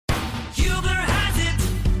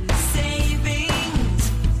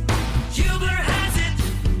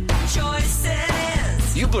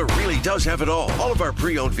does have it all. All of our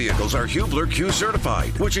pre-owned vehicles are Hubler Q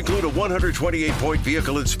certified, which include a 128-point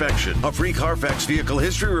vehicle inspection, a free Carfax vehicle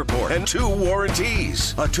history report, and 2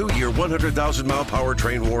 warranties. A 2-year, 100,000-mile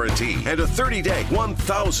powertrain warranty, and a 30-day,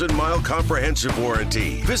 1,000-mile comprehensive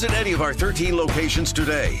warranty. Visit any of our 13 locations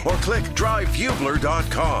today, or click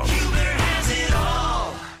drivehubler.com. Hubler has it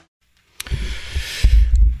all.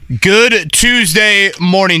 Good Tuesday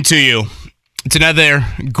morning to you. It's another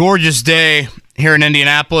gorgeous day here in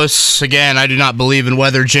Indianapolis. Again, I do not believe in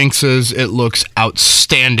weather jinxes. It looks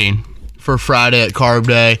outstanding for Friday at Carb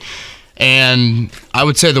Day. And I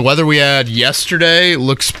would say the weather we had yesterday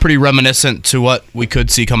looks pretty reminiscent to what we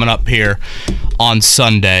could see coming up here on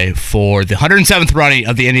Sunday for the 107th running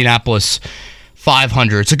of the Indianapolis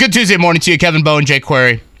 500. It's a good Tuesday morning to you, Kevin Bowen, Jake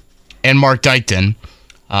Query, and Mark Dykton.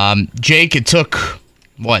 Jake, it took,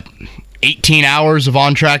 18 hours of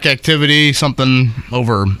on-track activity, something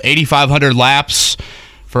over 8,500 laps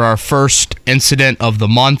for our first incident of the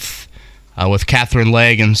month with Catherine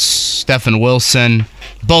Legg and Stephen Wilson.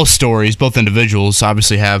 Both stories, both individuals,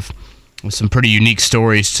 obviously have some pretty unique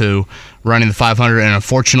stories to running the 500, and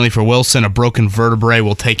unfortunately for Wilson, a broken vertebrae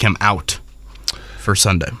will take him out for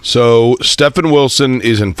Sunday. So Stephen Wilson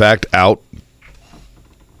is in fact out.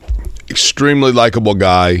 Extremely likable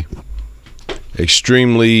guy.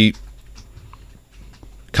 Extremely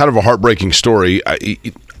kind of a heartbreaking story.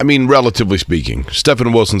 I mean, relatively speaking,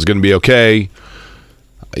 Stephen Wilson's going to be okay.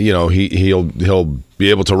 You know, he'll be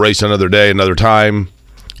able to race another day, another time.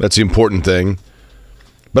 That's the important thing.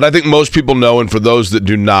 But I think most people know, and for those that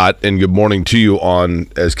do not, and good morning to you on,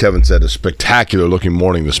 as Kevin said, a spectacular-looking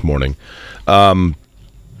morning this morning.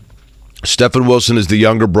 Stephen Wilson is the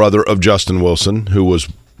younger brother of Justin Wilson, who was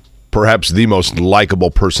perhaps the most likable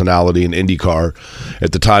personality in IndyCar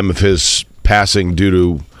at the time of his passing due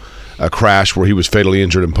to a crash where he was fatally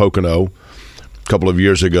injured in Pocono a couple of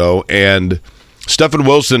years ago. And Stephen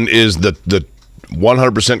Wilson is the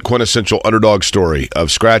 100% quintessential underdog story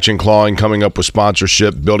of scratching, clawing, coming up with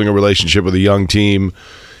sponsorship, building a relationship with a young team,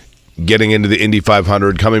 getting into the Indy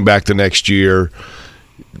 500, coming back the next year,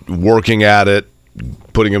 working at it,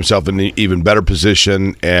 putting himself in an even better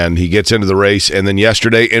position, and he gets into the race. And then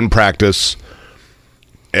yesterday in practice,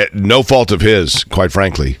 at no fault of his, quite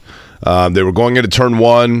frankly, they were going into turn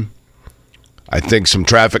one. I think some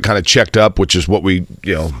traffic kind of checked up, which is what we,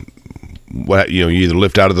 you either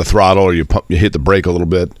lift out of the throttle or you hit the brake a little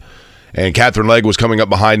bit. And Catherine Legg was coming up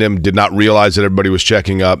behind him, did not realize that everybody was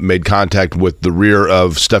checking up, made contact with the rear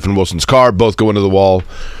of Stephen Wilson's car, both go into the wall.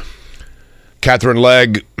 Catherine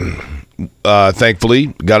Legg, thankfully,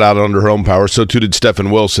 got out under her own power. So too did Stephen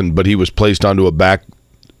Wilson, but he was placed onto a back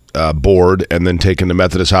board and then taken to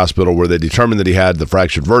Methodist Hospital, where they determined that he had the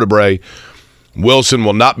fractured vertebrae. Wilson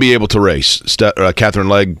will not be able to race. Catherine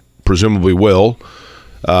Legg presumably will.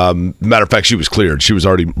 Matter of fact, she was cleared. She was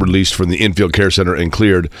already released from the infield care center and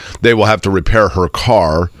cleared. They will have to repair her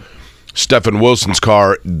car. Stephen Wilson's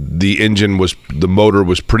car, the motor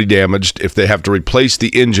was pretty damaged. If they have to replace the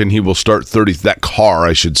engine, he will start that car,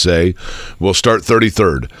 I should say, will start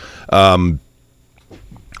 33rd.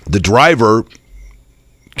 The driver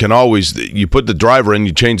can always, you put the driver in,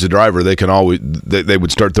 you change the driver, they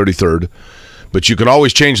would start 33rd. But you can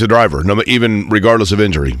always change the driver, even regardless of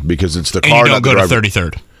injury, because it's the car, not the driver. And you don't go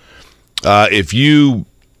to 33rd. If you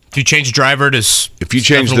change the driver, if you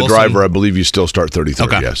change the driver, I believe you still start 33rd.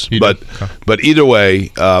 Okay. Yes, but either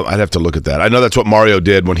way, I'd have to look at that. I know that's what Mario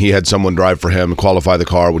did when he had someone drive for him and qualify the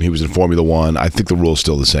car when he was in Formula One. I think the rule is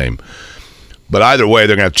still the same. But either way,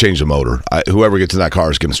 they're going to have to change the motor. Whoever gets in that car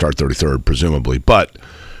is going to start 33rd, presumably. But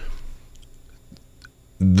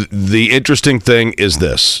the interesting thing is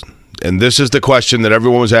this. And this is the question that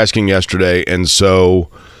everyone was asking yesterday, and so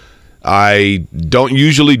I don't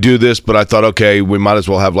usually do this, but I thought, okay, we might as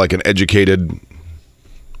well have like an educated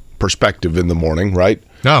perspective in the morning, right?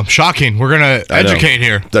 No, shocking. We're going to educate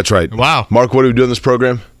here. That's right. Wow. Mark, what do we do in this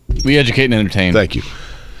program? We educate and entertain. Thank you.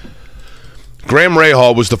 Graham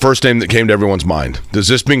Rahal was the first name that came to everyone's mind. Does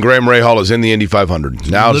this mean Graham Rahal is in the Indy 500?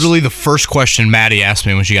 Now, literally the first question Maddie asked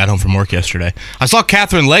me when she got home from work yesterday. I saw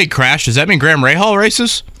Catherine Legg crash. Does that mean Graham Rahal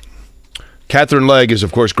races? Catherine Legg is,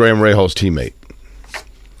 of course, Graham Rahal's teammate.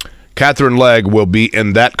 Catherine Legg will be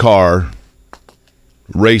in that car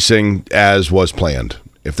racing as was planned.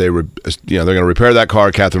 If they're going to repair that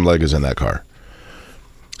car, Catherine Legg is in that car.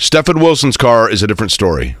 Stephen Wilson's car is a different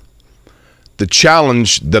story. The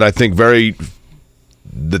challenge that I think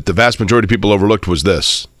that the vast majority of people overlooked was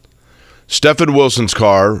this. Stephen Wilson's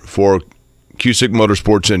car for Cusick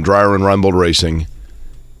Motorsports and Dreyer and Reinbold Racing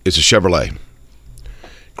is a Chevrolet.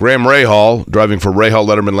 Graham Rahal, driving for Rahal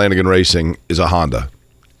Letterman Lanigan Racing, is a Honda.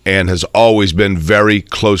 and has always been very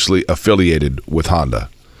closely affiliated with Honda.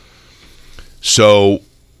 So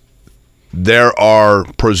there are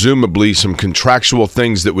presumably some contractual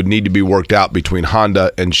things that would need to be worked out between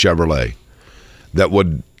Honda and Chevrolet that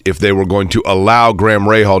would, if they were going to allow Graham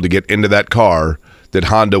Rahal to get into that car, that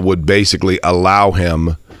Honda would basically allow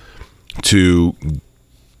him to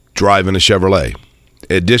drive in a Chevrolet.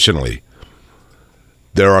 Additionally,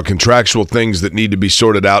 there are contractual things that need to be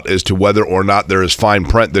sorted out as to whether or not there is fine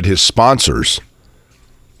print that his sponsors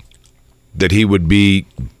that he would be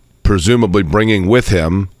presumably bringing with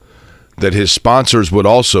him, that his sponsors would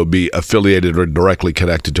also be affiliated or directly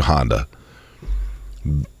connected to Honda.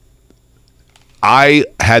 I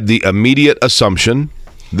had the immediate assumption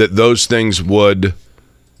that those things would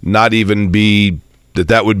not even be,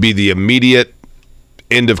 that would be the immediate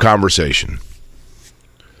end of conversation.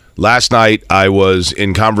 Last night, I was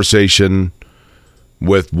in conversation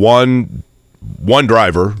with one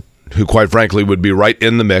driver who, quite frankly, would be right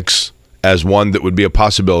in the mix as one that would be a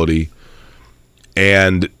possibility,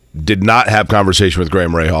 and did not have conversation with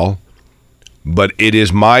Graham Rahal. But it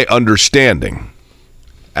is my understanding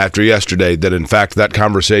after yesterday that, in fact, that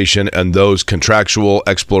conversation and those contractual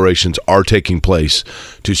explorations are taking place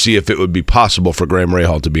to see if it would be possible for Graham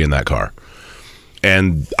Rahal to be in that car.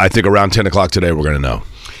 And I think around 10 o'clock today, we're going to know.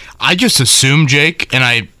 I just assumed, Jake, and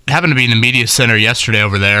I happened to be in the media center yesterday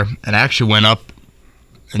over there, and I actually went up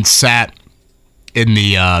and sat in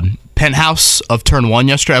the penthouse of Turn 1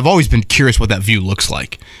 yesterday. I've always been curious what that view looks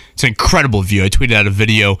like. It's an incredible view. I tweeted out a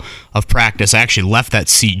video of practice. I actually left that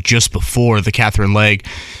seat just before the Catherine Legge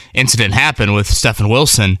incident happened with Stephen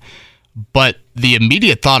Wilson. But the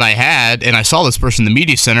immediate thought I had, and I saw this person in the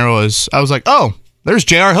media center, was I was like, oh, there's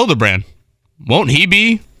J.R. Hildebrand. Won't he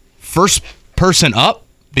be first person up?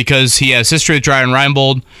 Because he has history with Ryan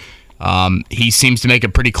Reinbold. He seems to make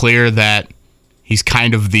it pretty clear that he's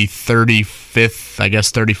kind of the 35th, I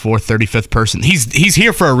guess 34th, 35th person. He's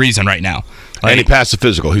here for a reason right now. And he passed the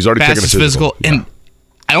physical. He's already taken a physical. Yeah. And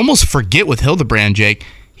I almost forget with Hildebrand, Jake,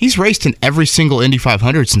 he's raced in every single Indy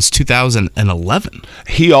 500 since 2011.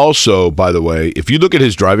 He also, by the way, if you look at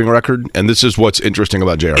his driving record, and this is what's interesting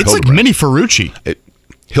about J.R. It's Hildebrand. like mini Ferrucci.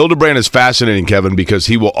 Hildebrand is fascinating, Kevin, because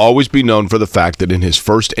he will always be known for the fact that in his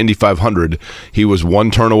first Indy 500, he was one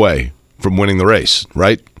turn away from winning the race,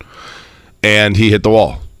 right? And he hit the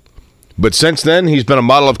wall. But since then, he's been a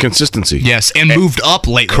model of consistency. Yes, and moved up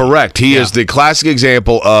lately. Correct. He is the classic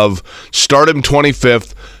example of start him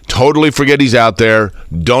 25th, totally forget he's out there,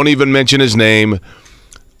 don't even mention his name.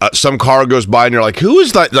 Some car goes by and you're like, who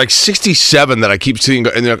is that? Like 67 that I keep seeing,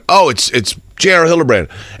 and they're like, oh, it's J.R. Hildebrand.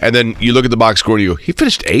 And then you look at the box score and you go, he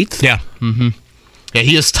finished 8th? Yeah. Mm-hmm. Yeah,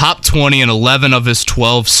 he is top 20 in 11 of his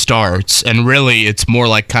 12 starts, and really it's more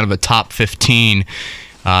like kind of a top 15 in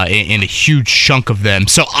a huge chunk of them.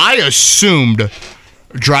 So I assumed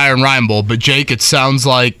Ryan Reinbold, but Jake, it sounds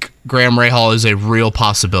like Graham Rahal is a real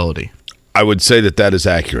possibility. I would say that is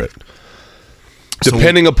accurate.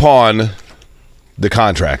 Depending upon the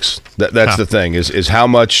contracts. That's the thing, is how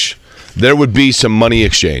much there would be some money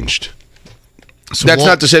exchanged. So that's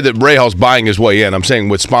not to say that Rahal's buying his way in. I'm saying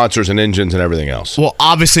with sponsors and engines and everything else. We'll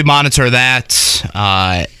obviously monitor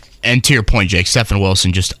that. And to your point, Jake, Stephen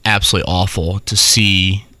Wilson, just absolutely awful to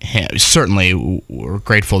see him. Certainly, we're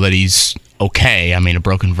grateful that he's okay. I mean, a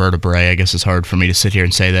broken vertebrae, I guess it's hard for me to sit here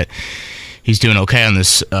and say that he's doing okay on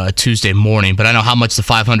this Tuesday morning, but I know how much the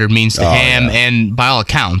 500 means to him, and by all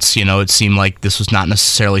accounts, it seemed like this was not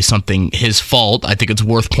necessarily something his fault. I think it's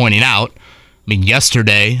worth pointing out. I mean,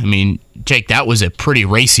 yesterday, Jake, that was a pretty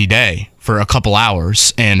racy day for a couple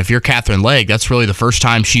hours, and if you're Catherine Legge, that's really the first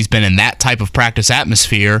time she's been in that type of practice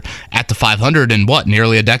atmosphere at the 500 in,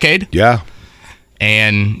 nearly a decade? Yeah.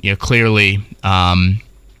 And, clearly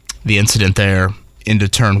the incident there into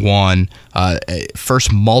Turn 1,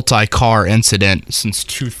 first multi-car incident since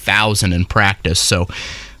 2000 in practice. So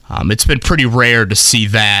it's been pretty rare to see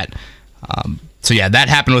that. So, that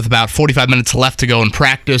happened with about 45 minutes left to go in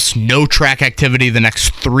practice. No track activity the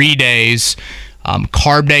next 3 days.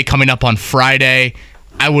 Carb day coming up on Friday.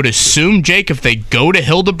 I would assume, Jake, if they go to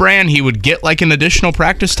Hildebrand, he would get like an additional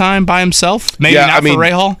practice time by himself. Maybe not for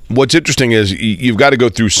Rahal. What's interesting is you've got to go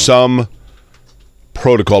through some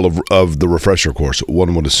protocol of the refresher course,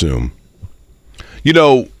 one would assume.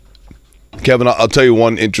 Kevin, I'll tell you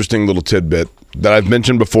one interesting little tidbit that I've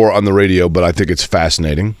mentioned before on the radio, but I think it's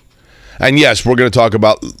fascinating. And yes, we're going to talk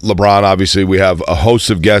about LeBron. Obviously, we have a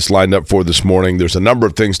host of guests lined up for this morning. There's a number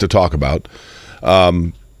of things to talk about.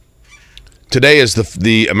 Today is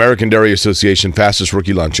the American Dairy Association Fastest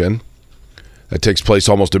Rookie Luncheon. That takes place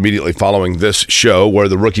almost immediately following this show, where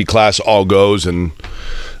the rookie class all goes and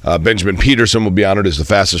Benjamin Peterson will be honored as the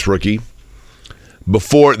fastest rookie.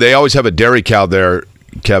 Before, they always have a dairy cow there,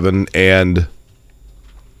 Kevin, and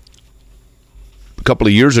a couple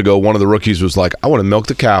of years ago, one of the rookies was like, I want to milk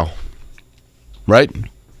the cow. Right?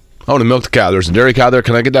 I want to milk the cow. There's a dairy cow there.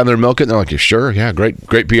 Can I get down there and milk it? And they're like, you sure? Yeah, great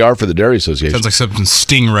PR for the Dairy Association. Sounds like something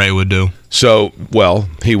Stingray would do. So, well,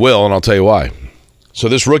 he will, and I'll tell you why. So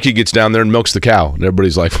this rookie gets down there and milks the cow, and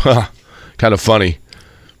everybody's like, kind of funny.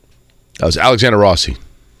 That was Alexander Rossi.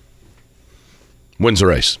 Wins the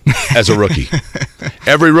race as a rookie.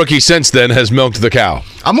 Every rookie since then has milked the cow.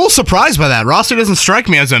 I'm a little surprised by that. Rossi doesn't strike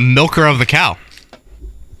me as a milker of the cow.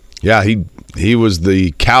 Yeah, he was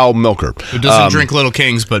the cow milker. Who doesn't drink Little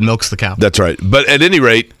Kings but milks the cow. That's right. But at any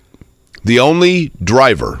rate, the only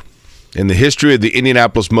driver in the history of the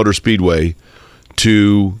Indianapolis Motor Speedway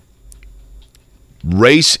to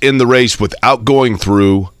race in the race without going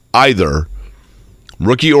through either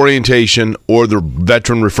rookie orientation or the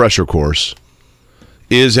veteran refresher course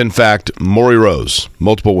is, in fact, Maury Rose,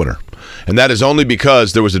 multiple winner. And that is only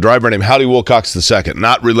because there was a driver named Howdy Wilcox II,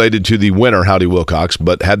 not related to the winner, Howdy Wilcox,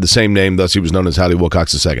 but had the same name, thus he was known as Howdy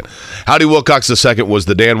Wilcox II. Howdy Wilcox II was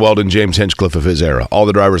the Dan Weldon, James Hinchcliffe of his era. All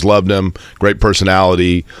the drivers loved him, great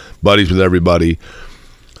personality, buddies with everybody.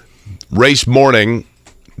 Race morning,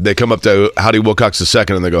 they come up to Howdy Wilcox II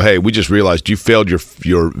and they go, hey, we just realized you failed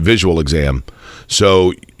your visual exam,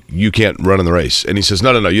 so you can't run in the race. And he says,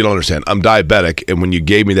 no, you don't understand. I'm diabetic, and when you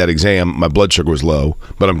gave me that exam, my blood sugar was low,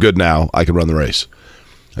 but I'm good now. I can run the race.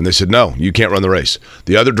 And they said, no, you can't run the race.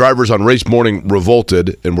 The other drivers on race morning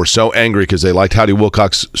revolted and were so angry because they liked Howdy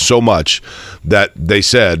Wilcox so much that they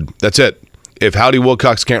said, that's it. If Howdy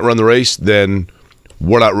Wilcox can't run the race, then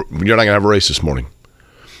you're not going to have a race this morning.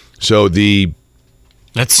 So that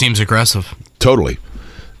seems aggressive. Totally.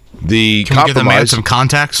 Can we give the man some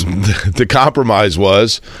contacts? The compromise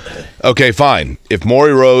was, okay, fine. If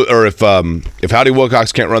Maury Rose or if Howdy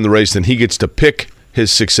Wilcox can't run the race, then he gets to pick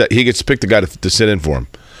his success. He gets to pick the guy to sit in for him.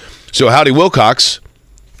 So Howdy Wilcox,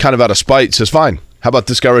 kind of out of spite, says, fine. How about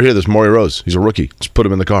this guy right here? This Maury Rose. He's a rookie. Just put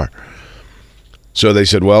him in the car. So they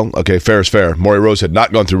said, well, okay, fair is fair. Maury Rose had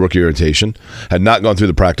not gone through rookie orientation, had not gone through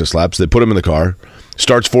the practice laps. They put him in the car.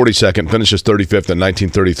 Starts 42nd, finishes 35th in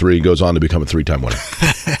 1933, goes on to become a 3-time winner.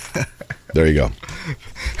 There you go.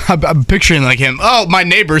 I'm picturing like him. Oh, my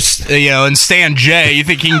neighbor's, and Stan J. You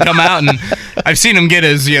think he can come out? And I've seen him get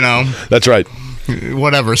his, That's right.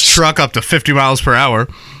 Whatever, his truck up to 50 miles per hour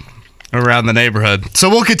around the neighborhood. So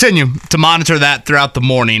we'll continue to monitor that throughout the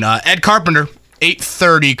morning. Ed Carpenter,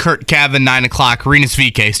 8:30, Curt Cavin, 9 o'clock, Rinus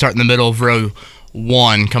VeeKay, starting in the middle of row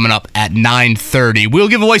 1, coming up at 9:30. We'll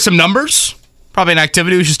give away some numbers. Probably an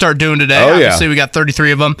activity we should start doing today. Oh, yeah. Obviously, we got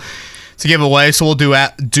 33 of them to give away, so we'll do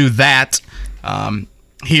that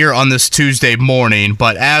here on this Tuesday morning.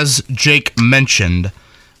 But as Jake mentioned,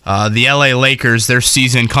 the LA Lakers, their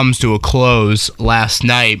season comes to a close last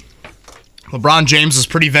night. LeBron James was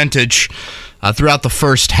pretty vintage throughout the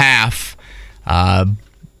first half,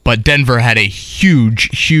 but Denver had a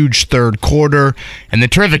huge third quarter, and the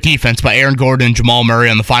terrific defense by Aaron Gordon and Jamal Murray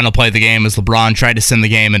on the final play of the game as LeBron tried to send the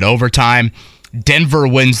game into overtime. Denver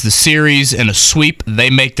wins the series in a sweep. They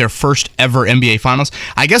make their first ever NBA Finals.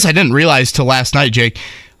 I guess I didn't realize till last night, Jake,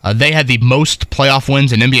 they had the most playoff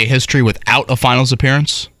wins in NBA history without a Finals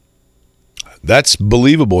appearance. That's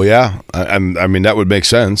believable, yeah. I mean, that would make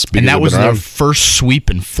sense. And that was their first sweep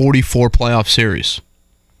in 44 playoff series.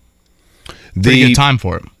 Pretty good time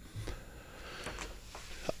for it.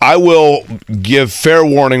 I will give fair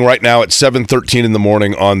warning right now at 7:13 in the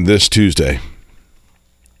morning on this Tuesday.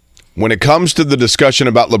 When it comes to the discussion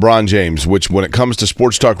about LeBron James, which when it comes to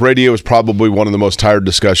sports talk radio is probably one of the most tired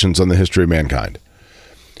discussions on the history of mankind.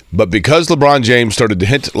 But because LeBron James started to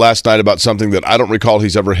hint last night about something that I don't recall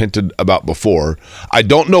he's ever hinted about before, I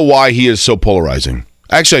don't know why he is so polarizing.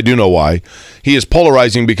 Actually, I do know why. He is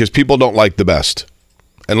polarizing because people don't like the best.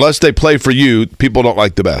 Unless they play for you, people don't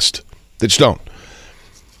like the best. They just don't.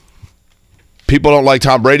 People don't like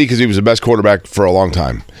Tom Brady because he was the best quarterback for a long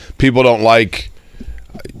time. People don't like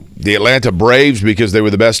the Atlanta Braves because they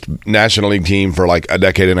were the best National League team for like a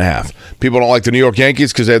decade and a half. People don't like the New York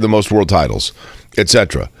Yankees because they have the most world titles,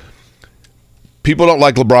 etc. People don't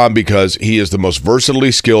like LeBron because he is the most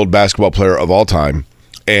versatile skilled basketball player of all time.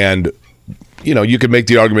 And, you could make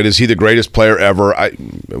the argument, is he the greatest player ever?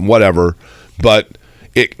 Whatever. But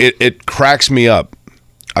it cracks me up.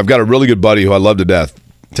 I've got a really good buddy who I love to death.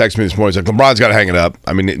 Texted me this morning. He's like, LeBron's got to hang it up.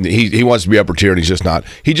 I mean, he wants to be upper tier, and he's just not.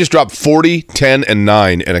 He just dropped 40, 10, and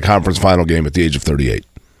 9 in a conference final game at the age of 38.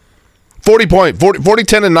 40,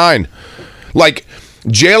 10, and 9. Like,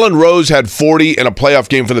 Jalen Rose had 40 in a playoff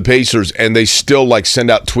game for the Pacers, and they still, send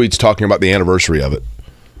out tweets talking about the anniversary of it.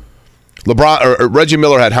 Reggie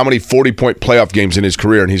Miller had how many 40-point playoff games in his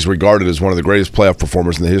career, and he's regarded as one of the greatest playoff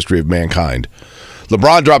performers in the history of mankind.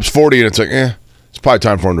 LeBron drops 40, and it's like, it's probably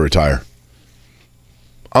time for him to retire.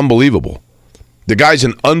 Unbelievable. The guy's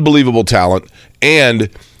an unbelievable talent, and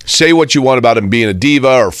say what you want about him being a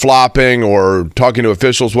diva or flopping or talking to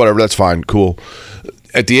officials, whatever, that's fine, cool.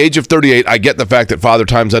 At the age of 38, I get the fact that Father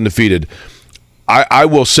Time's undefeated. I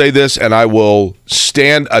will say this, and I will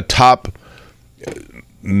stand atop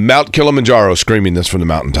Mount Kilimanjaro screaming this from the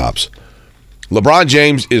mountaintops. LeBron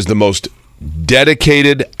James is the most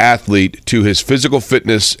dedicated athlete to his physical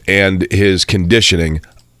fitness and his conditioning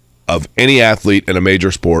of any athlete in a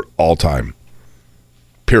major sport all time.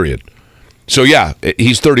 Period. So, yeah,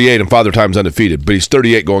 he's 38 and Father Time's undefeated, but he's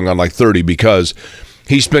 38 going on like 30 because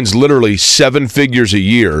he spends literally 7 figures a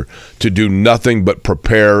year to do nothing but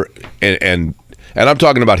prepare, and I'm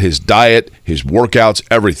talking about his diet, his workouts,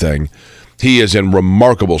 everything. He is in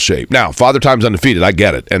remarkable shape. Now, Father Time's undefeated. I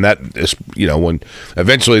get it. And that is, when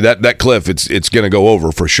eventually that cliff, it's going to go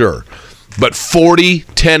over for sure. But 40,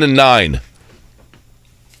 10, and 9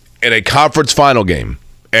 in a conference final game.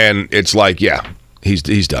 And it's like, yeah,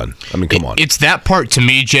 he's done. I mean, come on. It's that part to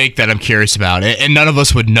me, Jake, that I'm curious about. And none of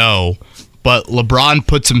us would know. But LeBron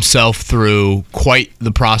puts himself through quite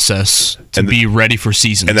the process to be ready for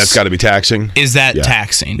seasons. And that's got to be taxing? Is that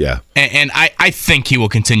taxing? Yeah. And I think he will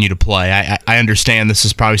continue to play. I understand this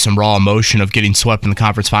is probably some raw emotion of getting swept in the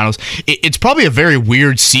conference finals. It's probably a very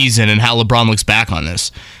weird season in how LeBron looks back on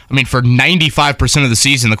this. I mean, for 95% of the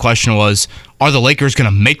season, the question was, are the Lakers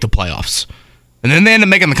going to make the playoffs? And then they end up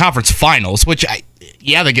making the conference finals, which,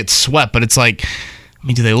 they get swept. But it's like, I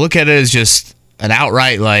mean, do they look at it as just an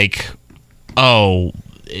outright, like, oh,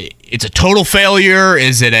 it's a total failure?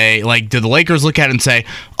 Is it do the Lakers look at it and say,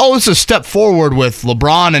 oh, it's a step forward with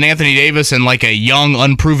LeBron and Anthony Davis and like a young,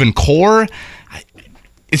 unproven core?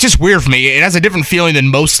 It's just weird for me. It has a different feeling than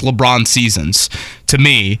most LeBron seasons to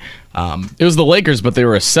me. It was the Lakers, but they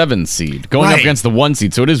were a 7 seed going up against the 1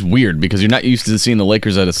 seed. So it is weird because you're not used to seeing the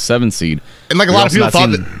Lakers at a 7 seed. And like a lot of people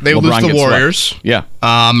thought that they would lose to the Warriors. Swept. Yeah.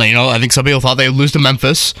 I think some people thought they would lose to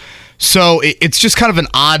Memphis. So it's just kind of an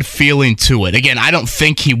odd feeling to it. Again, I don't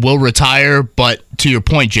think he will retire, but to your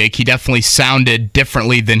point, Jake, he definitely sounded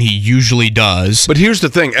differently than he usually does. But here's the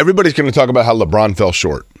thing. Everybody's going to talk about how LeBron fell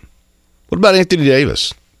short. What about Anthony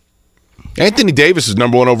Davis? Anthony Davis is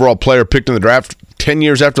number 1 overall player picked in the draft 10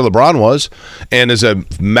 years after LeBron was, and is a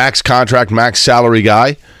max contract, max salary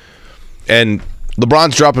guy. And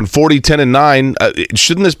LeBron's dropping 40, 10, and 9.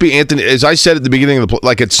 Shouldn't this be Anthony? As I said at the beginning of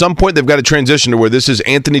the at some point they've got to transition to where this is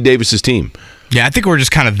Anthony Davis's team. Yeah, I think we're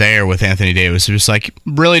just kind of there with Anthony Davis. We're just like,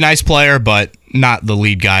 really nice player, but not the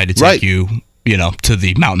lead guy to take you to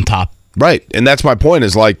the mountaintop. Right, and that's my point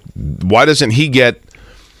is like, why doesn't he get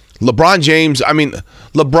LeBron James? I mean,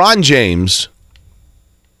 LeBron James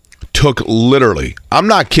took literally, I'm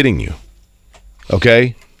not kidding you,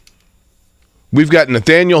 okay? We've got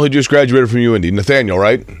Nathaniel who just graduated from UND. Nathaniel,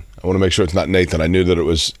 right? I want to make sure it's not Nathan. I knew that it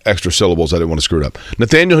was extra syllables. I didn't want to screw it up.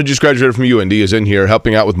 Nathaniel who just graduated from UND is in here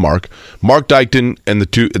helping out with Mark Dykton, and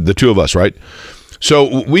the two of us, right?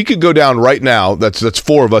 So we could go down right now. That's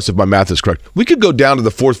 4 of us if my math is correct. We could go down to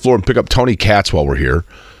the 4th floor and pick up Tony Katz while we're here.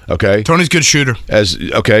 Okay, Tony's a good shooter.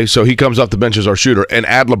 So he comes off the bench as our shooter, and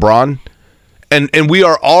add LeBron, and we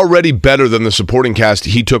are already better than the supporting cast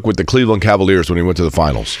he took with the Cleveland Cavaliers when he went to the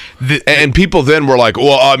finals. And people then were like,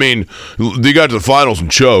 well, I mean, they got to the finals and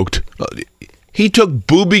choked. He took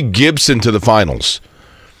Booby Gibson to the finals,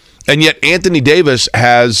 and yet Anthony Davis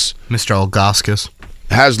has Mr. Ilgauskas.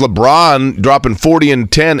 Has LeBron dropping 40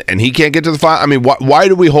 and 10, and he can't get to the final. I mean, why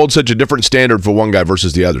do we hold such a different standard for one guy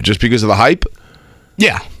versus the other? Just because of the hype?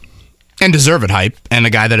 Yeah. And deserved hype, and a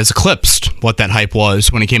guy that has eclipsed what that hype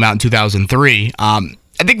was when he came out in 2003. I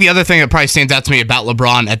think the other thing that probably stands out to me about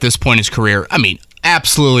LeBron at this point in his career, I mean,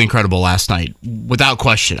 absolutely incredible last night, without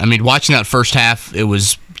question. I mean, watching that first half, it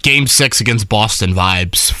was Game 6 against Boston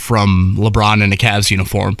vibes from LeBron in a Cavs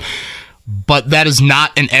uniform. But that is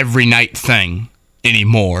not an every night thing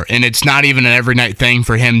anymore, and it's not even an every night thing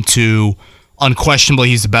for him to, unquestionably,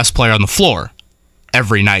 he's the best player on the floor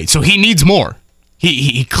every night. So he needs more.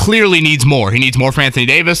 He clearly needs more. He needs more from Anthony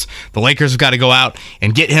Davis. The Lakers have got to go out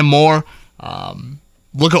and get him more.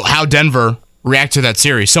 Look at how Denver reacted to that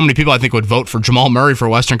series. So many people, I think, would vote for Jamal Murray for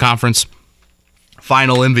Western Conference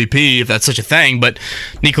Final MVP, if that's such a thing. But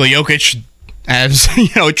Nikola Jokic has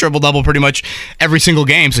a triple-double pretty much every single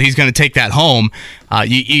game, so he's going to take that home.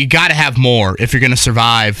 You got to have more if you're going to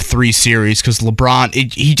survive 3 series, because LeBron,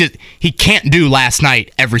 he can't do last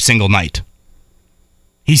night every single night.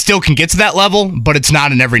 He still can get to that level, but it's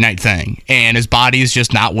not an every night thing. And his body is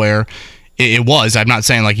just not where It was. I'm not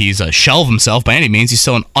saying like he's a shell of himself by any means. He's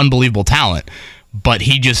still an unbelievable talent, but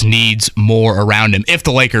he just needs more around him if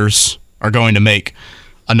the Lakers are going to make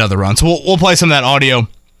another run. So we'll play some of that audio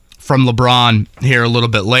from LeBron here a little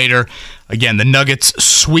bit later. Again, the Nuggets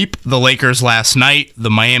sweep the Lakers last night. The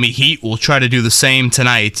Miami Heat will try to do the same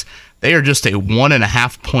tonight. They are just a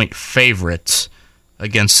 1.5-point favorite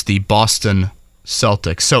against the Boston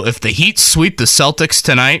Celtics. So if the Heat sweep the Celtics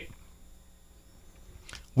tonight,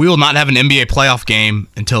 we will not have an NBA playoff game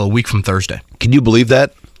until a week from Thursday. Can you believe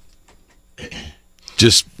that?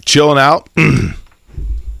 Just chilling out. And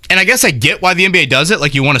I guess I get why the NBA does it.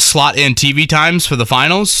 Like, you want to slot in TV times for the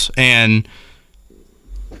finals, and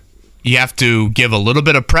you have to give a little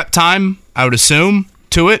bit of prep time, I would assume,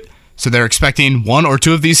 to it. So they're expecting one or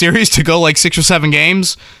two of these series to go like 6 or 7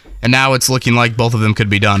 games. And now it's looking like both of them could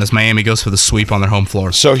be done as Miami goes for the sweep on their home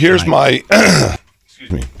floor. So here's my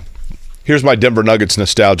excuse me. Here's my Denver Nuggets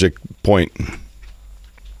nostalgic point.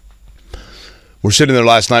 We're sitting there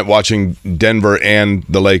last night watching Denver and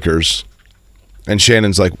the Lakers, and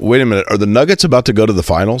Shannon's like, wait a minute, are the Nuggets about to go to the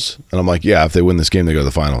finals? And I'm like, yeah, if they win this game, they go to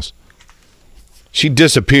the finals. She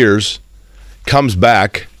disappears, comes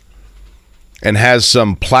back, and has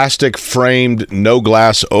some plastic framed, no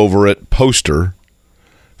glass over it poster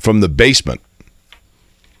from the basement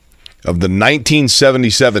of the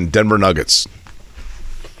 1977 Denver Nuggets.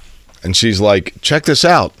 And she's like, check this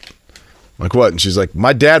out. I'm like, what? And she's like,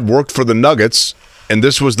 my dad worked for the Nuggets, and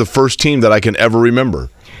this was the first team that I can ever remember.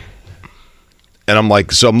 And I'm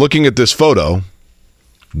like, so I'm looking at this photo,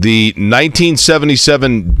 the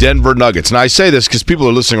 1977 Denver Nuggets. And I say this because people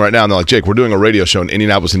are listening right now, and they're like, Jake, we're doing a radio show in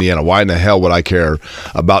Indianapolis, Indiana. Why in the hell would I care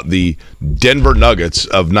about the Denver Nuggets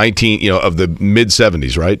of of the mid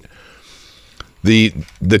 70s, right?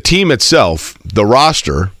 The team itself, the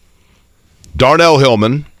roster, Darnell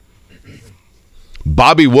Hillman,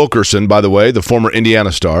 Bobby Wilkerson, by the way, the former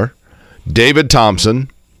Indiana star, David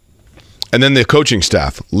Thompson, and then the coaching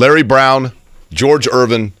staff, Larry Brown, George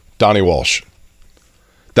Irvin, Donnie Walsh.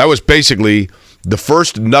 That was basically the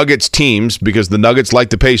first Nuggets teams, because the Nuggets,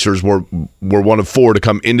 like the Pacers, were one of 4 to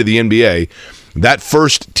come into the NBA. That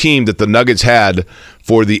first team that the Nuggets had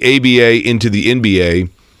for the ABA into the NBA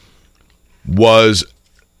was,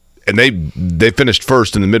 and they finished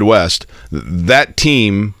first in the Midwest. That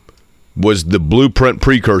team was the blueprint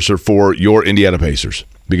precursor for your Indiana Pacers,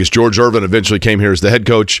 because George Irvin eventually came here as the head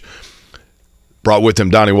coach, brought with him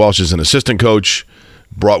Donnie Walsh as an assistant coach,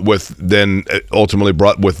 ultimately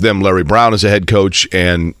brought with them Larry Brown as a head coach,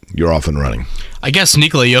 and you're off and running. I guess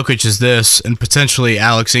Nikola Jokic is this, and potentially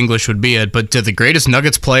Alex English would be it, but did the greatest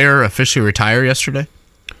Nuggets player officially retire yesterday?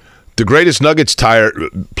 The greatest Nuggets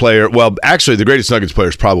player, well, actually the greatest Nuggets player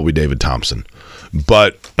is probably David Thompson.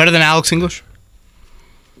 But better than Alex English?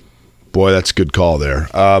 Boy, that's a good call there.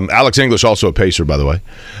 Alex English, also a Pacer, by the way.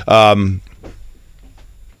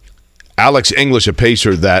 Alex English, a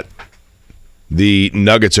Pacer that the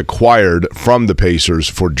Nuggets acquired from the Pacers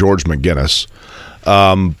for George McGinnis.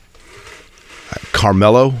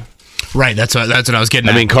 Carmelo? Right, that's what I was getting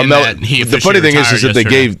at. I mean, Carmelo. The funny thing is that they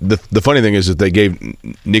gave the funny thing is that they gave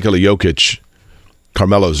Nikola Jokic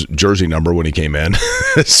Carmelo's jersey number when he came in.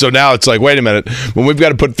 So now it's like, wait a minute, when we've got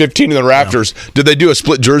to put 15 in the rafters, did they do a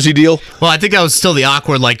split jersey deal? Well, I think that was still the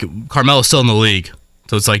awkward, like, Carmelo's still in the league.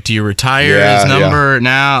 So it's like, do you retire his number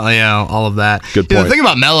now? Yeah, all of that. Good point. The thing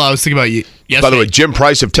about Melo, I was thinking about yesterday. By the way, Jim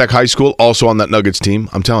Price of Tech High School, also on that Nuggets team.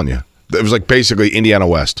 I'm telling you. It was like basically Indiana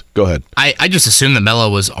West. Go ahead. I just assumed that Melo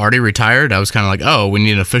was already retired. I was kind of like, oh, we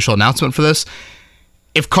need an official announcement for this.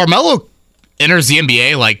 If Carmelo enters the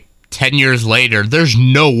NBA like 10 years later, there's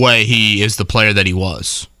no way he is the player that he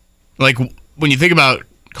was. Like, when you think about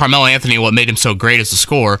Carmelo Anthony, what made him so great as a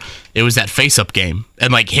scorer, it was that face-up game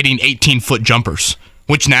and like hitting 18-foot jumpers,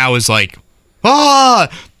 which now is like,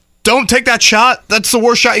 don't take that shot. That's the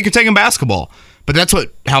worst shot you could take in basketball. But that's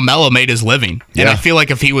how Melo made his living. And I feel like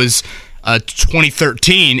if he was a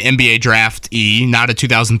 2013 NBA draftee, not a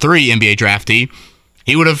 2003 NBA draftee,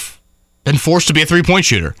 he would have been forced to be a three-point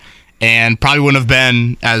shooter and probably wouldn't have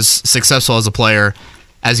been as successful as a player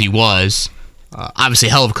as he was. Obviously,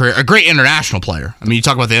 a hell of a career. A great international player. I mean, you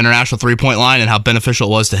talk about the international three-point line and how beneficial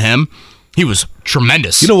it was to him. He was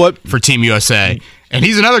tremendous. You know what? For Team USA. And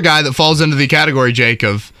he's another guy that falls into the category, Jake,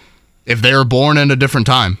 of if they were born in a different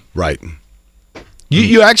time. Right.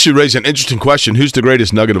 You actually raise an interesting question. Who's the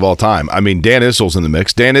greatest Nugget of all time? I mean, Dan Issel's in the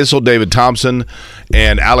mix. Dan Issel, David Thompson,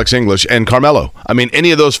 and Alex English, and Carmelo. I mean,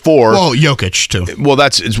 any of those four. Well, Jokic, too. Well,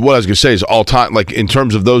 that's what I was going to say is all time. Like, in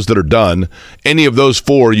terms of those that are done, any of those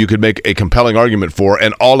four you could make a compelling argument for,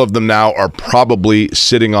 and all of them now are probably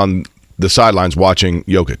sitting on the sidelines watching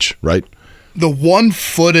Jokic, right? The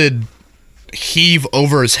one-footed heave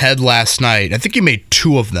over his head last night. I think he made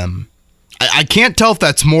 2 of them. I can't tell if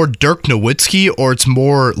that's more Dirk Nowitzki or it's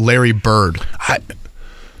more Larry Bird. And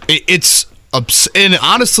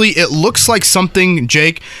honestly, it looks like something,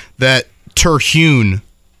 Jake, that Terhune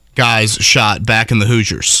guys shot back in the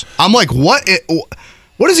Hoosiers. I'm like, what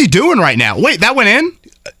is he doing right now? Wait, that went in?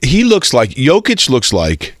 Jokic looks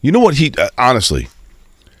like, you know what honestly,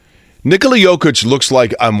 Nikola Jokic looks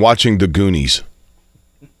like I'm watching the Goonies.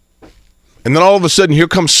 And then all of a sudden, here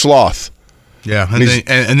comes Sloth. Yeah, and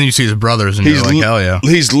then you see his brothers, and you're like, hell yeah.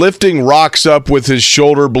 He's lifting rocks up with his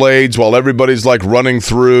shoulder blades while everybody's like running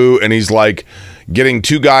through, and he's like getting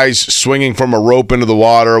 2 guys swinging from a rope into the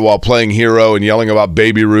water while playing hero and yelling about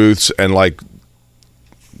Baby Ruths, and you're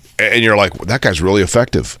like, that guy's really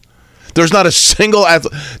effective. There's not a single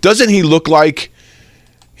athlete. Doesn't he look like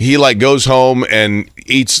he like goes home and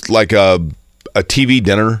eats like a TV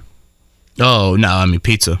dinner? Oh, no, I mean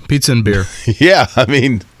pizza and beer. Yeah, I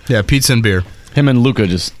mean... Yeah, pizza and beer. Him and Luka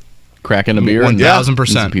just cracking a beer.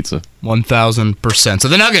 1,000%. Pizza. 1,000%. So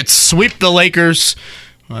the Nuggets sweep the Lakers.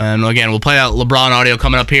 And again, we'll play out LeBron audio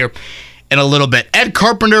coming up here in a little bit. Ed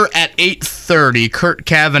Carpenter at 8:30. Curt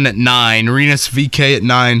Cavin at 9. Rinus VeeKay at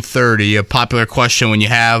 9:30. A popular question when you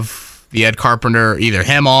have the Ed Carpenter, either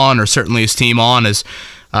him on or certainly his team on, is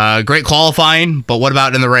great qualifying, but what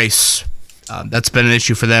about in the race? That's been an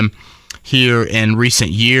issue for them here in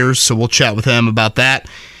recent years, so we'll chat with him about that.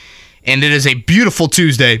 And it is a beautiful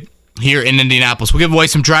Tuesday here in Indianapolis. We'll give away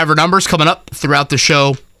some driver numbers coming up throughout the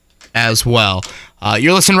show as well.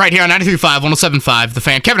 You're listening right here on 93.5, 107.5, The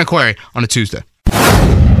Fan. Kevin and Query on a Tuesday.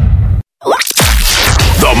 The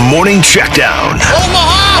Morning Checkdown.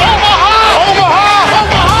 Omaha!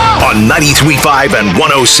 On 93.5 and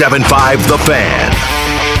 107.5, The Fan.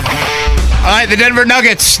 All right, the Denver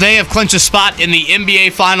Nuggets, they have clinched a spot in the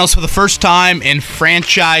NBA Finals for the first time in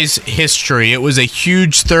franchise history. It was a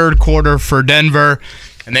huge third quarter for Denver,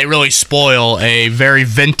 and they really spoil a very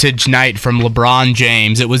vintage night from LeBron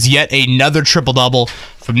James. It was yet another triple-double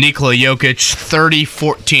from Nikola Jokic, 30,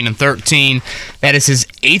 14, and 13. That is his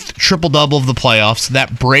 8th triple-double of the playoffs.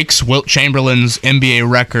 That breaks Wilt Chamberlain's NBA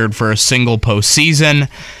record for a single postseason.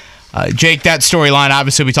 Jake, that storyline,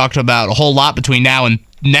 obviously, we talked about a whole lot between now and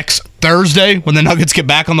next Thursday when the Nuggets get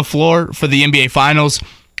back on the floor for the NBA Finals.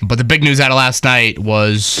 But the big news out of last night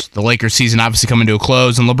was the Lakers season obviously coming to a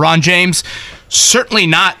close, and LeBron James certainly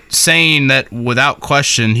not saying that without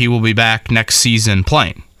question he will be back next season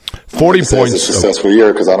playing. 40 points. It's a successful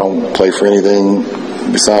year because I don't play for anything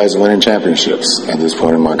besides winning championships at this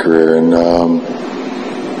point in my career, and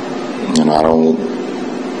I don't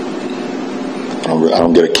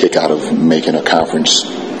get a kick out of making a conference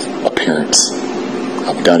appearance.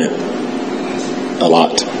 I've done it a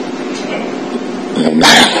lot, and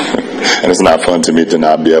it's not fun to me to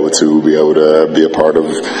not be able to be a part of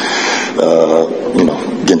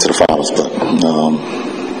getting to the finals.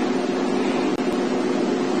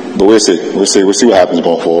 But we'll see what happens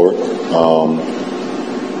going forward.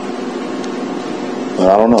 But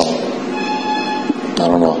I don't know.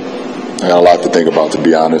 I got a lot to think about, to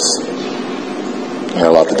be honest.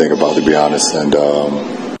 And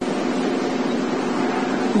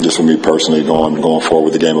just for me personally, going forward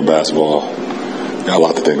with the game of basketball, got a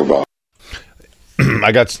lot to think about.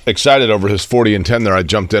 I got excited over his 40 and 10 there. I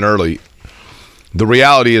jumped in early. The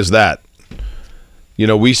reality is that,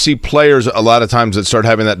 we see players a lot of times that start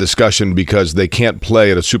having that discussion because they can't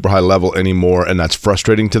play at a super high level anymore, and that's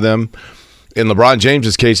frustrating to them. In LeBron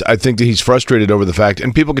James's case, I think that he's frustrated over the fact,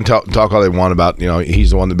 and people can talk all they want about, he's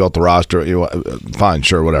the one that built the roster. Fine,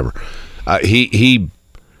 sure, whatever.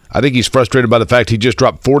 I think he's frustrated by the fact he just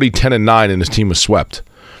dropped 40, 10, and 9, and his team was swept.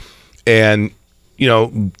 And,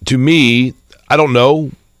 to me, I don't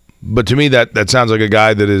know, but to me that sounds like a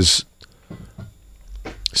guy that is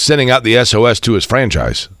sending out the SOS to his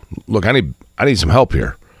franchise. Look, I need some help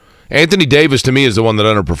here. Anthony Davis, to me, is the one that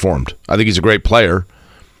underperformed. I think he's a great player,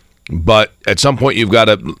 but at some point you've got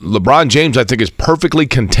to – LeBron James, I think, is perfectly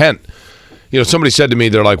content. Somebody said to me,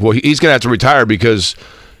 they're like, well, he's going to have to retire because –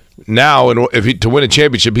 now, to win a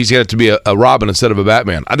championship, he's going to have to be a Robin instead of a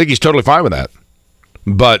Batman. I think he's totally fine with that.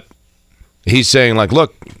 But he's saying,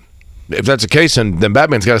 look, if that's the case, then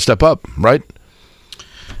Batman's got to step up, right?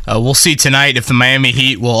 We'll see tonight if the Miami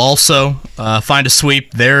Heat will also find a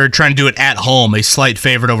sweep. They're trying to do it at home, a slight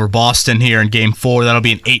favorite over Boston here in Game 4. That'll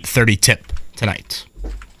be an 8:30 tip tonight.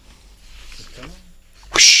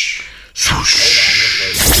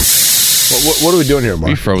 What are we doing here, Mark?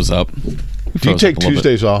 We froze up. Do you take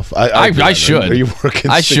Tuesdays off? I should. Are you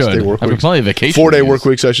working? I should. Work I'm weeks? plenty of vacation. 4-day work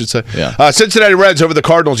weeks, I should say. Yeah. Cincinnati Reds over the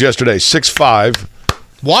Cardinals yesterday, 6-5.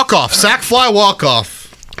 Walk-off. Sack fly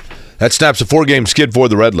walk-off. That snaps a 4-game skid for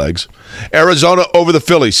the Redlegs. Arizona over the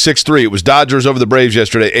Phillies, 6-3. It was Dodgers over the Braves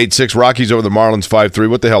yesterday, 8-6. Rockies over the Marlins, 5-3.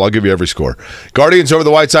 What the hell? I'll give you every score. Guardians over the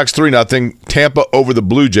White Sox, 3-0. Tampa over the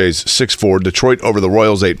Blue Jays, 6-4. Detroit over the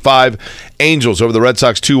Royals, 8-5. Angels over the Red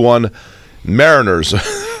Sox, 2-1. Mariners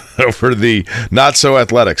over the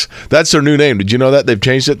Not-So-Athletics. That's their new name. Did you know that? They've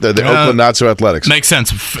changed it? They're the Oakland Not-So-Athletics. Makes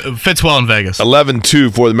sense. Fits well in Vegas.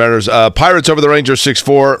 11-2 for the Mariners. Pirates over the Rangers,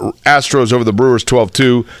 6-4. Astros over the Brewers,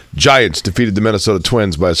 12-2. Giants defeated the Minnesota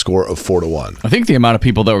Twins by a score of 4-1. I think the amount of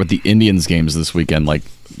people that were at the Indians games this weekend,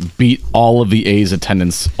 beat all of the A's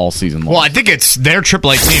attendance all season long. Well, I think it's their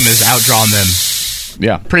AAA team has outdrawn them.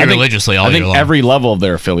 Yeah, pretty religiously all year long. I think every level of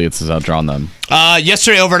their affiliates has outdrawn them.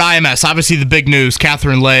 Yesterday over at IMS, obviously the big news,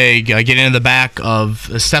 Catherine Legge getting in the back of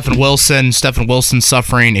Stephen Wilson. Stephen Wilson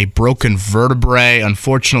suffering a broken vertebrae.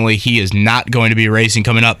 Unfortunately, he is not going to be racing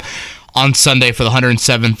coming up on Sunday for the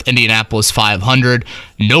 107th Indianapolis 500.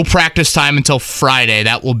 No practice time until Friday.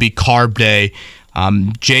 That will be carb day.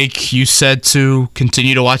 Jake, you said to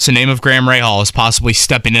continue to watch the name of Graham Rahal as possibly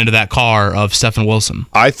stepping into that car of Stephen Wilson.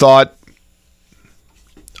 I thought,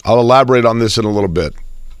 I'll elaborate on this in a little bit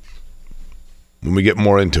when we get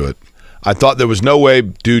more into it. I thought there was no way,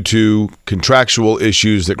 due to contractual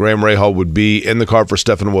issues, that Graham Rahal would be in the car for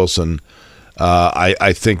Stephen Wilson.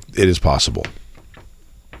 I think it is possible.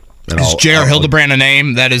 Is J.R. Hildebrand a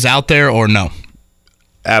name that is out there or no?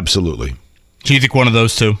 Absolutely. Do you think one of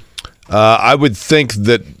those two? I would think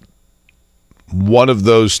that one of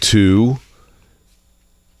those two.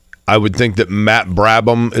 I would think that Matt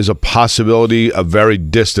Brabham is a possibility, a very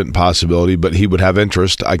distant possibility, but he would have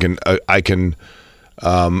interest. I can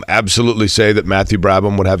absolutely say that Matthew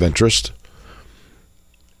Brabham would have interest.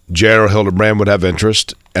 J.R. Hildebrand would have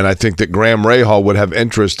interest. And I think that Graham Rahal would have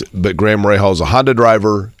interest, but Graham Rahal is a Honda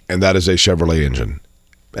driver, and that is a Chevrolet engine.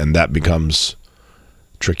 And that becomes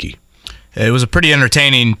tricky. It was a pretty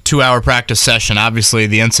entertaining 2-hour practice session. Obviously,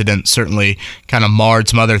 the incident certainly kind of marred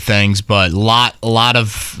some other things, but a lot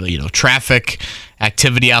of traffic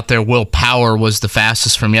activity out there. Will Power was the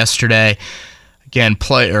fastest from yesterday. Again,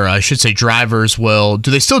 drivers will.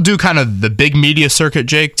 Do they still do kind of the big media circuit,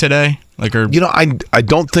 Jake, today? I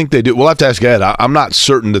don't think they do. We'll have to ask Ed. I'm not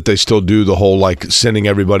certain that they still do the whole sending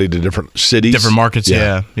everybody to different cities, different markets.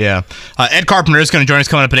 Yeah. Ed Carpenter is going to join us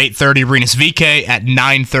coming up at 8:30. Rinus VeeKay at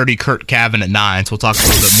 9:30. Curt Cavin at 9. So we'll talk a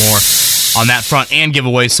little bit more on that front and give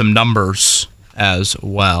away some numbers as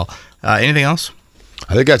well. Anything else?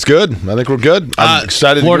 I think that's good. I think we're good. I'm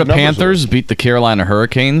excited. Florida Panthers beat the Carolina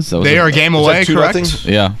Hurricanes. They are a game away, correct?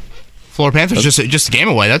 2-0? Yeah. Florida Panthers just a game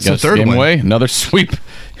away. That's the third game win. Away. Another sweep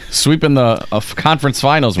in the conference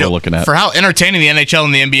finals we're looking at. For how entertaining the NHL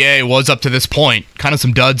and the NBA was up to this point, kind of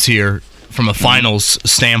some duds here from a finals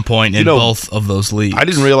standpoint in both of those leagues. I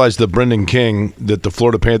didn't realize that Brendan King, that the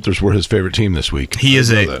Florida Panthers were his favorite team this week. He is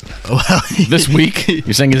this week?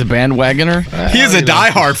 You're saying he's a bandwagoner? He is a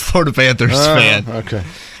diehard Florida Panthers fan. Okay.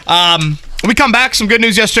 When we come back, some good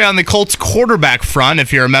news yesterday on the Colts quarterback front.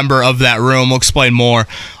 If you're a member of that room, we'll explain more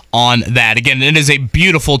on that. Again, it is a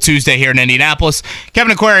beautiful Tuesday here in Indianapolis.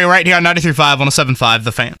 Kevin Aquari right here on 93.5, 107.5,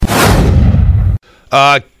 The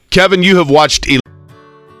Fan. Kevin, you have watched...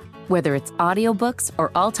 Whether it's audiobooks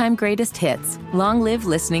or all-time greatest hits, long live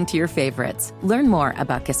listening to your favorites. Learn more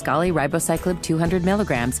about Kisqali Ribociclib 200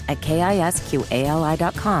 milligrams at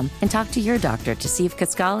KISQALI.com and talk to your doctor to see if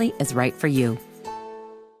Kisqali is right for you.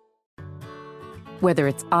 Whether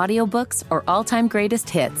it's audiobooks or all-time greatest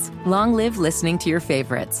hits, long live listening to your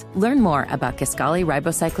favorites. Learn more about Kisqali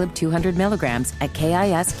Ribociclib 200 milligrams at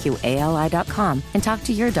KISQALI.com and talk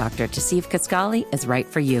to your doctor to see if Kisqali is right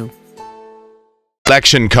for you.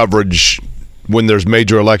 Election coverage when there's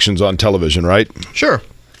major elections on television, right? Sure.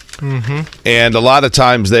 Mm-hmm. And a lot of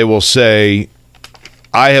times they will say,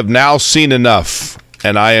 I have now seen enough,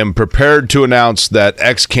 and I am prepared to announce that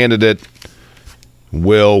X candidate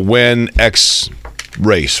will win X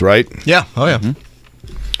race, right? Yeah. Oh, yeah.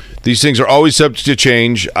 Mm-hmm. These things are always subject to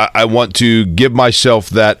change. I want to give myself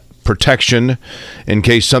that protection in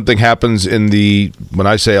case something happens in the, when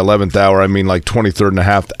I say 11th hour, I mean 23rd and a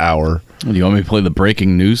half hour. Do you want me to play the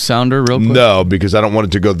breaking news sounder real quick? No, because I don't want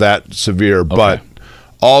it to go that severe. Okay. But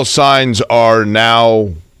all signs are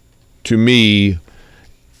now, to me,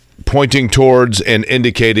 pointing towards and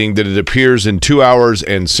indicating that it appears in 2 hours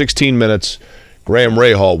and 16 minutes, Graham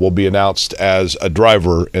Rahal will be announced as a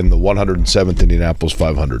driver in the 107th Indianapolis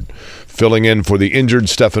 500, filling in for the injured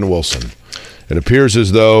Stephen Wilson. It appears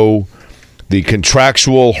as though the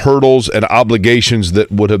contractual hurdles and obligations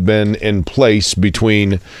that would have been in place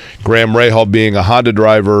between Graham Rahal being a Honda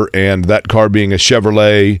driver and that car being a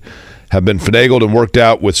Chevrolet have been finagled and worked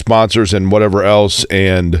out with sponsors and whatever else,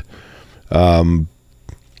 and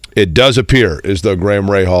It does appear as though Graham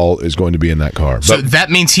Rahal is going to be in that car. So that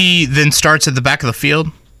means he then starts at the back of the field?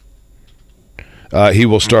 He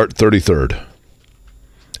will start 33rd.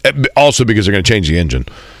 Also because they're going to change the engine.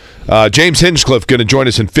 James Hinchcliffe going to join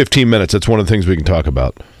us in 15 minutes. That's one of the things we can talk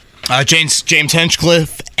about. James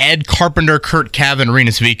Hinchcliffe, Ed Carpenter, Curt Cavin,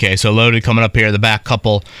 Rinus VeeKay. So loaded coming up here in the back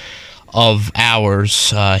couple of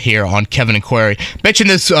hours here on Kevin and Query. Mentioned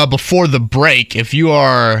this before the break. If you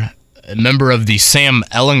are a member of the Sam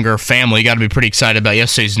Ehlinger family, you got to be pretty excited about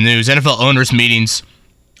yesterday's news. NFL owners meetings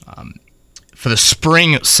for the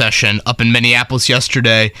spring session up in Minneapolis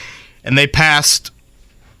yesterday, and they passed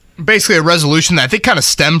basically a resolution that I think kind of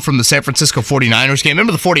stemmed from the San Francisco 49ers game.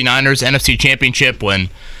 Remember the 49ers NFC Championship when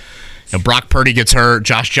Brock Purdy gets hurt,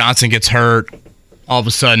 Josh Johnson gets hurt, all of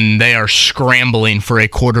a sudden they are scrambling for a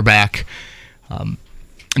quarterback.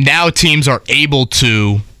 Now teams are able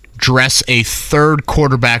to dress a third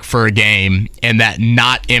quarterback for a game, and that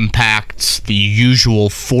not impacts the usual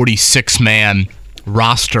 46-man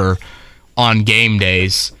roster on game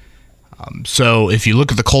days. So if you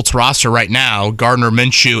look at the Colts roster right now, Gardner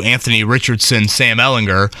Minshew, Anthony Richardson, Sam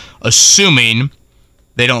Ehlinger, assuming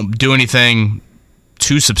they don't do anything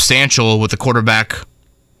too substantial with the quarterback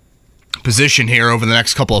position here over the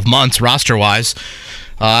next couple of months, roster-wise,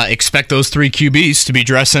 expect those three QBs to be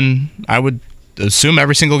dressing, I would assume,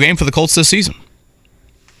 every single game for the Colts this season.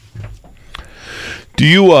 Do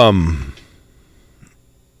you,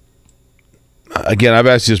 again, I've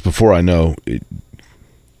asked you this before, I know.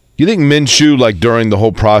 You think Minshew, like during the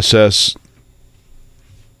whole process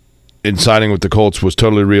in signing with the Colts, was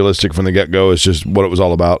totally realistic from the get-go? It's just what it was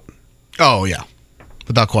all about? Oh, yeah.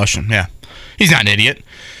 Without question, yeah. He's not an idiot.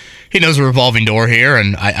 He knows a revolving door here,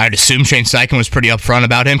 and I'd assume Shane Steichen was pretty upfront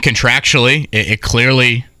about him. Contractually, it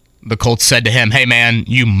clearly, the Colts said to him, hey, man,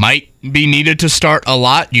 you might be needed to start a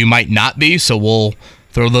lot. You might not be, so we'll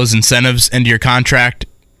throw those incentives into your contract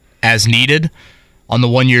as needed on the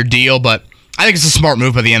one-year deal. But I think it's a smart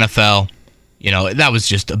move by the NFL. That was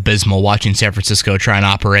just abysmal watching San Francisco try and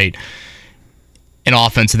operate an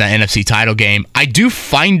offense in that NFC title game. I do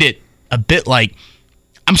find it a bit like,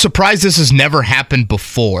 I'm surprised this has never happened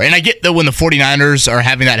before. And I get that when the 49ers are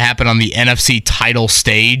having that happen on the NFC title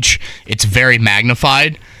stage, it's very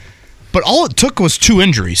magnified. But all it took was 2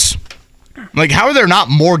 injuries. Like, how are there not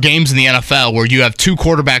more games in the NFL where you have 2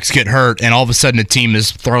 quarterbacks get hurt and all of a sudden a team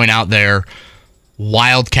is throwing out their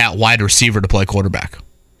wildcat wide receiver to play quarterback?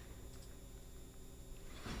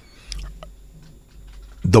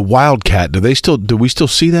 The Wildcat, do we still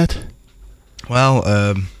see that? Well,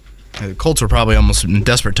 the Colts are probably almost in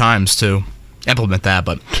desperate times to implement that,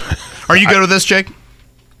 but are you good with this, Jake?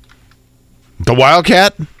 The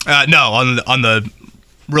Wildcat? No, on the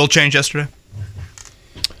rule change yesterday.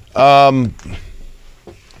 Kevin,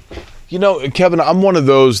 I'm one of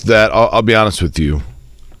those that I'll be honest with you,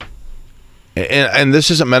 and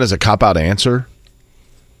this isn't meant as a cop-out answer.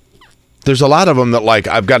 There's a lot of them that, like,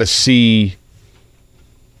 I've got to see.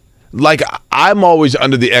 Like, I'm always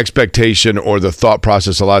under the expectation or the thought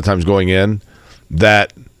process a lot of times going in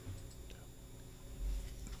that,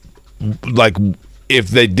 like, if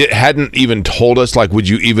they hadn't even told us, like, would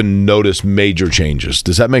you even notice major changes?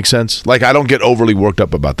 Does that make sense? Like, I don't get overly worked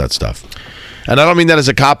up about that stuff. And I don't mean that as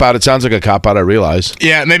a cop-out. It sounds like a cop-out, I realize.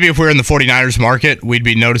 Yeah, maybe if we're in the 49ers market, we'd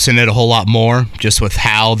be noticing it a whole lot more just with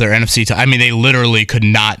how their NFC... they literally could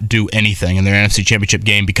not do anything in their NFC Championship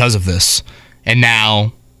game because of this. And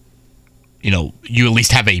now... you at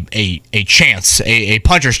least have a chance, a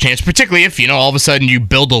puncher's chance, particularly if, all of a sudden you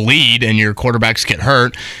build a lead and your quarterbacks get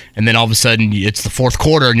hurt, and then all of a sudden it's the fourth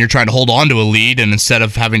quarter and you're trying to hold on to a lead, and instead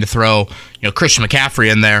of having to throw, Christian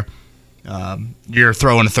McCaffrey in there, you're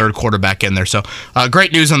throwing a third quarterback in there. So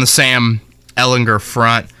great news on the Sam Ehlinger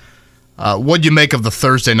front. What'd you make of the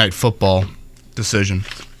Thursday Night Football decision?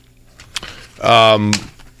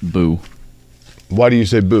 Boo. Why do you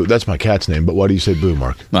say boo? That's my cat's name, but why do you say boo,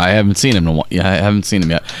 Mark? I haven't seen him. I haven't seen him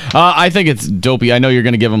yet. I think it's dopey. I know you're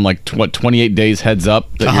going to give him 28 days heads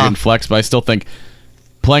up that you're going to flex, but I still think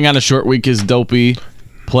playing on a short week is dopey.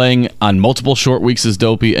 Playing on multiple short weeks is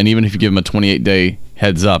dopey, and even if you give him a 28-day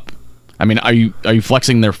heads up, are you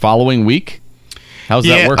flexing their following week? How's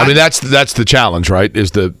that work? That's the challenge, right?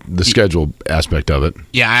 Is the schedule aspect of it.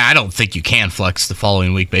 Yeah, I don't think you can flex the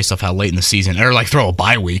following week based off how late in the season, or throw a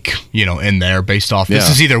bye week, in there based off. This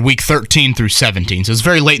is either week 13 through 17, so it's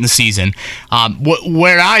very late in the season.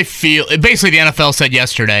 Where I feel, basically the NFL said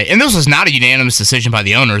yesterday, and this was not a unanimous decision by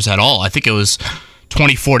the owners at all. I think it was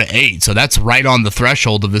 24-8, so that's right on the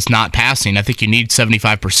threshold of this not passing. I think you need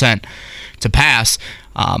 75% to pass.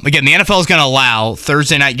 Again, the NFL is going to allow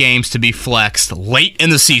Thursday night games to be flexed late in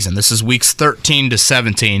the season. This is weeks 13 to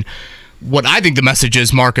 17. What I think the message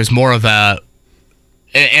is, Mark, is more of a,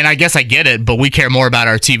 and I guess I get it, but we care more about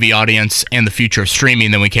our TV audience and the future of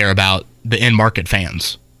streaming than we care about the in-market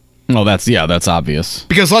fans. Oh, that's obvious.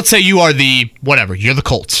 Because let's say you are you're the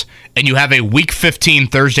Colts, and you have a Week 15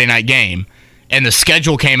 Thursday night game, and the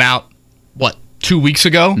schedule came out, 2 weeks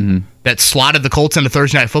ago, that slotted the Colts into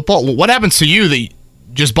Thursday night football? Well, what happens to you that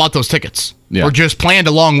just bought those tickets or just planned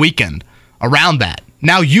a long weekend around that?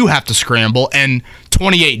 Now you have to scramble, and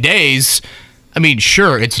 28 days, I mean,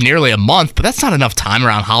 sure, it's nearly a month, but that's not enough time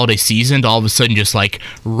around holiday season to all of a sudden just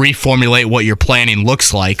reformulate what your planning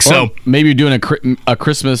looks like. Or so maybe you're doing a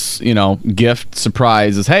Christmas, gift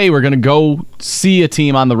surprise is, hey, we're going to go see a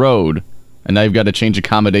team on the road, and now you've got to change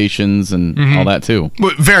accommodations and all that too.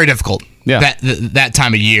 Very difficult. Yeah. That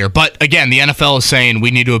time of year. But again, the NFL is saying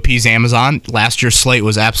we need to appease Amazon. Last year's slate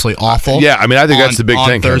was absolutely awful. Yeah, I mean, I think that's the big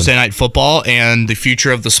thing. On Thursday night football and the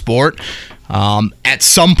future of the sport. At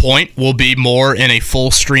some point, will be more in a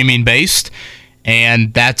full streaming based,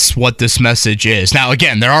 and that's what this message is. Now,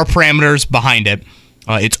 again, there are parameters behind it.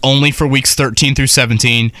 It's only for weeks 13 through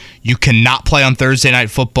 17. You cannot play on Thursday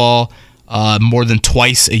night football more than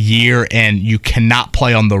twice a year, and you cannot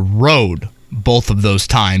play on the road both of those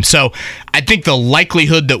times. So I think the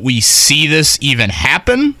likelihood that we see this even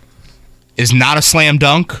happen is not a slam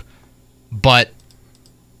dunk, but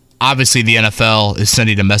obviously the NFL is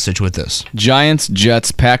sending a message with this. Giants,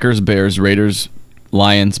 Jets, Packers, Bears, Raiders,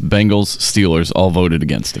 Lions, Bengals, Steelers all voted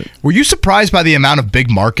against it. Were you surprised by the amount of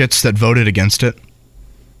big markets that voted against it?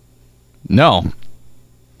 No.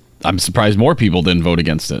 I'm surprised more people didn't vote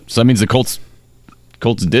against it. So that means the Colts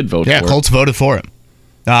did vote for it. Yeah, Colts voted for it.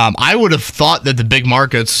 I would have thought that the big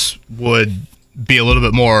markets would be a little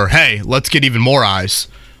bit more, hey, let's get even more eyes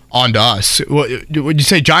onto us. Would you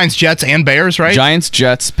say Giants, Jets, and Bears, right? Giants,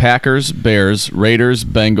 Jets, Packers, Bears, Raiders,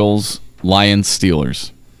 Bengals, Lions,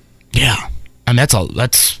 Steelers. Yeah. And that's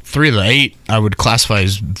 3 of the 8 I would classify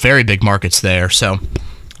as very big markets there. So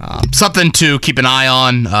something to keep an eye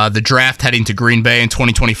on. The draft heading to Green Bay in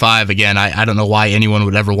 2025. Again, I don't know why anyone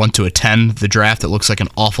would ever want to attend the draft. It looks like an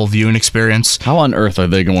awful viewing experience. How on earth are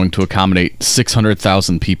they going to accommodate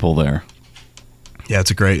 600,000 people there? Yeah,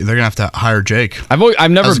 it's they're going to have to hire Jake. I've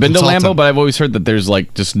never been to Lambeau, but I've always heard that there's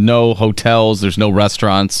just no hotels, there's no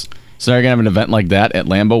restaurants. So they're going to have an event like that at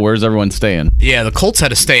Lambeau. Where's everyone staying? Yeah, the Colts had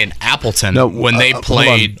to stay in Appleton when they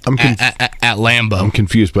played at Lambeau. I'm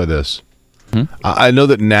confused by this. I know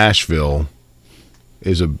that Nashville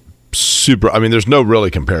is a super. I mean, there's no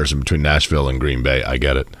really comparison between Nashville and Green Bay. I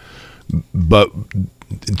get it, but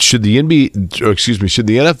should the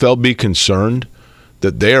NFL be concerned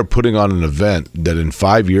that they are putting on an event that in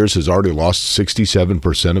 5 years has already lost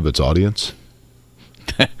 67% of its audience?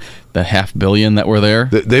 The 500 million that were there.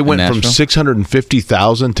 They went from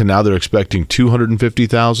 650,000 to now they're expecting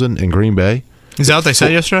 250,000 in Green Bay. Is that what they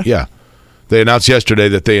said yesterday? Yeah. They announced yesterday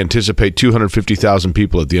that they anticipate 250,000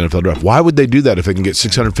 people at the NFL draft. Why would they do that if they can get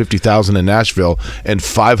 650,000 in Nashville and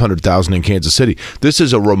 500,000 in Kansas City? This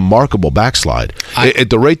is a remarkable backslide. At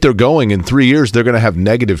the rate they're going, in 3 years, they're going to have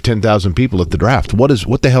negative 10,000 people at the draft.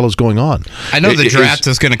 What the hell is going on? I know the draft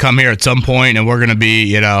is going to come here at some point, and we're going to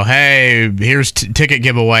be, hey, here's ticket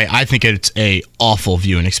giveaway. I think it's a awful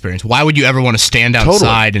viewing experience. Why would you ever want to stand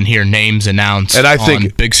outside and hear names announced on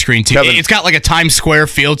big screen TV? Kevin, it's got like a Times Square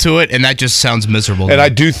feel to it, and that just sounds miserable. And I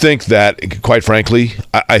do think that, quite frankly,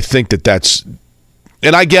 I think that's,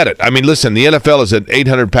 and I get it. I mean, listen, the NFL is an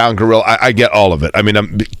 800-pound gorilla. I get all of it. I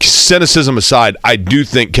mean, cynicism aside, I do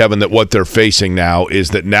think, Kevin, that what they're facing now is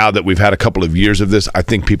that now that we've had a couple of years of this, I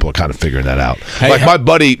think people are kind of figuring that out.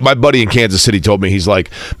 My buddy in Kansas City told me, he's like,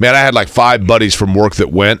 man, I had 5 buddies from work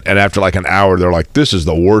that went, and after an hour, they're like, this is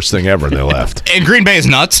the worst thing ever, and they left. And Green Bay is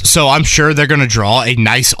nuts, so I'm sure they're going to draw a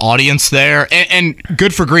nice audience there, and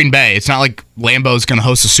good for Green Bay. It's not like Lambeau's going to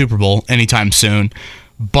host a Super Bowl anytime soon,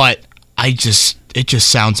 but it just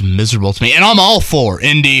sounds miserable to me. And I'm all for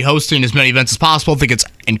Indy hosting as many events as possible. I think it's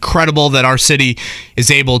incredible that our city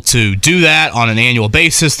is able to do that on an annual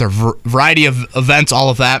basis. There are a variety of events, all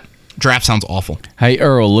of that. Draft sounds awful. Hey,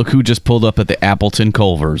 Earl, look who just pulled up at the Appleton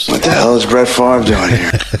Culvers. What the hell is Brett Favre doing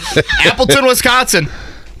here? Appleton, Wisconsin.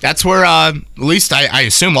 That's where, at least I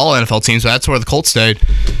assume all NFL teams, but that's where the Colts stayed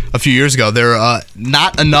a few years ago. There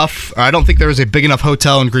not enough, I don't think there was a big enough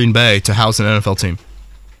hotel in Green Bay to house an NFL team,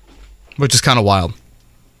 which is kind of wild.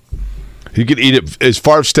 You could eat it. Is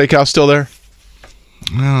Favre's Steakhouse still there?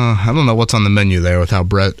 I don't know what's on the menu there with how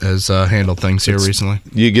Brett has handled things here recently.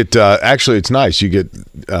 You get, actually, it's nice. You get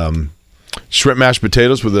shrimp mashed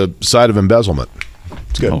potatoes with a side of embezzlement.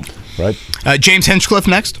 It's good. right? James Hinchcliffe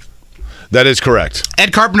next. That is correct.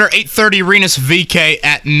 Ed Carpenter, 8:30. Rinus VeeKay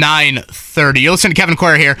at 9:30. You'll listen to Kevin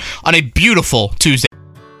Query here on a beautiful Tuesday.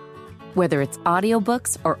 Whether it's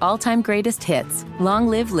audiobooks or all-time greatest hits, long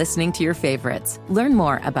live listening to your favorites. Learn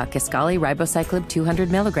more about Kisqali Ribociclib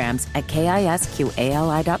 200 milligrams at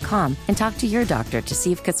KISQALI.com and talk to your doctor to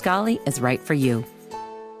see if Kisqali is right for you.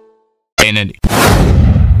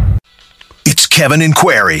 It's Kevin and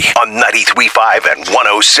Query on 93.5 and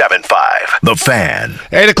 107.5. The Fan.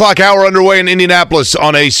 8 o'clock hour underway in Indianapolis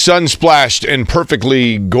on a sun-splashed and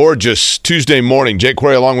perfectly gorgeous Tuesday morning. Jake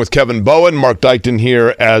Query along with Kevin Bowen. Mark Dykton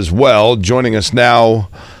here as well. Joining us now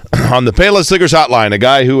on the Payless Liquors Hotline, a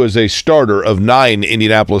guy who is a starter of 9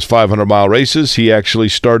 Indianapolis 500-mile races. He actually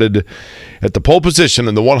started at the pole position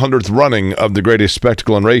in the 100th running of the greatest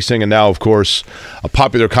spectacle in racing, and now, of course, a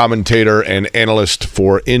popular commentator and analyst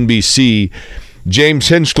for NBC. James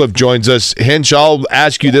Hinchcliffe joins us. Hinch, I'll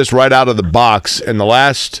ask you this right out of the box. In the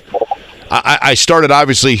last, I started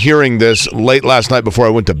obviously hearing this late last night before I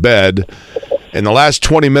went to bed. In the last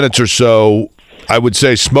 20 minutes or so, I would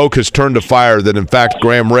say smoke has turned to fire that, in fact,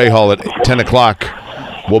 Graham Rahal at 10 o'clock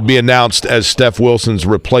will be announced as Steph Wilson's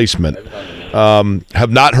replacement. Have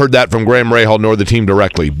not heard that from Graham Rahal nor the team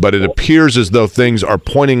directly, but it appears as though things are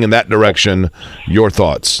pointing in that direction. Your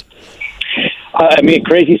thoughts?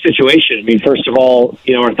 Crazy situation. I mean, first of all,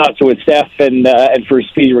 our thoughts are with Steph and for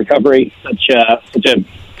speedy recovery. Such a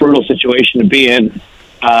brutal situation to be in.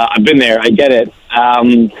 I've been there. I get it.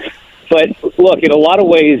 But look, in a lot of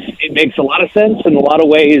ways, it makes a lot of sense. In a lot of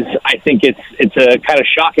ways, I think it's a kind of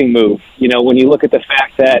shocking move. When you look at the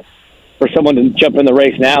fact that for someone to jump in the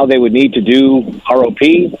race now, they would need to do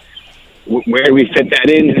ROP. Where do we fit that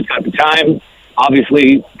in? Who's got the time?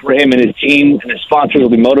 Obviously, for him and his team and his sponsors will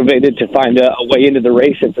be motivated to find a way into the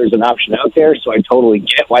race if there's an option out there. So I totally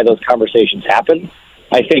get why those conversations happen.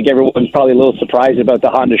 I think everyone's probably a little surprised about the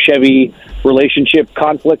Honda-Chevy relationship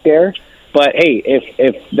conflict there. But, hey,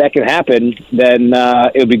 if that can happen, then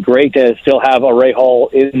it would be great to still have a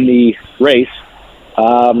Rahal in the race.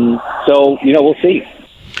 So, we'll see.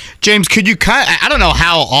 James, could you I don't know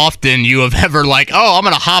how often you have ever I'm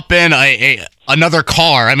going to hop in another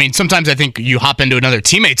car. I mean, sometimes I think you hop into another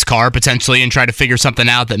teammate's car potentially and try to figure something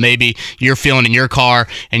out that maybe you're feeling in your car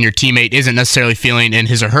and your teammate isn't necessarily feeling in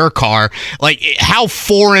his or her car. How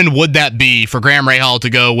foreign would that be for Graham Rahal to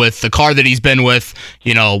go with the car that he's been with,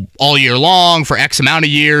 all year long for X amount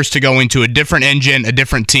of years to go into a different engine, a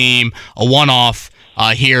different team, a one-off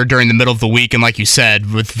here during the middle of the week, and like you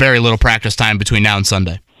said, with very little practice time between now and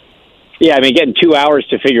Sunday? Yeah, getting 2 hours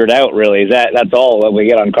to figure it out, really, that's all that we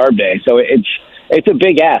get on carb day. So it's a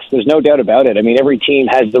big ask. There's no doubt about it. Every team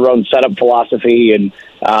has their own setup philosophy, and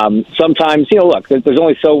sometimes, look, there's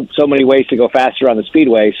only so many ways to go faster on the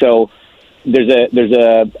speedway. So there's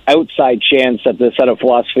a outside chance that the setup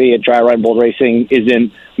philosophy at dry run bull racing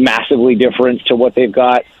isn't massively different to what they've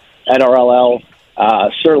got at RLL.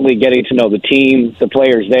 Certainly getting to know the team, the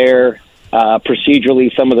players there.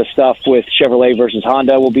 Procedurally, some of the stuff with Chevrolet versus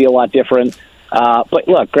Honda will be a lot different. But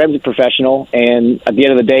look, Graham's a professional, and at the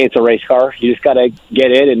end of the day, it's a race car. You just got to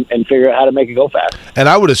get in and figure out how to make it go fast. And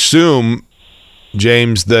I would assume,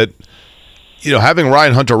 James, that having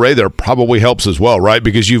Ryan Hunter-Reay there probably helps as well, right?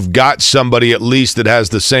 Because you've got somebody at least that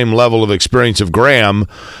has the same level of experience of Graham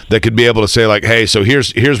that could be able to say, hey, so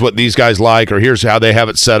here's what these guys like, or here's how they have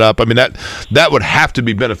it set up. That would have to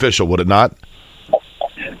be beneficial, would it not?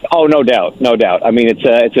 Oh, no doubt.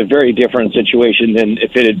 It's a very different situation than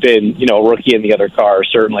if it had been, a rookie in the other car,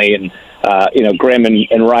 certainly. And, Graham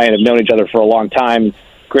and Ryan have known each other for a long time.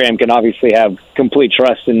 Graham can obviously have complete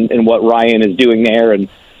trust in what Ryan is doing there and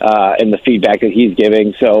the feedback that he's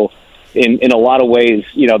giving. So in a lot of ways,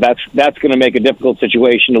 that's going to make a difficult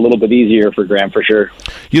situation a little bit easier for Graham for sure.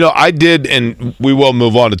 I did, and we will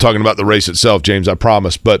move on to talking about the race itself, James, I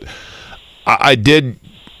promise. But I did,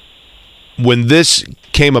 when this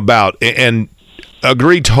came about, and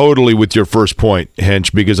agree totally with your first point,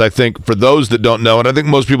 Hinch, because I think for those that don't know, and I think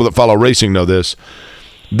most people that follow racing know this,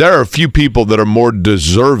 there are a few people that are more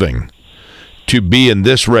deserving to be in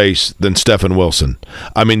this race than Stephen Wilson.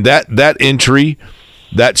 That entry,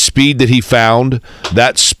 that speed that he found,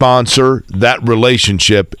 that sponsor, that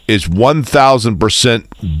relationship is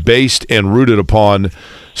 1,000% based and rooted upon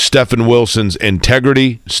Stephen Wilson's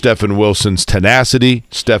integrity, Stephen Wilson's tenacity,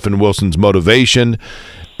 Stephen Wilson's motivation,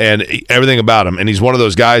 and everything about him. And he's one of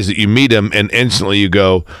those guys that you meet him and instantly you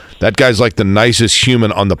go, that guy's like the nicest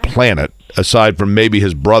human on the planet, aside from maybe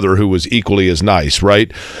his brother who was equally as nice, right?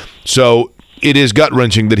 So it is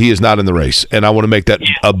gut-wrenching that he is not in the race, and I want to make that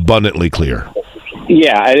abundantly clear.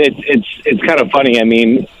 Yeah, it's kind of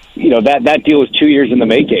funny. that deal was 2 years in the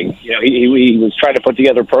making. He was trying to put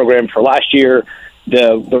together a program for last year.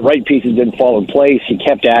 The right pieces didn't fall in place. He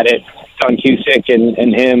kept at it. Don Cusick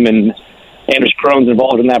and him and Anders Krohn's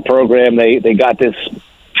involved in that program. They got this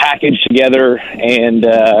package together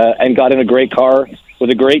and got in a great car with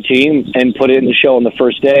a great team and put it in the show on the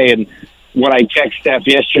first day. And when I text Steph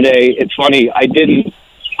yesterday, it's funny, I didn't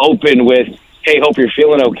open with, hey, hope you're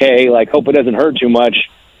feeling okay, like, hope it doesn't hurt too much.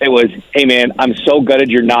 It was, hey, man, I'm so gutted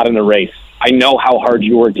you're not in the race. I know how hard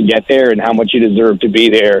you worked to get there and how much you deserve to be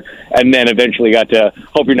there. And then eventually got to,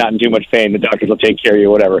 hope you're not in too much pain. The doctors will take care of you,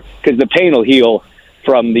 whatever. Because the pain will heal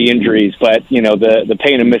from the injuries. But, the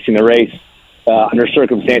pain of missing the race under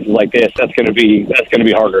circumstances like this, that's going to be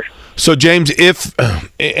harder. So, James,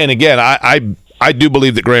 and again, I do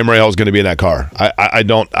believe that Graham Rahal is going to be in that car. I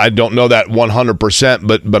don't know that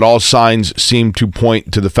 100%, but all signs seem to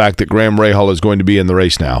point to the fact that Graham Rahal is going to be in the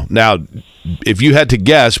race now. Now, if you had to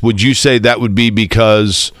guess, would you say that would be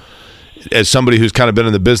because, as somebody who's kind of been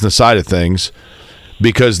in the business side of things,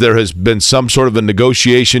 because there has been some sort of a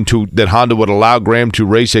negotiation that Honda would allow Graham to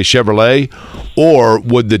race a Chevrolet, or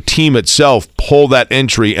would the team itself pull that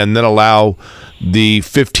entry and then allow the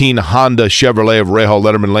 15 Honda Chevrolet of Rahal,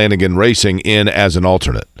 Letterman, Lanigan Racing in as an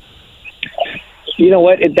alternate? You know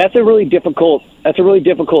what? That's a really difficult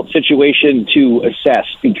situation to assess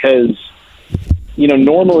because,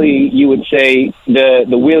 normally you would say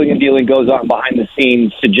the wheeling and dealing goes on behind the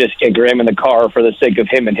scenes to just get Graham in the car for the sake of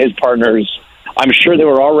him and his partners. I'm sure there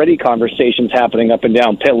were already conversations happening up and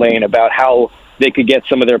down pit lane about how they could get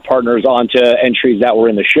some of their partners onto entries that were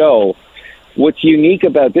in the show. What's unique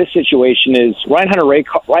about this situation is Ryan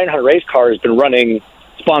Hunter-Reay's car has been running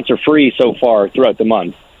sponsor-free so far throughout the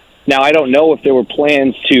month. Now, I don't know if there were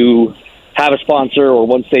plans to have a sponsor or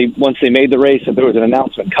once they made the race, if there was an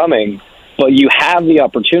announcement coming, but you have the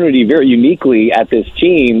opportunity very uniquely at this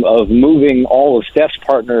team of moving all of Steph's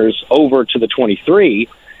partners over to the 23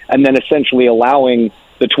 and then essentially allowing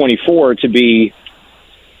the 24 to be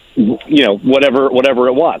whatever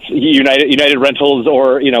it wants, United Rentals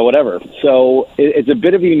or, whatever. So it's a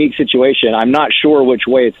bit of a unique situation. I'm not sure which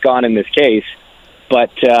way it's gone in this case,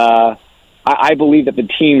 but I believe that the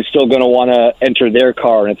team's still going to want to enter their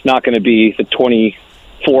car, and it's not going to be the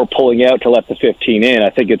 24 pulling out to let the 15 in. I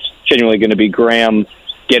think it's genuinely going to be Graham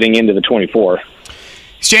getting into the 24.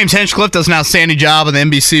 James Hinchcliffe does an outstanding job on the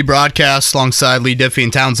NBC broadcast alongside Lee Diffie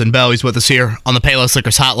and Townsend Bell. He's with us here on the Payless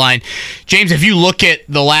Liquors Hotline. James, if you look at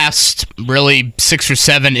the last really 6 or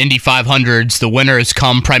 7 Indy 500s, the winner has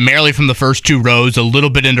come primarily from the first 2 rows, a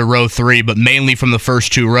little bit into row 3, but mainly from the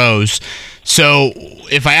first 2 rows. So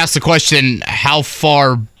if I ask the question, how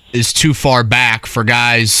far is too far back for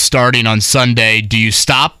guys starting on Sunday, do you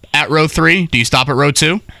stop at row 3? Do you stop at row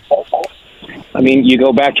 2? I mean, you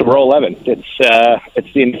go back to row 11. It's the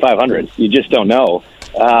Indy 500. You just don't know.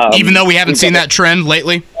 Even though we haven't seen that trend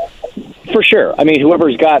lately? For sure. I mean,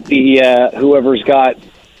 whoever's got themselves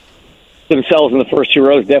in the first 2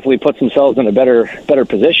 rows definitely puts themselves in a better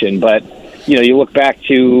position. But, you look back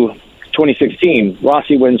to 2016,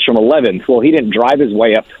 Rossi wins from 11th. Well, he didn't drive his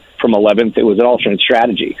way up from 11th. It was an alternate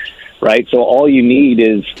strategy, right? So all you need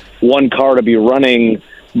is one car to be running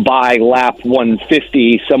by lap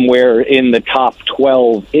 150 somewhere in the top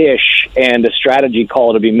 12-ish and a strategy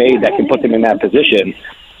call to be made that can put them in that position.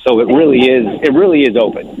 So it really is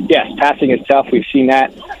open. Yes, passing is tough. We've seen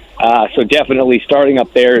that. So definitely starting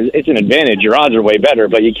up there, it's an advantage. Your odds are way better,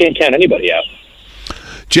 but you can't count anybody out.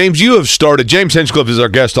 James, you have started. James Hinchcliffe is our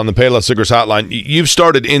guest on the Payless Liquors Hotline. You've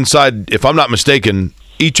started inside, if I'm not mistaken,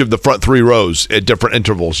 each of the front 3 rows at different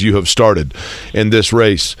intervals. You have started in this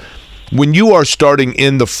race. When you are starting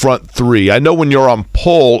in the front 3, I know when you're on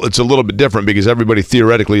pole, it's a little bit different because everybody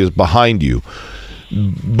theoretically is behind you.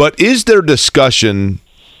 But is there discussion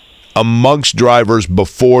amongst drivers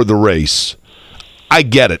before the race? I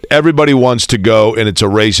get it. Everybody wants to go, and it's a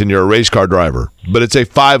race, and you're a race car driver. But it's a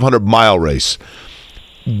 500-mile race.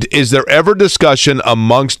 Is there ever discussion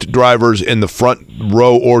amongst drivers in the front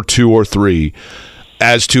row or 2 or 3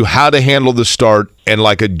 as to how to handle the start and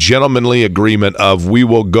like a gentlemanly agreement of we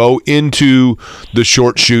will go into the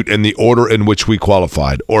short chute in the order in which we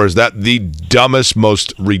qualified? Or is that the dumbest,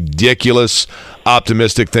 most ridiculous,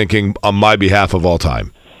 optimistic thinking on my behalf of all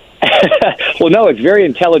time? Well, no, it's very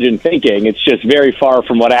intelligent thinking. It's just very far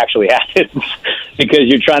from what actually happens because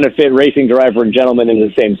you're trying to fit racing driver and gentleman in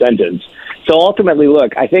the same sentence. So ultimately,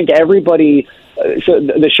 look, I think everybody. So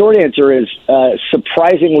the short answer is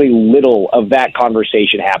surprisingly little of that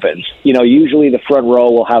conversation happens. Usually the front row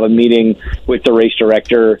will have a meeting with the race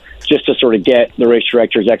director just to sort of get the race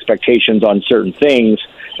director's expectations on certain things.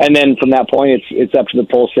 And then from that point, it's up to the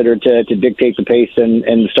pole sitter to dictate the pace and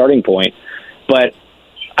the starting point. But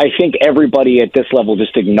I think everybody at this level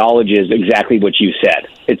just acknowledges exactly what you said.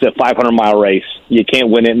 It's a 500-mile race. You can't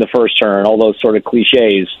win it in the first turn, all those sort of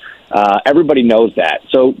cliches. Everybody knows that.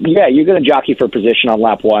 So, yeah, you're going to jockey for position on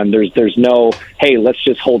lap one. There's no, hey, let's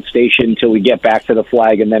just hold station until we get back to the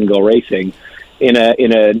flag and then go racing. In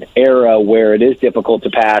an era where it is difficult to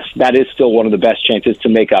pass, that is still one of the best chances to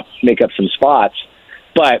make up some spots.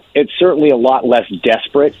 But it's certainly a lot less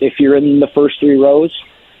desperate if you're in the first three rows.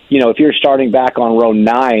 If you're starting back on row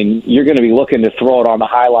 9, you're going to be looking to throw it on the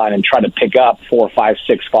high line and try to pick up 4, 5,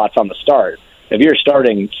 6 spots on the start. If you're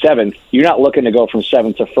starting 7th, you're not looking to go from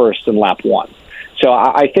 7th to 1st in lap 1. So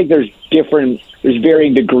I think there's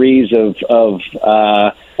varying degrees of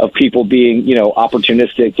people being,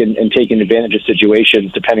 opportunistic and taking advantage of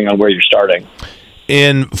situations depending on where you're starting.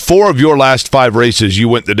 In 4 of your last 5 races, you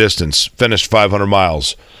went the distance, finished 500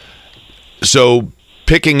 miles. So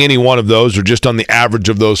picking any one of those or just on the average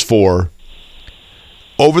of those 4,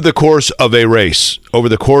 over the course of a race, over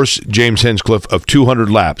the course, James Hinchcliffe, of 200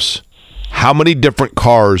 laps, how many different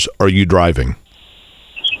cars are you driving?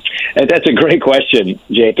 That's a great question,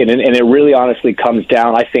 Jake, and it really honestly comes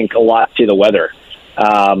down, I think, a lot to the weather.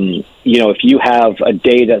 If you have a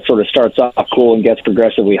day that sort of starts off cool and gets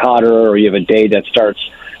progressively hotter, or you have a day that starts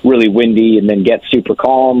really windy and then gets super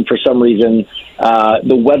calm for some reason,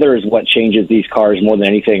 the weather is what changes these cars more than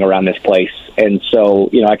anything around this place. And so,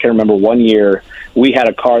 I can remember one year we had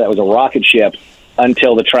a car that was a rocket ship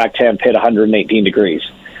until the track temp hit 118 degrees.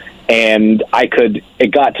 And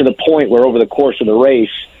it got to the point where over the course of the race,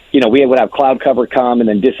 we would have cloud cover come and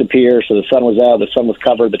then disappear. So the sun was out, the sun was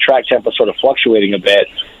covered, the track temp was sort of fluctuating a bit.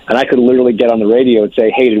 And I could literally get on the radio and say,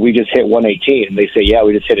 hey, did we just hit 118? And they say, yeah,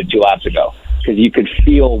 we just hit it 2 laps ago. Because you could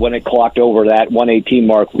feel when it clocked over that 118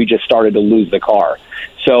 mark, we just started to lose the car.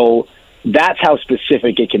 So that's how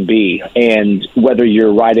specific it can be. And whether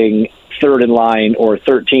you're riding 3rd in line or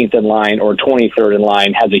 13th in line or 23rd in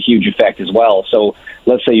line has a huge effect as well. So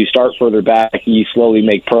let's say you start further back and you slowly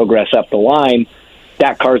make progress up the line,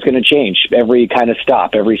 that car is going to change. Every kind of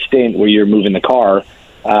stop, every stint where you're moving the car,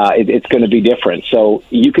 it's going to be different. So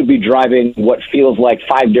you could be driving what feels like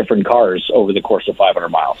 5 different cars over the course of 500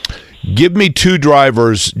 miles. Give me 2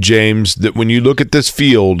 drivers, James, that when you look at this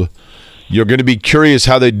field, you're going to be curious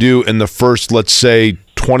how they do in the first, let's say,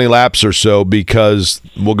 20 laps or so, because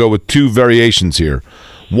we'll go with 2 variations here.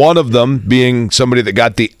 One of them being somebody that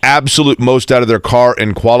got the absolute most out of their car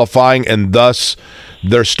in qualifying, and thus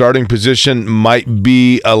their starting position might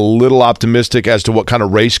be a little optimistic as to what kind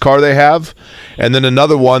of race car they have. And then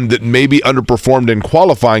another one that maybe underperformed in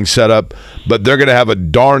qualifying setup, but they're going to have a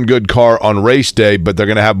darn good car on race day, but they're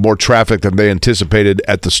going to have more traffic than they anticipated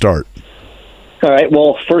at the start. All right.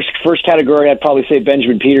 Well, first category, I'd probably say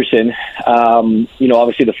Benjamin Peterson.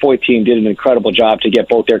 Obviously the Foyt team did an incredible job to get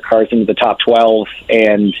both their cars into the top 12.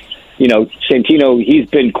 And, Santino, he's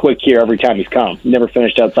been quick here every time he's come. Never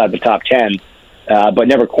finished outside the top 10, but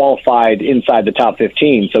never qualified inside the top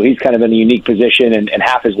 15. So he's kind of in a unique position, and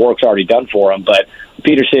half his work's already done for him. But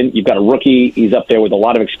Peterson, you've got a rookie. He's up there with a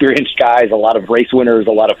lot of experienced guys, a lot of race winners,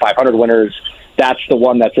 a lot of 500 winners. That's the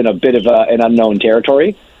one that's in a bit of an unknown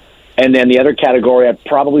territory. And then the other category, I'd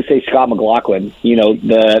probably say Scott McLaughlin.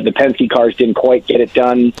 The Penske cars didn't quite get it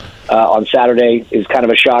done on Saturday. It was kind of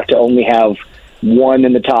a shock to only have one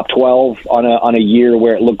in the top 12 on a year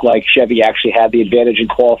where it looked like Chevy actually had the advantage in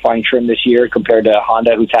qualifying trim this year compared to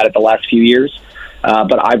Honda, who's had it the last few years.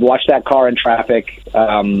 But I've watched that car in traffic.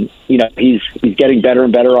 He's getting better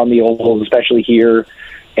and better on the ovals, especially here.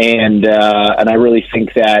 And I really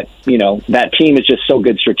think that, that team is just so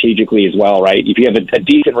good strategically as well, right? If you have a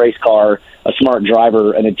decent race car, a smart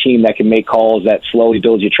driver, and a team that can make calls that slowly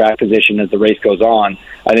builds your track position as the race goes on,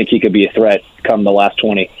 I think he could be a threat come the last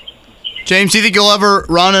 20. James, do you think you'll ever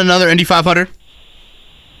run another Indy 500?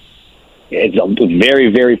 It's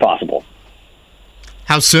very, very possible.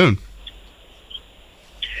 How soon?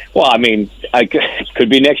 Well, could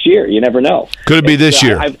be next year. You never know. Could it be this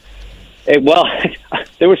year?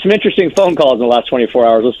 There were some interesting phone calls in the last 24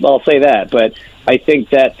 hours. I'll say that. But I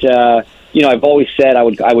think that, I've always said I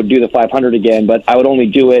would do the 500 again, but I would only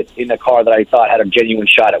do it in a car that I thought had a genuine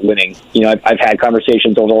shot at winning. I've had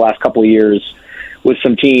conversations over the last couple of years with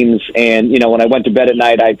some teams, and, when I went to bed at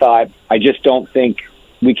night, I thought, I just don't think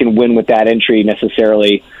we can win with that entry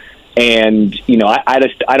necessarily. And,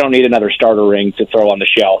 I don't need another starter ring to throw on the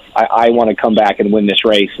shelf. I want to come back and win this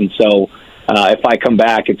race. And so if I come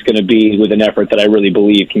back, it's going to be with an effort that I really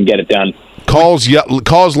believe can get it done. Calls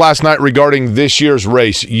last night regarding this year's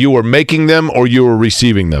race. You were making them or you were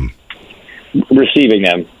receiving them? Receiving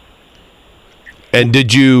them. And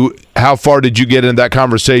how far did you get in that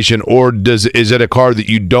conversation, or is it a car that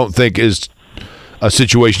you don't think is a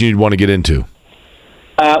situation you'd want to get into?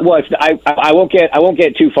 Well, I won't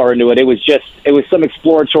get too far into it. It was some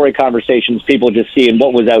exploratory conversations, people just seeing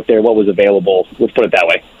what was out there, what was available. Let's put it that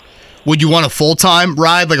way. Would you want a full-time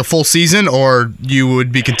ride, like a full season, or you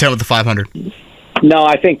would be content with the 500? No,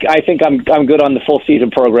 I think I'm good on the full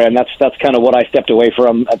season program. That's kind of what I stepped away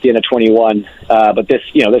from at the end of 21. But this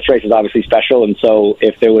race is obviously special, and so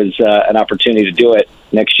if there was an opportunity to do it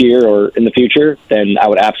next year or in the future, then I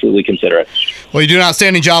would absolutely consider it. Well, you do an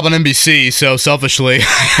outstanding job on NBC, so selfishly,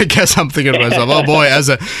 I guess I'm thinking to myself, oh boy, as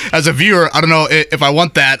a viewer, I don't know if I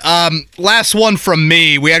want that. Last one from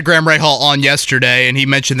me. We had Graham Rahal on yesterday, and he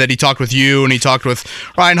mentioned that he talked with you, and he talked with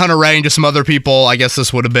Ryan Hunter-Reay and just some other people. I guess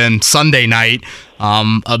this would have been Sunday night,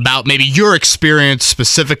 about maybe your experience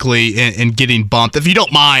specifically in getting bumped. If you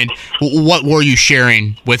don't mind, what were you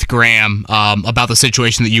sharing with Graham about the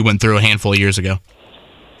situation that you went through a handful of years ago?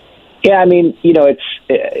 Yeah, I mean,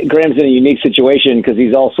 Graham's in a unique situation because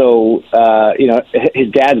he's also,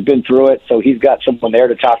 his dad's been through it, so he's got someone there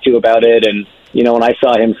to talk to about it. And, when I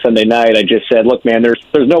saw him Sunday night, I just said, look, man, there's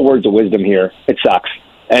no words of wisdom here. It sucks,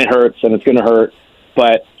 and it hurts, and it's going to hurt.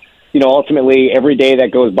 But, ultimately, every day that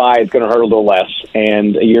goes by, it's going to hurt a little less.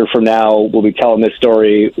 And a year from now, we'll be telling this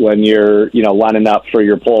story when you're, lining up for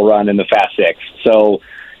your pole run in the Fast Six. So,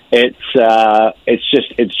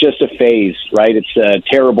 it's just a phase, right? It's a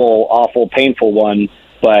terrible, awful, painful one.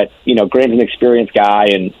 But Graham's an experienced guy,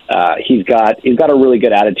 and he's got a really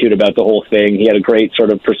good attitude about the whole thing. He had a great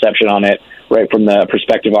sort of perception on it, right from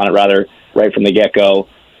the get go.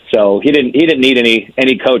 So he didn't need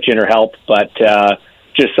any coaching or help, but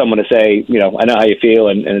just someone to say, I know how you feel,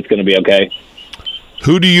 and it's going to be okay.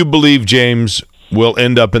 Who do you believe, James, will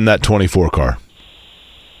end up in that 24 car?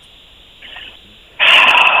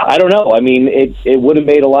 I don't know. I mean, it would have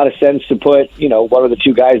made a lot of sense to put, one of the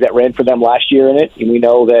two guys that ran for them last year in it. And we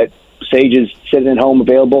know that Sage is sitting at home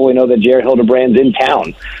available. We know that Jared Hildebrand's in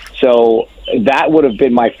town. So that would have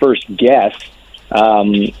been my first guess.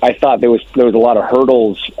 I thought there was a lot of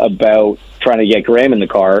hurdles about trying to get Graham in the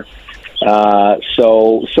car.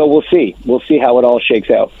 So we'll see. We'll see how it all shakes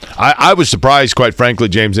out. I was surprised, quite frankly,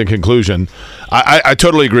 James, in conclusion. I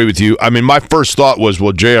totally agree with you. I mean, my first thought was,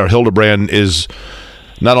 well, J.R. Hildebrand is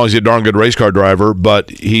not only is he a darn good race car driver,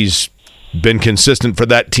 but he's been consistent for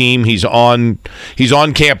that team. He's on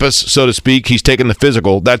campus, so to speak. He's taken the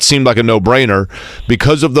physical. That seemed like a no-brainer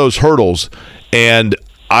because of those hurdles. And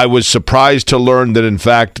I was surprised to learn that, in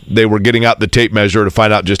fact, they were getting out the tape measure to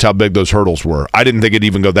find out just how big those hurdles were. I didn't think it'd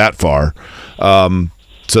even go that far.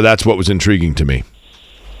 So that's what was intriguing to me.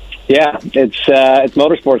 Yeah, it's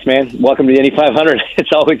motorsports, man. Welcome to the Indy 500.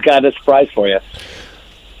 It's always got a surprise for you.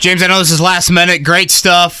 James, I know this is last minute. Great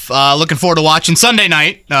stuff. Looking forward to watching Sunday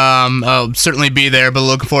night. I'll certainly be there, but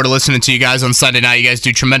looking forward to listening to you guys on Sunday night. You guys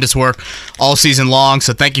do tremendous work all season long,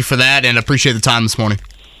 so thank you for that, and appreciate the time this morning.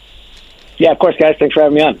 Yeah, of course, guys. Thanks for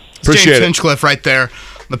having me on. Appreciate James Hinchcliffe right there,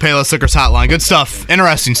 the Payless Liquors Hotline. Good stuff.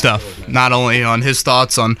 Interesting stuff. Not only on his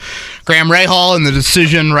thoughts on Graham Rahal and the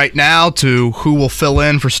decision right now to who will fill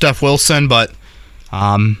in for Steph Wilson, but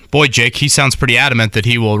boy, Jake, he sounds pretty adamant that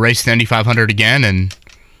he will race the Indy 500 again, and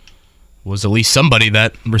was at least somebody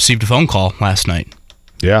that received a phone call last night.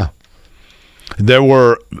 Yeah. There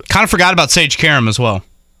were... Kind of forgot about Sage Karam as well.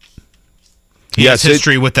 He has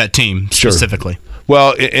history with that team, specifically. Sure.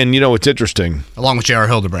 Well, and it's interesting. Along with J.R.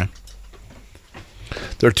 Hildebrand.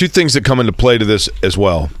 There are two things that come into play to this as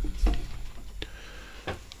well.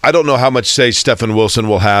 I don't know how much say Stephen Wilson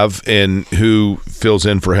will have in who fills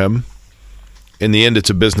in for him. In the end,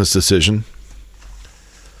 it's a business decision.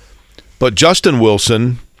 But Justin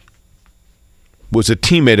Wilson was a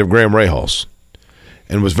teammate of Graham Rahal's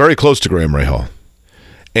and was very close to Graham Rahal.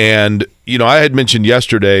 And, I had mentioned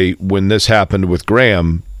yesterday when this happened with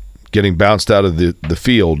Graham getting bounced out of the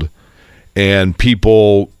field, and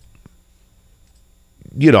people,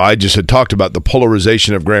 I just had talked about the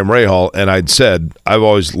polarization of Graham Rahal, and I'd said I've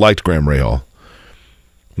always liked Graham Rahal.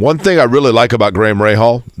 One thing I really like about Graham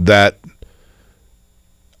Rahal that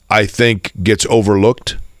I think gets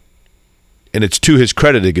overlooked, and it's to his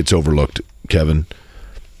credit it gets overlooked, Kevin.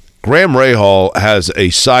 Graham Rahal has a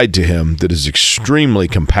side to him that is extremely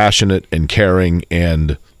compassionate and caring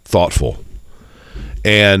and thoughtful.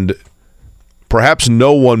 And perhaps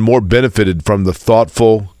no one more benefited from the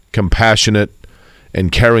thoughtful, compassionate,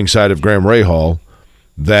 and caring side of Graham Rahal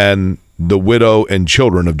than the widow and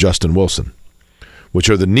children of Justin Wilson, which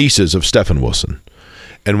are the nieces of Stephen Wilson.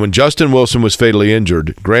 And when Justin Wilson was fatally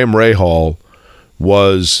injured, Graham Rahal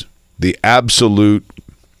was the absolute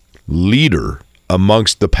leader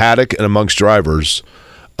amongst the paddock and amongst drivers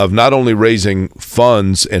of not only raising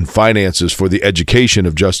funds and finances for the education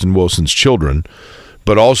of Justin Wilson's children,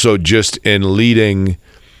 but also just in leading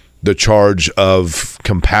the charge of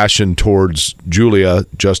compassion towards Julia,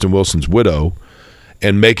 Justin Wilson's widow,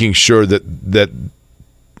 and making sure that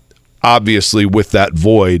obviously with that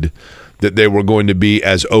void, that they were going to be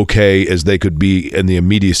as okay as they could be in the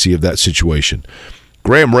immediacy of that situation.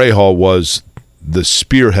 Graham Rahal was the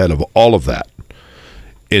spearhead of all of that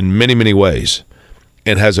in many, many ways,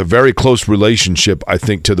 and has a very close relationship, I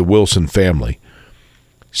think, to the Wilson family.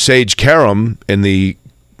 Sage Karam, in the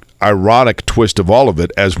ironic twist of all of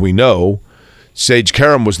it, as we know, Sage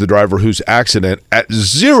Karam was the driver whose accident, at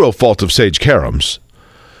zero fault of Sage Karam's,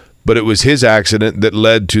 but it was his accident that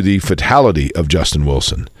led to the fatality of Justin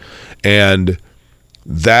Wilson. And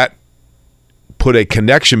that put a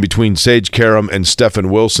connection between Sage Karam and Stephen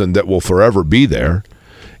Wilson that will forever be there.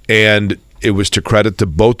 And it was to credit to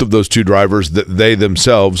both of those two drivers that they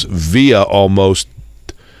themselves, via almost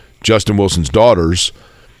Justin Wilson's daughters,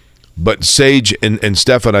 but Sage and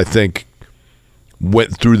Stephen, I think,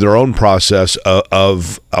 went through their own process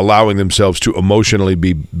of allowing themselves to emotionally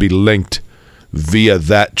be linked via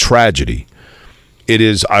that tragedy. It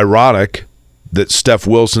is ironic that Steph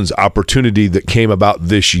Wilson's opportunity that came about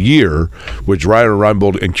this year with Dreyer and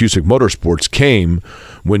Reinbold and Cusick Motorsports came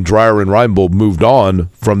when Dreyer and Reinbold moved on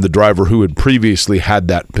from the driver who had previously had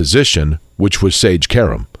that position, which was Sage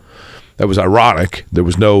Karam. That was ironic. There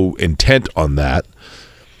was no intent on that.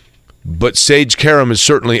 But Sage Karam is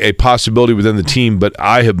certainly a possibility within the team, but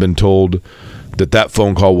I have been told that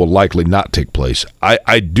phone call will likely not take place.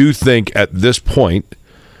 I do think at this point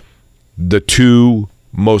the two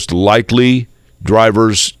most likely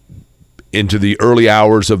drivers into the early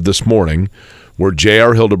hours of this morning were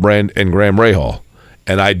J.R. Hildebrand and Graham Rahal.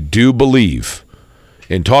 And I do believe,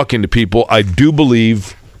 in talking to people, I do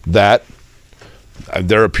believe that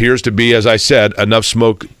there appears to be, as I said, enough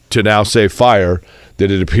smoke to now say fire, that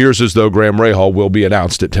it appears as though Graham Rahal will be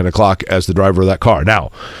announced at 10 o'clock as the driver of that car. Now,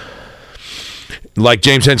 like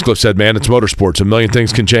James Hinchcliffe said, man, it's motorsports. A million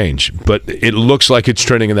things can change, but it looks like it's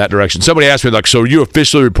trending in that direction. Somebody asked me, like, so are you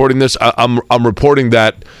officially reporting this? I'm reporting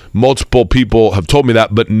that multiple people have told me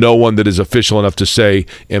that, but no one that is official enough to say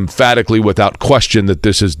emphatically without question that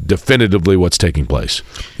this is definitively what's taking place,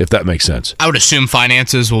 if that makes sense. I would assume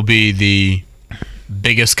finances will be the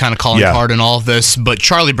biggest kind of calling card in all of this, but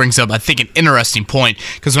Charlie brings up, I think, an interesting point,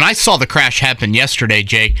 because when I saw the crash happen yesterday,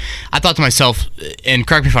 Jake, I thought to myself, and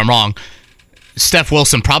correct me if I'm wrong, Steph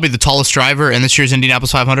Wilson, probably the tallest driver in this year's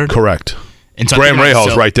Indianapolis 500? Correct. And so Graham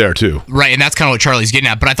Rahal's right there, too. Right, and that's kind of what Charlie's getting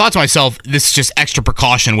at. But I thought to myself, this is just extra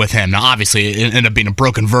precaution with him. Now, obviously, it ended up being a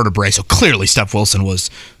broken vertebrae, so clearly Steph Wilson was,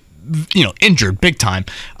 injured big time.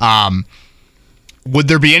 Would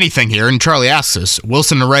there be anything here? And Charlie asks us,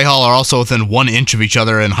 Wilson and Rahal are also within 1 inch of each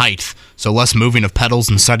other in height, so less moving of pedals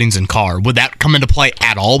and settings in car. Would that come into play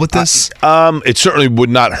at all with this? It certainly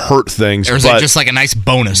would not hurt things. Or is it just like a nice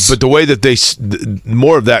bonus? But the way that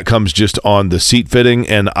more of that comes just on the seat fitting,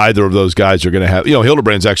 and either of those guys are going to have,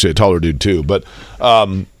 Hildebrand's actually a taller dude too, but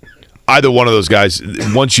either one of those guys,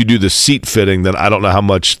 once you do the seat fitting, then I don't know how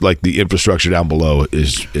much like the infrastructure down below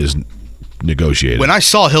is negotiated. When I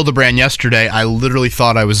saw Hildebrand yesterday, I literally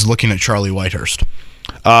thought I was looking at Charlie Whitehurst.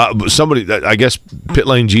 Somebody, I guess Pit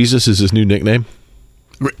Lane Jesus is his new nickname.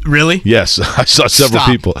 Really? Yes, I saw several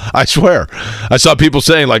people. I swear, I saw people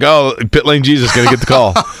saying like, "Oh, Pit Lane Jesus going to get the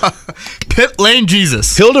call." Pit Lane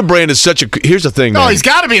Jesus. Hildebrand is such a. Here's the thing, man. Oh, he's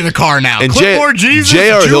got to be in the car now. And Clipboard Jesus.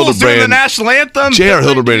 J.R. Hildebrand doing the national anthem. J.R.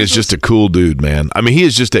 Hildebrand is just a cool dude, man. I mean, he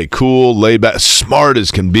is just a cool, laid back, smart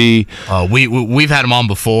as can be. We've had him on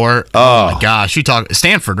before. Oh my gosh, you talk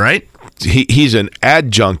Stanford, right? He's an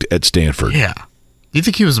adjunct at Stanford. Yeah. Do you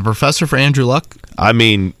think he was a professor for Andrew Luck? I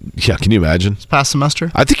mean, yeah, can you imagine? This past semester?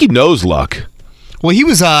 I think he knows Luck. Well, he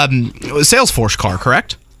was a Salesforce car,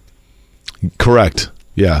 correct? Correct,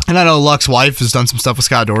 yeah. And I know Luck's wife has done some stuff with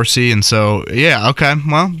Scott Dorsey, and so, yeah, okay.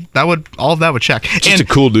 Well, all of that would check. Just a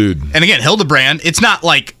cool dude. And again, Hildebrand, it's not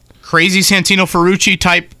like crazy Santino Ferrucci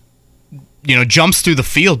type, jumps through the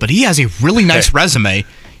field, but he has a really nice resume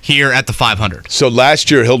here at the 500. So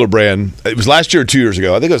last year, Hildebrand, it was last year or 2 years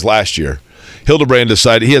ago, I think it was last year, Hildebrand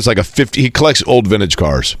decided he has like he collects old vintage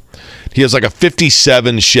cars. He has like a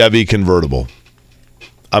 57 Chevy convertible.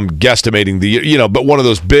 I'm guesstimating but one of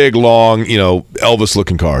those big, long,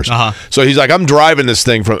 Elvis-looking cars. So he's like, I'm driving this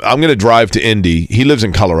thing I'm going to drive to Indy. He lives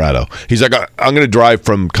in Colorado. He's like, I'm going to drive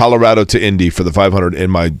from Colorado to Indy for the 500 in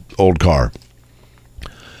my old car.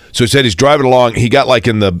 So he said he's driving along. He got like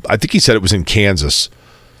I think he said it was in Kansas.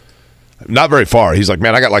 Not very far. He's like,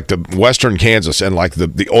 man, I got like the western Kansas, and like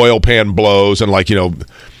the oil pan blows, and like,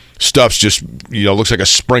 stuff's just, looks like a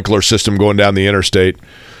sprinkler system going down the interstate.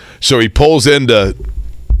 So he pulls into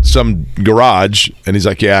some garage, and he's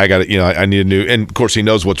like, yeah, I got it. I need a new, and of course he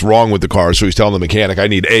knows what's wrong with the car. So he's telling the mechanic, I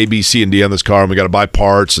need A, B, C, and D on this car, and we got to buy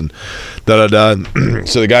parts and da-da-da.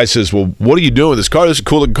 So the guy says, well, what are you doing with this car? This is a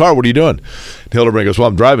cool looking car. What are you doing? And Hildebrand goes, well,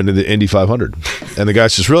 I'm driving to the Indy 500. And the guy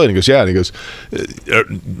says, really? And he goes, yeah. And he goes,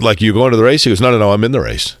 like, you going to the race? He goes, no, I'm in the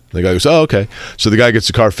race. And the guy goes, oh, okay. So the guy gets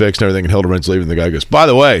the car fixed and everything, and Hildebrand's leaving. The guy goes, by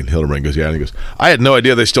the way, and Hildebrand goes, yeah. And he goes, I had no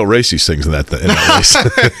idea they still race these things in that race.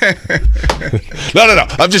 No.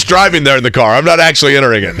 I'm just driving there in the car. I'm not actually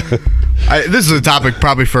entering it. This is a topic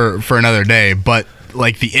probably for another day, but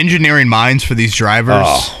like the engineering minds for these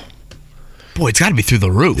drivers, boy, it's got to be through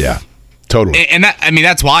the roof. Yeah, totally. And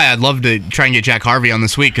that's why I'd love to try and get Jack Harvey on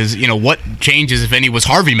this week, because what changes, if any, was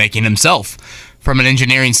Harvey making himself from an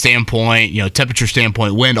engineering standpoint, temperature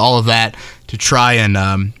standpoint, wind, all of that, to try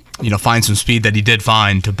and find some speed that he did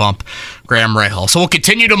find to bump Graham Rahal. So we'll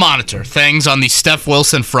continue to monitor things on the Steph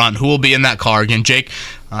Wilson front. Who will be in that car again? Jake,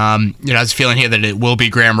 has a feeling here that it will be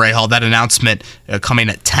Graham Rahal. That announcement coming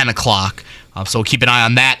at 10 o'clock. So we'll keep an eye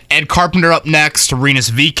on that. Ed Carpenter up next. Rinus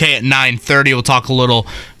VeeKay at 9:30. We'll talk a little,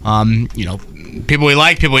 people we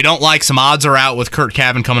like, people we don't like. Some odds are out with Curt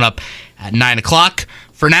Cavin coming up at 9 o'clock.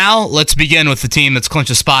 For now, let's begin with the team that's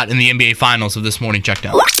clinched a spot in the NBA Finals of this morning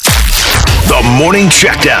checkdown. The Morning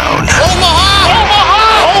Checkdown. Omaha!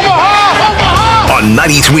 On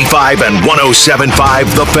 93.5 and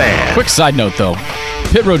 107.5 The Fan. Quick side note, though.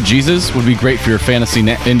 Pit Road Jesus would be great for your fantasy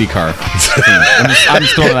IndyCar team. I'm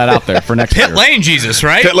just throwing that out there for next year. Pit Lane Jesus,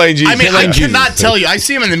 right? Pit Lane Jesus. I cannot tell you. I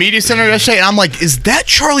see him in the media center yesterday, and I'm like, is that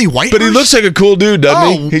Charlie White? But he looks like a cool dude,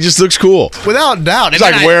 doesn't he? He just looks cool. Without doubt. He's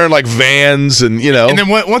wearing like Vans and, And then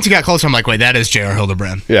once he got closer, I'm like, wait, that is J.R.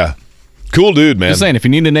 Hildebrand. Yeah. Cool dude, man. Just saying, if you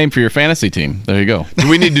need a name for your fantasy team, there you go. Do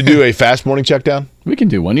we need to do a fast morning check down? We can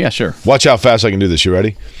do one, yeah, sure. Watch how fast I can do this. You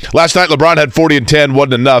ready? Last night, LeBron had 40 and 10,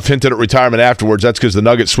 wasn't enough. Hinted at retirement afterwards. That's because the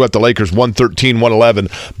Nuggets swept the Lakers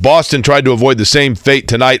 113-111. Boston tried to avoid the same fate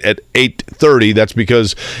tonight at 8:30. That's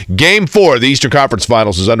because Game 4 of the Eastern Conference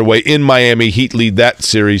Finals is underway in Miami. Heat lead that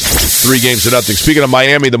series 3-0. Speaking of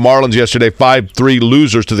Miami, the Marlins yesterday 5-3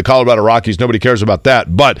 losers to the Colorado Rockies. Nobody cares about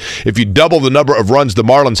that. But if you double the number of runs the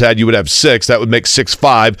Marlins had, you would have 6. That would make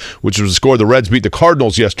 6-5, which was the score. The Reds beat the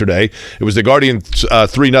Cardinals yesterday. It was the Guardians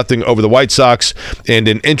 3-0 over the White Sox, and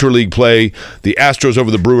in interleague play, the Astros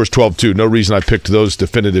over the Brewers 12-2. No reason I picked those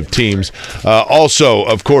definitive teams. Also,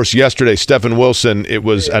 of course, yesterday, Stephen Wilson, it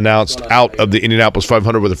was announced out of the Indianapolis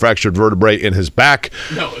 500 with a fractured vertebrae in his back.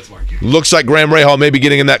 No, it's Mark. Looks like Graham Rahal may be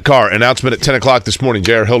getting in that car. Announcement at 10 o'clock this morning.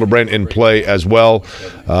 J.R. Hildebrand in play as well.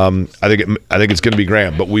 I think it's going to be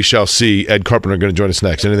Graham, but we shall see. Ed Carpenter going to join us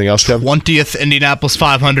next. Anything else, Kevin? 20th Indianapolis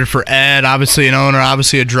 500 for Ed. Obviously an owner,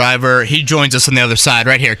 obviously a driver. He joins us on the other side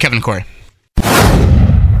right here. Kevin Corey.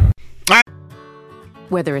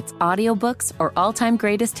 Whether it's audiobooks or all-time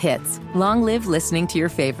greatest hits, long live listening to your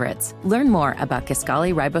favorites. Learn more about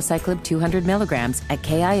Kisqali Ribociclib 200 milligrams at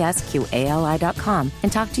KISQALI.com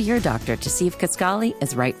and talk to your doctor to see if Kisqali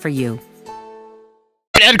is right for you.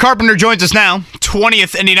 Ed Carpenter joins us now.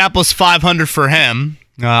 20th Indianapolis 500 for him.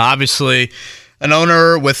 Obviously an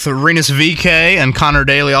owner with Rinus VeeKay and Connor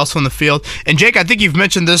Daly also in the field. And Jake, I think you've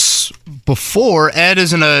mentioned this before. Ed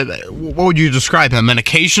is what would you describe him? An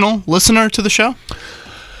occasional listener to the show?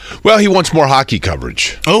 Well, he wants more hockey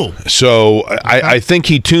coverage. Oh. So I think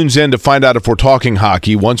he tunes in to find out if we're talking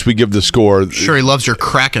hockey once we give the score. Sure, he loves your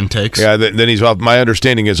Kraken takes. Yeah, then he's, my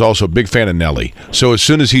understanding is also a big fan of Nelly. So as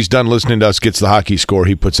soon as he's done listening to us, gets the hockey score,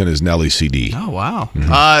 he puts in his Nelly CD. Oh, wow.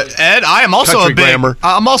 Mm-hmm. Ed, I am also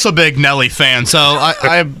I'm also a big Nelly fan, so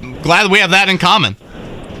I'm glad we have that in common.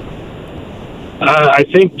 I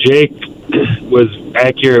think Jake was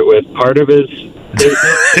accurate with part of his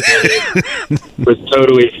business. Was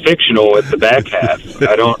totally fictional with the back half.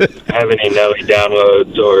 I don't have any Nelly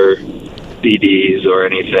downloads or CDs or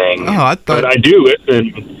anything. But I do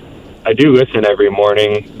listen. I do listen every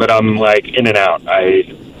morning, but I'm like in and out.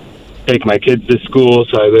 I take my kids to school,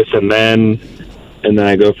 so I listen then, and then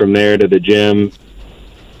I go from there to the gym,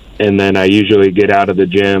 and then I usually get out of the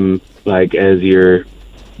gym like as you're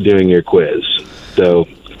doing your quiz. So,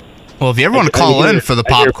 well, if you ever want to call in for the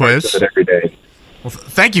pop quiz every day. Well,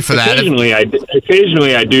 thank you for that.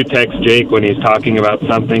 Occasionally I do text Jake when he's talking about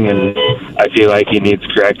something and I feel like he needs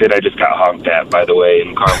corrected. I just got honked at, by the way,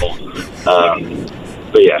 in Carmel.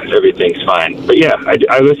 But yeah, everything's fine. But yeah,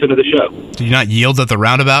 I listen to the show. Do you not yield at the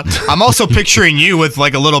roundabout? I'm also picturing you with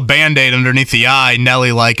like a little Band-Aid underneath the eye,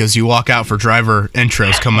 Nelly-like, as you walk out for driver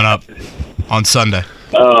intros coming up on Sunday.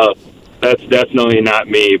 That's definitely not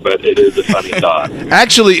me, but it is a funny thought.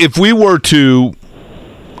 Actually, if we were to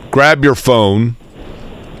grab your phone,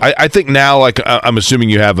 I think now, like, I'm assuming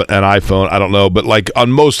you have an iPhone, I don't know, but like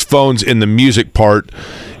on most phones in the music part,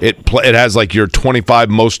 it has like your 25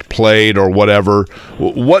 most played or whatever.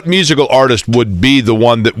 What musical artist would be the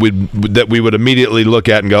one that we would immediately look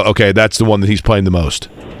at and go, okay, that's the one that he's playing the most?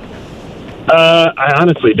 I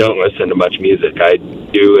honestly don't listen to much music. I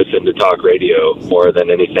do listen to talk radio more than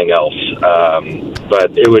anything else.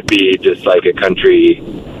 But it would be just like a country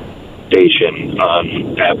station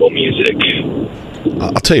on Apple Music.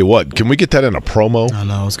 I'll tell you what, can we get that in a promo? I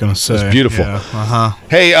know, I was going to say. It's beautiful. Yeah,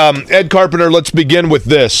 Hey, Ed Carpenter, let's begin with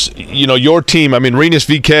this. You know, your team, I mean, Rinus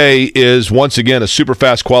VeeKay is once again a super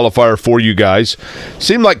fast qualifier for you guys.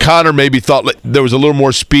 Seemed like Connor maybe thought there was a little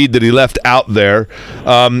more speed that he left out there.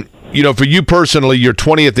 You know, for you personally, your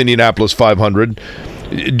 20th Indianapolis 500,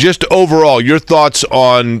 just overall, your thoughts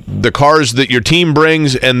on the cars that your team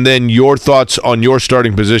brings and then your thoughts on your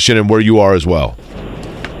starting position and where you are as well.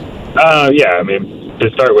 Yeah, I mean, to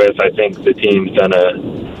start with, I think the team's done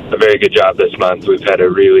a very good job this month. We've had a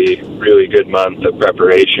really, really good month of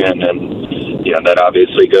preparation, and, you know, that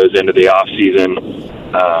obviously goes into the off-season.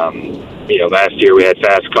 You know, last year we had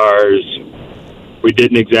fast cars. We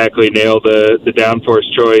didn't exactly nail the downforce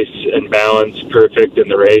choice and balance perfect in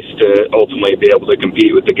the race to ultimately be able to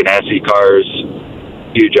compete with the Ganassi cars.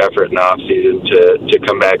 Huge effort in the off-season to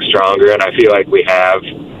come back stronger, and I feel like we have.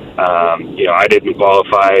 You know, I didn't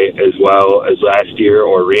qualify as well as last year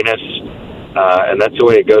or Rinus, and that's the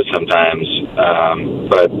way it goes sometimes.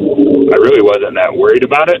 But I really wasn't that worried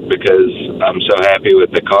about it because I'm so happy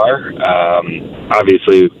with the car.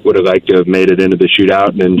 Obviously, would have liked to have made it into the shootout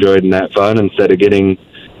and enjoyed in that fun instead of getting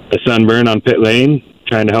a sunburn on pit lane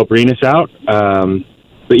trying to help Rinus out.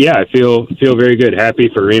 But yeah, I feel very good.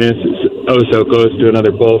 Happy for Rinus. It's so close to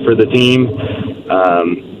another pole for the team.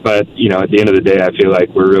 But, you know, at the end of the day, I feel like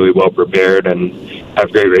we're really well prepared and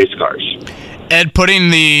have great race cars. Ed, putting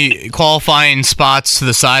the qualifying spots to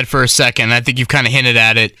the side for a second, I think you've kind of hinted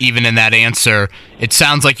at it even in that answer. It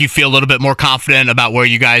sounds like you feel a little bit more confident about where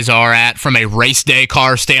you guys are at from a race day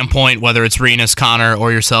car standpoint, whether it's Rinus, Connor,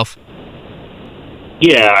 or yourself.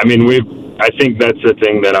 Yeah, I mean, I think that's the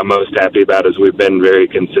thing that I'm most happy about is we've been very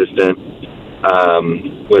consistent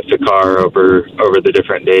with the car over the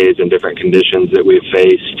different days and different conditions that we've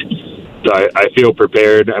faced. So I feel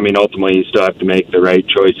prepared. I mean, ultimately, you still have to make the right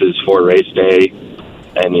choices for race day.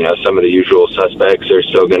 And, you know, some of the usual suspects are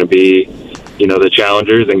still going to be, you know, the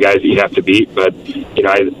challengers and guys that you have to beat. But, you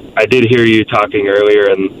know, I did hear you talking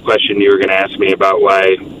earlier and the question you were going to ask me about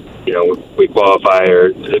why, you know, we qualify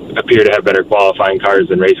or appear to have better qualifying cars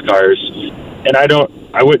than race cars. And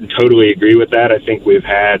I wouldn't totally agree with that. I think we've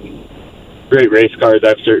had great race cars.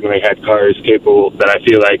 I've certainly had cars capable that I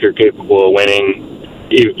feel like are capable of winning.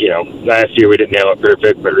 You know, last year we didn't nail it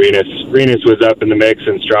perfect, but Rinus was up in the mix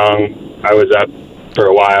and strong. I was up for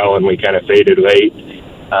a while and we kind of faded late.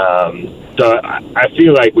 So I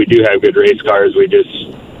feel like we do have good race cars. We just,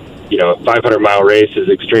 you know, a 500-mile race is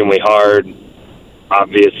extremely hard,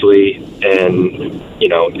 obviously, and, you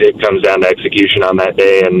know, it comes down to execution on that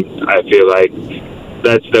day, and I feel like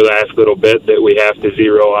that's the last little bit that we have to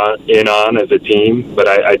zero in on as a team. But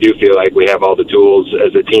I do feel like we have all the tools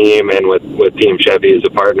as a team and with Team Chevy as a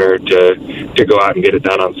partner to go out and get it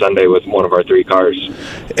done on Sunday with one of our three cars.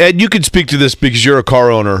 Ed, you can speak to this because you're a car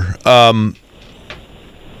owner.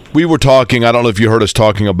 We were talking, I don't know if you heard us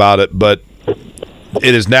talking about it, but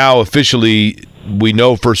it is now officially, we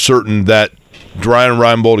know for certain that Ryan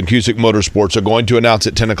Reinbold and Cusick Motorsports are going to announce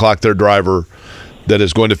at 10 o'clock their driver that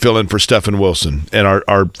is going to fill in for Stephen Wilson. And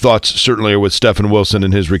our thoughts certainly are with Stephen Wilson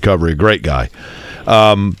and his recovery. A great guy.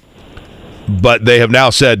 But they have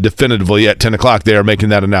now said definitively at 10 o'clock they are making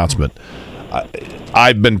that announcement.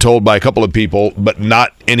 I've been told by a couple of people, but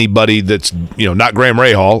not anybody that's, you know, not Graham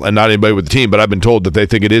Rahal and not anybody with the team, but I've been told that they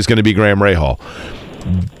think it is going to be Graham Rahal.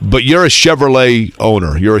 But you're a Chevrolet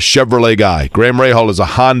owner. You're a Chevrolet guy. Graham Rahal is a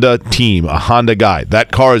Honda team, a Honda guy.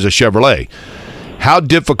 That car is a Chevrolet. How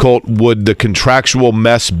difficult would the contractual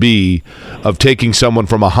mess be of taking someone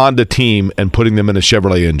from a Honda team and putting them in a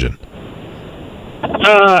Chevrolet engine?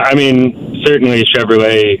 I mean, certainly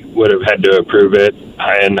Chevrolet would have had to approve it,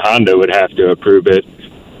 and Honda would have to approve it.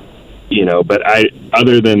 But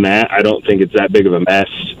other than that, I don't think it's that big of a mess.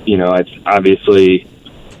 It's obviously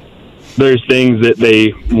there's things that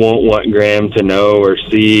they won't want Graham to know or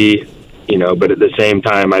see, but at the same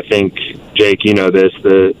time, I think, Jake,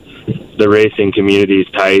 the racing community is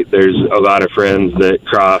tight. There's a lot of friends that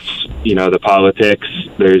cross, the politics.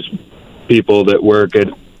 There's people that work at,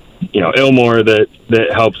 Ilmore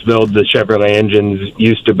that helps build the Chevrolet engines,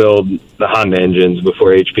 used to build the Honda engines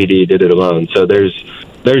before HPD did it alone. So there's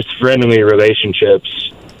friendly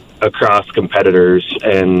relationships across competitors,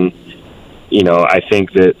 and I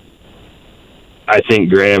think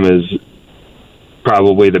Graham is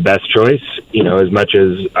probably the best choice. As much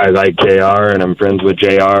as I like JR and I'm friends with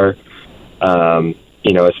JR,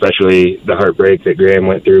 especially the heartbreak that Graham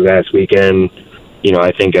went through last weekend.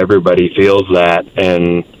 I think everybody feels that,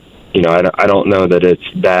 and I don't know that it's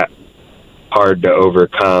that hard to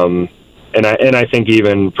overcome. And I think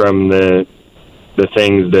even from the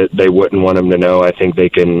things that they wouldn't want him to know, I think they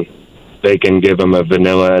can give him a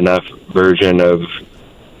vanilla enough version of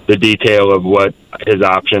the detail of what his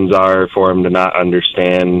options are for him to not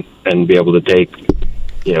understand and be able to take,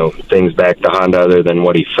 things back to Honda other than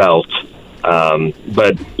what he felt.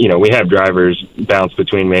 But we have drivers bounce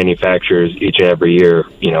between manufacturers each and every year.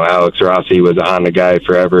 Alex Rossi was a Honda guy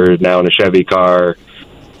forever, now in a Chevy car.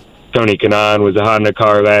 Tony Kanaan was a Honda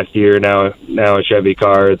car last year, now a Chevy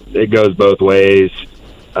car. It goes both ways.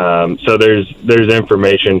 So there's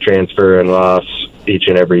information transfer and loss each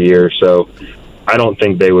and every year. So I don't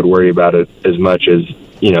think they would worry about it as much as,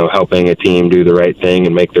 helping a team do the right thing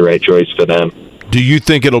and make the right choice for them. Do you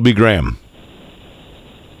think it'll be Graham?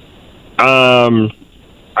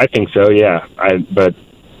 I think so, yeah. But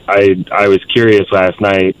I was curious last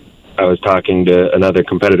night. I was talking to another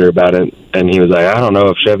competitor about it, and he was like, I don't know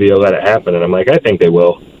if Chevy will let it happen. And I'm like, I think they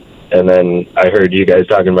will. And then I heard you guys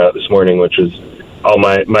talking about it this morning, which was all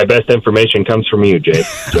my best information comes from you, Jake.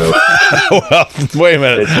 So, well, wait a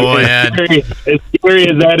minute. As scary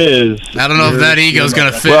as that is, I don't know if that ego's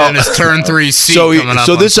going to fit in his turn 3 seat coming up.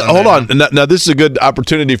 So this, hold on. Now this is a good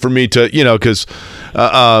opportunity for me to, because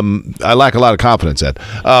I lack a lot of confidence at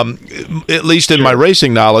least in my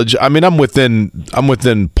racing knowledge. I mean, I'm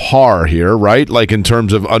within par here, right? Like in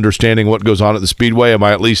terms of understanding what goes on at the speedway. Am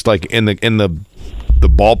I at least like in the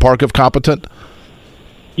ballpark of competent?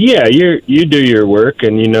 Yeah, you do your work,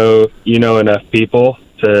 and you know enough people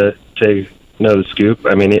to know the scoop.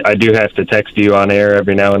 I mean, I do have to text you on air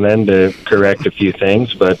every now and then to correct a few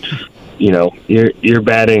things, but you're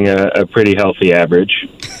batting a pretty healthy average.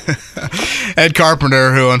 Ed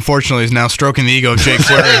Carpenter, who unfortunately is now stroking the ego of Jake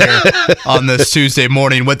Query here on this Tuesday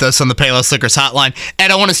morning with us on the Payless Liquors hotline. Ed,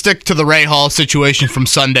 I want to stick to the Ray Hall situation from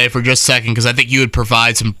Sunday for just a second, because I think you would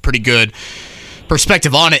provide some pretty good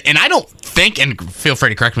perspective on it. And I don't think, and feel free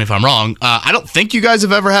to correct me if I'm wrong, I don't think you guys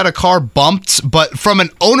have ever had a car bumped, but from an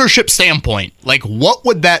ownership standpoint, like, what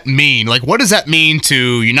would that mean? Like, what does that mean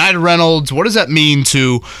to United Reynolds? What does that mean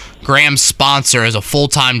to Graham's sponsor as a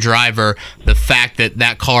full-time driver? The fact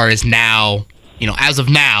that car is now, as of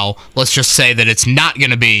now, let's just say that it's not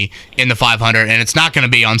going to be in the 500 and it's not going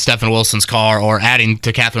to be on Stephen Wilson's car or adding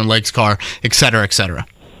to Catherine Lake's car, et cetera, et cetera.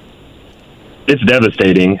 It's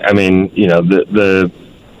devastating. I mean, the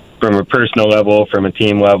from a personal level, from a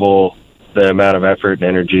team level, the amount of effort and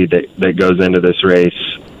energy that goes into this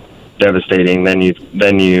race, devastating. Then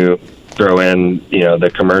you throw in,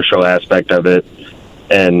 the commercial aspect of it,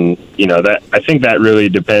 and that I think that really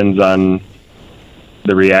depends on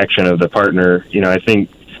the reaction of the partner. I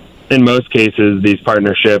think in most cases these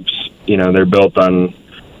partnerships, they're built on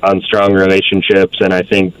strong relationships, and I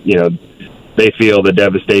think they feel the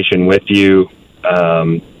devastation with you.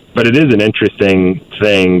 But it is an interesting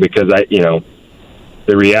thing because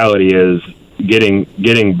the reality is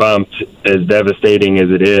getting bumped, as devastating as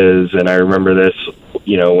it is. And I remember this,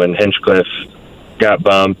 when Hinchcliffe got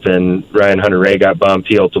bumped and Ryan Hunter-Reay got bumped,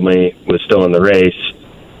 he ultimately was still in the race.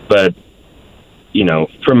 But,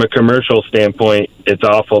 from a commercial standpoint, it's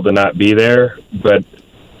awful to not be there. But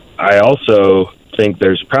I also think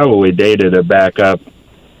there's probably data to back up.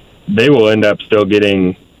 They will end up still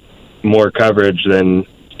getting more coverage than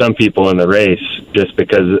some people in the race, just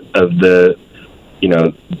because of the,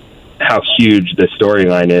 how huge the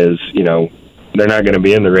storyline is. They're not going to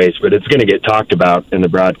be in the race, but it's going to get talked about in the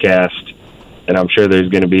broadcast, and I'm sure there's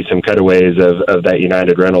going to be some cutaways of that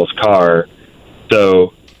United Reynolds car.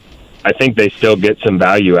 So I think they still get some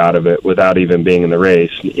value out of it without even being in the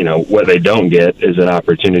race. What they don't get is an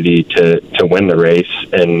opportunity to win the race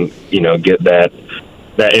and, get that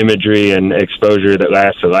imagery and exposure that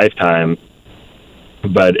lasts a lifetime.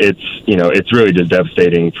 But it's really just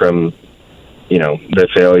devastating from, the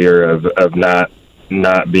failure of not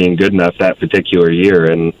not being good enough that particular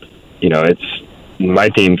year. And, it's my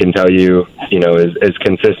team can tell you, as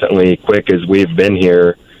consistently quick as we've been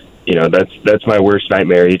here, that's my worst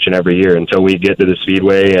nightmare each and every year until we get to the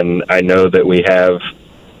speedway and I know that we have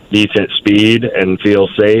decent speed and feel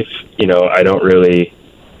safe. I don't really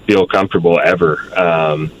feel comfortable ever.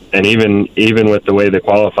 And even with the way the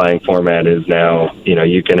qualifying format is now,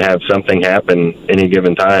 you can have something happen any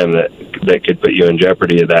given time that could put you in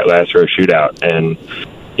jeopardy of that last row shootout. And,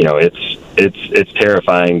 it's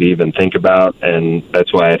terrifying to even think about. And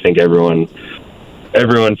that's why I think everyone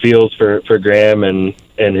feels for Graham and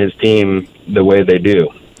his team the way they do.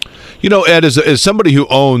 Ed, as somebody who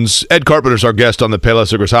owns, Ed Carpenter's our guest on the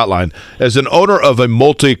Payless Liquors Hotline, as an owner of a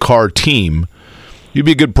multi-car team, you'd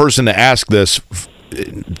be a good person to ask this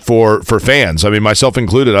for fans. I mean, myself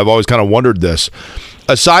included, I've always kind of wondered this.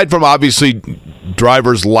 Aside from obviously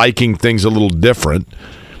drivers liking things a little different,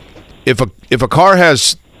 if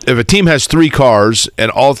a team has 3 cars and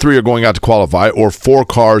all 3 are going out to qualify, or 4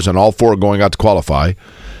 cars and all 4 are going out to qualify,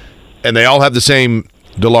 and they all have the same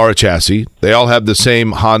Dallara chassis, they all have the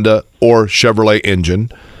same Honda or Chevrolet engine,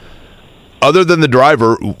 other than the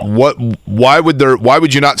driver, why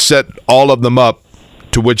would you not set all of them up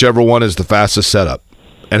to whichever one is the fastest setup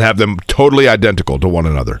and have them totally identical to one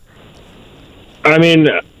another? I mean,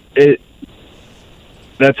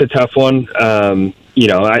 that's a tough one.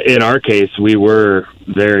 In our case, we were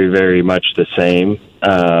very, very much the same.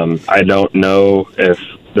 I don't know if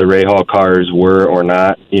the Rahal cars were or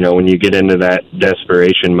not. When you get into that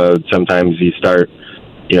desperation mode, sometimes you start,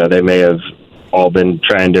 they may have all been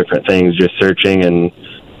trying different things, just searching and,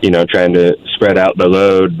 trying to spread out the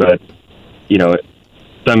load. But,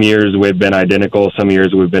 some years we've been identical. Some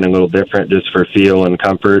years we've been a little different just for feel and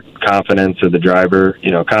comfort, confidence of the driver,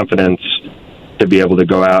 confidence to be able to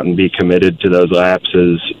go out and be committed to those laps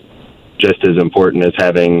is just as important as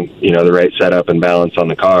having, the right setup and balance on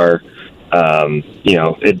the car.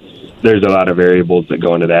 There's a lot of variables that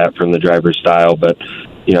go into that from the driver's style, but,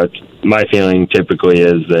 my feeling typically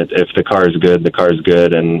is that if the car is good, the car is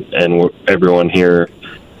good, and everyone here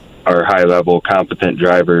are high-level, competent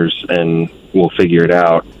drivers, and we'll figure it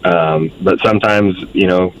out. But sometimes,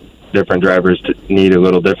 different drivers need a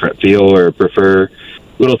little different feel or prefer a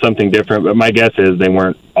little something different. But my guess is they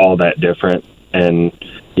weren't all that different. And,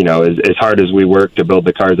 as hard as we work to build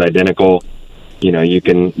the cars identical, you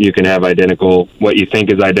can have identical, what you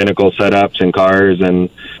think is identical setups and cars, and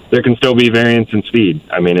there can still be variance in speed.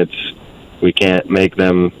 I mean, we can't make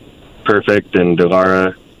them perfect, and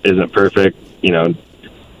Dallara isn't perfect,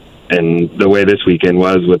 and the way this weekend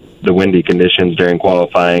was with the windy conditions during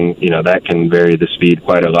qualifying, that can vary the speed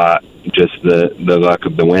quite a lot, just the luck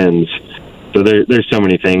of the winds. So there's so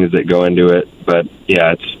many things that go into it, but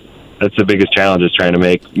yeah, that's the biggest challenge, is trying to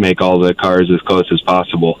make all the cars as close as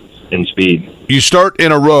possible in speed. You start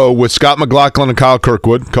in a row with Scott McLaughlin and Kyle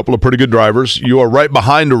Kirkwood, a couple of pretty good drivers. You are right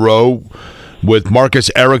behind a row with Marcus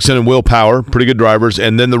Ericsson and Will Power, pretty good drivers,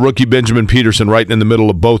 and then the rookie Benjamin Peterson right in the middle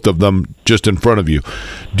of both of them, just in front of you.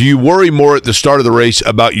 Do you worry more at the start of the race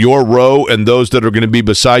about your row and those that are going to be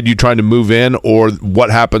beside you trying to move in, or what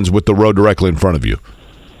happens with the row directly in front of you?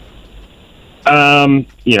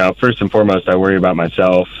 First and foremost, I worry about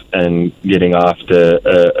myself and getting off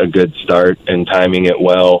to a good start and timing it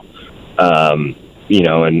well, and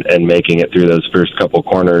making it through those first couple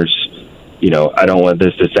corners. I don't want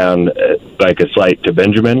this to sound like a slight to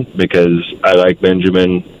Benjamin, because I like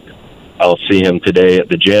Benjamin. I'll see him today at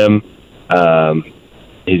the gym.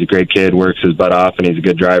 He's a great kid, works his butt off, and he's a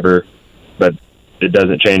good driver. But it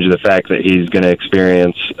doesn't change the fact that he's going to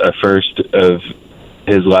experience a first of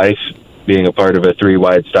his life being a part of a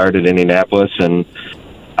 3-wide start at Indianapolis. And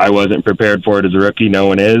I wasn't prepared for it as a rookie. No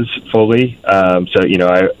one is fully.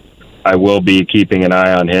 I will be keeping an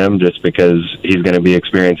eye on him, just because he's going to be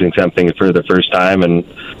experiencing something for the first time. And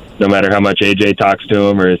no matter how much AJ talks to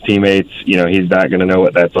him or his teammates, he's not going to know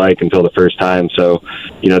what that's like until the first time. So,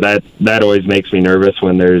 that always makes me nervous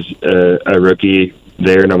when there's a rookie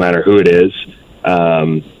there, no matter who it is.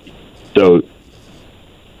 So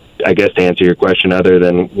I guess to answer your question, other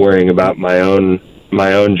than worrying about my own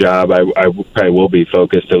job, I probably will be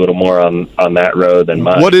focused a little more on that row than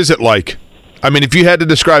mine. What is it like? I mean, if you had to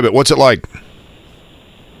describe it, what's it like?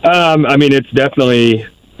 It's definitely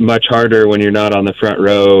much harder when you're not on the front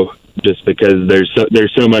row, just because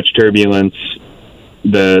there's so much turbulence.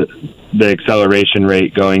 The acceleration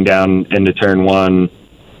rate going down into turn 1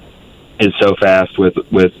 is so fast with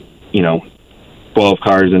 12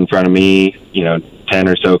 cars in front of me, 10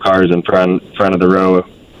 or so cars in front of the row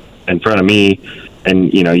in front of me.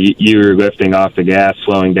 And, you're lifting off the gas,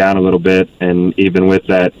 slowing down a little bit. And even with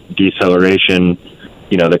that deceleration,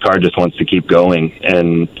 the car just wants to keep going.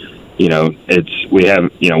 And, we'll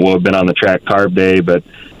have been on the track carb day, but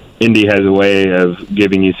Indy has a way of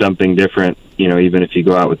giving you something different. Even if you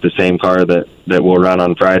go out with the same car that we'll run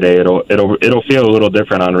on Friday, it'll feel a little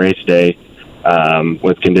different on race day,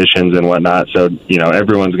 with conditions and whatnot. So,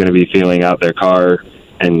 everyone's going to be feeling out their car,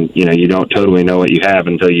 and, you don't totally know what you have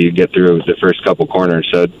until you get through the first couple corners.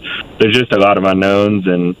 So there's just a lot of unknowns,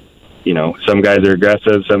 and, some guys are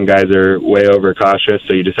aggressive, some guys are way over cautious.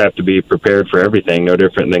 So you just have to be prepared for everything. No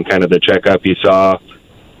different than kind of the checkup you saw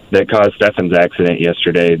that caused Stefan's accident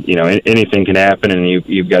yesterday. Anything can happen, and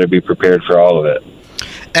you've got to be prepared for all of it.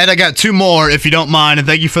 Ed, I got two more, if you don't mind, and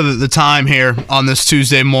thank you for the time here on this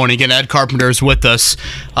Tuesday morning. Again, Ed Carpenter is with us.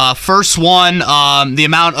 First one, the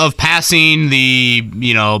amount of passing, the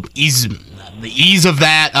ease of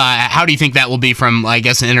that. How do you think that will be from, I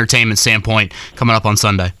guess, an entertainment standpoint coming up on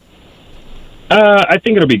Sunday? I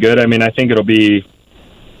think it'll be good. I mean, I think it'll be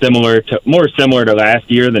more similar to last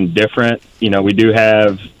year than different. We do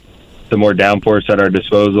have some more downforce at our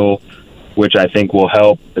disposal, which I think will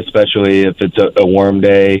help, especially if it's a warm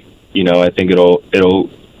day. I think it'll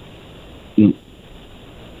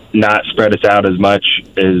not spread us out as much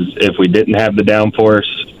as if we didn't have the downforce.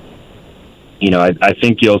 I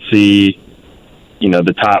think you'll see,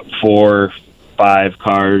 the top 4-5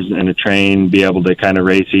 cars in a train be able to kind of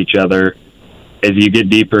race each other. As you get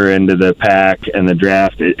deeper into the pack and the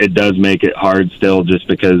draft, it does make it hard still, just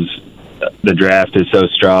because the draft is so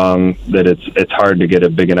strong that it's hard to get a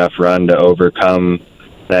big enough run to overcome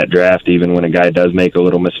that draft, even when a guy does make a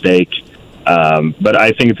little mistake. But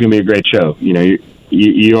I think it's going to be a great show.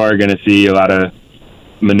 You are going to see a lot of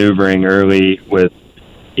maneuvering early with,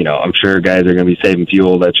 I'm sure guys are going to be saving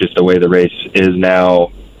fuel. That's just the way the race is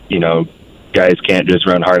now. Guys can't just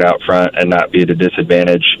run hard out front and not be at a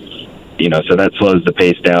disadvantage. So that slows the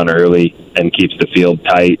pace down early and keeps the field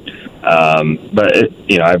tight. But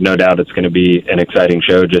I have no doubt it's going to be an exciting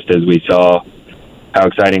show, just as we saw how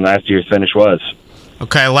exciting last year's finish was.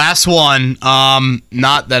 Okay, last one.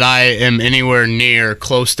 Not that I am anywhere near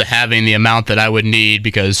close to having the amount that I would need,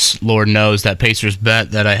 because Lord knows that Pacers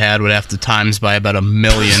bet that I had would have to times by about 1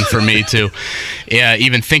 million for me to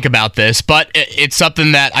even think about this. But it's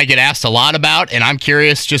something that I get asked a lot about, and I'm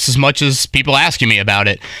curious just as much as people asking me about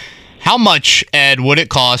it. How much, Ed, would it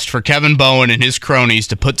cost for Kevin Bowen and his cronies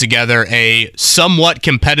to put together a somewhat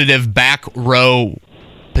competitive back row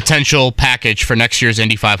potential package for next year's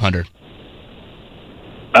Indy 500?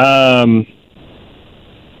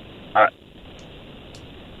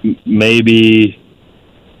 Maybe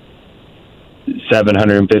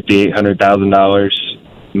 $750,000-$800,000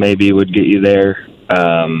 maybe would get you there.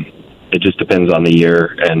 It just depends on the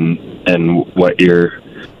year and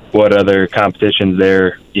what other competitions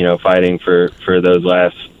they're fighting for those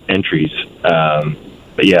last entries.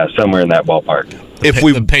 But yeah, somewhere in that ballpark.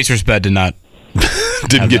 The Pacers bet did not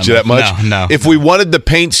didn't get you that much. No. If we wanted the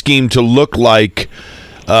paint scheme to look like,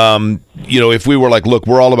 if we were like, look,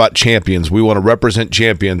 we're all about champions. We want to represent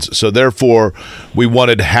champions. So therefore, we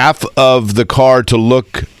wanted half of the car to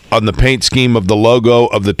look on the paint scheme of the logo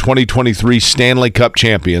of the 2023 Stanley Cup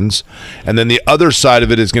champions, and then the other side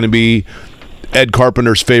of it is going to be Ed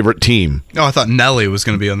Carpenter's favorite team. Oh, I thought Nelly was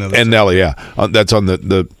going to be on the other side. And Nelly, yeah. That's on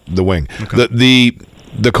the wing. Okay.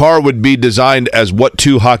 The car would be designed as what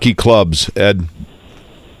two hockey clubs, Ed?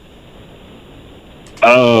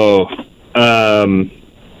 So I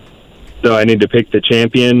need to pick the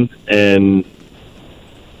champion and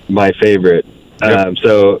my favorite. Yep.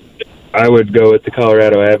 So I would go with the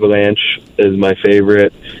Colorado Avalanche as my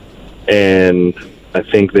favorite, and I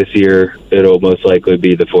think this year it'll most likely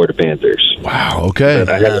be the Florida Panthers. Wow. Okay.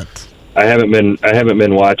 I haven't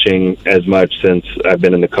been watching as much since I've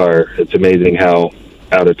been in the car. It's amazing how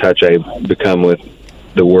out of touch I've become with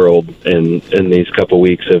the world in these couple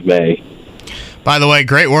weeks of May. By the way,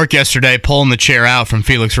 great work yesterday pulling the chair out from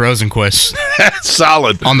Felix Rosenquist.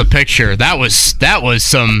 Solid. On the picture. That was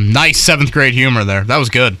some nice 7th grade humor there. That was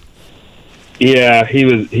good. Yeah, he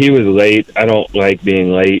was late. I don't like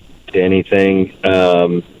being late to anything.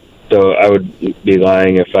 So I would be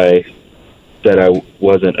lying if I said I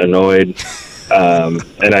wasn't annoyed.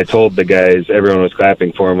 And I told the guys, everyone was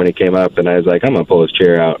clapping for him when he came up, and I was like, I'm going to pull his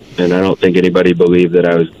chair out. And I don't think anybody believed that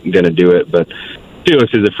I was going to do it, but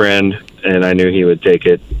Felix is a friend, and I knew he would take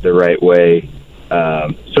it the right way.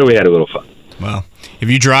 So we had a little fun. Well, if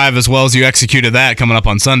you drive as well as you executed that coming up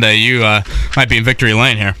on Sunday, you might be in victory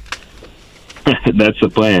lane here. That's the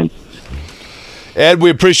plan. Ed,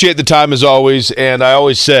 we appreciate the time as always, and I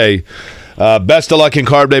always say, best of luck in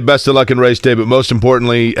Carb Day, best of luck in Race Day, but most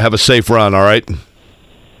importantly, have a safe run, all right?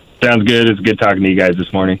 Sounds good. It's good talking to you guys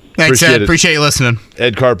this morning. Thanks, Ed. Appreciate you listening.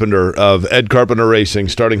 Ed Carpenter of Ed Carpenter Racing,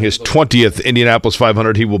 starting his 20th Indianapolis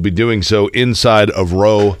 500. He will be doing so inside of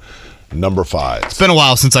row number 5. It's been a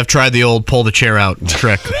while since I've tried the old pull the chair out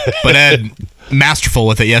trick, but Ed, masterful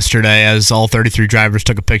with it yesterday as all 33 drivers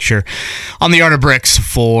took a picture on the Yard of Bricks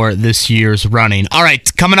for this year's running. All right,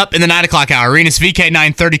 coming up in the 9 o'clock hour, Rinus VeeKay,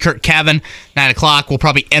 9:30, Curt Cavin, 9 o'clock. We'll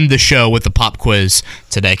probably end the show with the pop quiz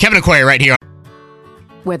today. Kevin and Quay right here.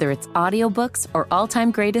 Whether it's audiobooks or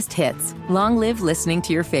all-time greatest hits, long live listening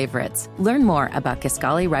to your favorites. Learn more about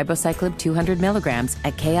Kisqali Ribociclib 200 milligrams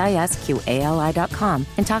at KISQALI.com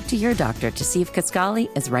and talk to your doctor to see if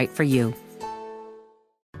Kisqali is right for you.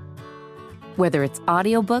 Whether it's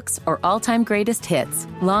audiobooks or all-time greatest hits,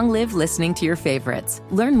 long live listening to your favorites.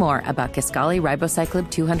 Learn more about Kisqali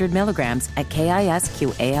Ribociclib 200 milligrams at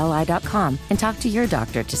KISQALI.com and talk to your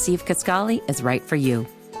doctor to see if Kisqali is right for you.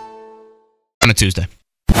 On a Tuesday.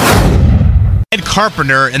 Ed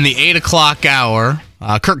Carpenter in the 8 o'clock hour.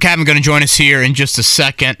 Curt Cavin going to join us here in just a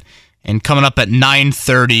second. And coming up at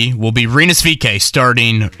 9:30 will be Rinus VeeKay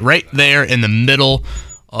starting right there in the middle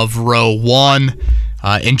of row 1.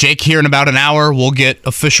 And Jake, here in about an hour, we'll get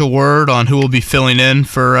official word on who will be filling in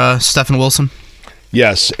for Stephen Wilson.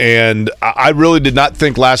 Yes, and I really did not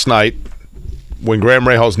think last night when Graham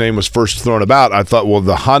Rahal's name was first thrown about, I thought, well,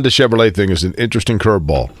 the Honda Chevrolet thing is an interesting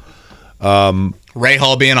curveball.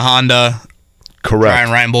 Rahal being a Honda. Correct.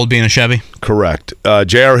 Ryan Reinbold being a Chevy. Correct.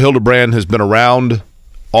 J.R. Hildebrand has been around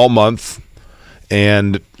all month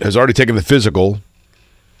and has already taken the physical,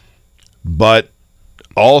 but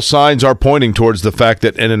all signs are pointing towards the fact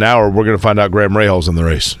that in an hour we're going to find out Graham Rahal's in the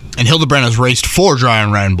race. And Hildebrand has raced for Ryan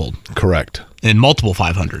Reinbold. Correct. In multiple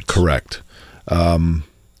 500s. Correct.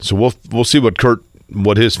 So we'll see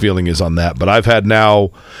what his feeling is on that. But I've had now,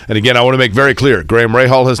 and again, I want to make very clear, Graham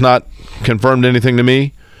Rahal has not confirmed anything to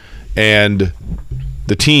me, and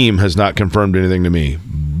the team has not confirmed anything to me.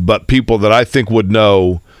 But people that I think would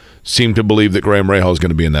know seem to believe that Graham Rahal is going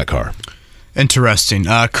to be in that car. Interesting.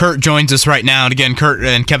 Curt joins us right now. And again, Curt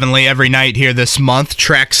and Kevin Lee every night here this month.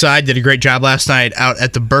 Trackside did a great job last night out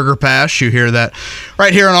at the Burger Pass. You hear that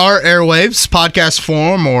right here on our airwaves, podcast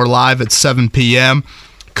form, or live at 7 p.m.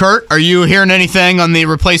 Curt, are you hearing anything on the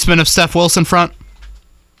replacement of Steph Wilson front?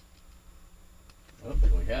 I don't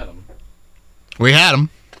think we had him. We had him.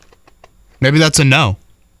 Maybe that's a no.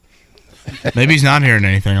 Maybe he's not hearing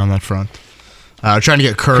anything on that front. Trying to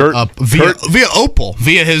get Curt up via Opal,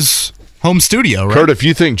 via his home studio, right? Curt, if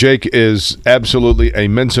you think Jake is absolutely a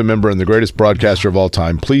Mensa member and the greatest broadcaster of all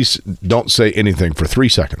time, please don't say anything for 3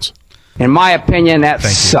 seconds. In my opinion, that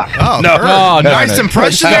sucked. Oh, no. Nice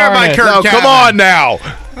impression there by Curt. No, come on now.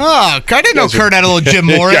 Oh, I didn't know Curt had a little Jim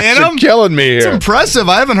Mora in him. Killing me here. It's impressive.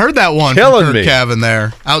 I haven't heard that one Killing from Curt me. Cavin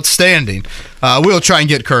there. Outstanding. We'll try and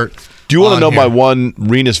get Curt. Do you want to know my one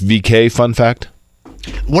Rinus VeeKay fun fact?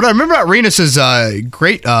 What I remember about Rinus is a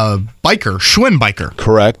great biker, Schwinn biker.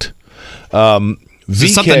 Correct. Is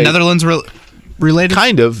this something Netherlands related?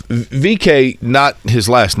 Kind of. VeeKay, not his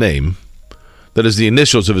last name. That is the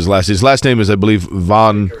initials of his last name. His last name is, I believe,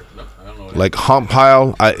 Von, like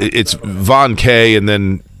Hompile. It's Von K and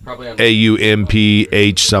then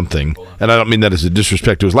AUMPH something. And I don't mean that as a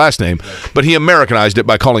disrespect to his last name, but he Americanized it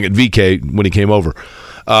by calling it VeeKay when he came over.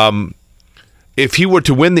 If he were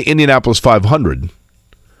to win the Indianapolis 500,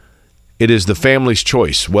 it is the family's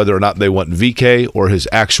choice whether or not they want VeeKay or his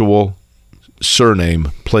actual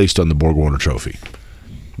surname placed on the Borg-Warner trophy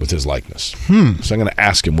with his likeness. So I'm going to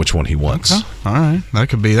ask him which one he wants. Okay. All right.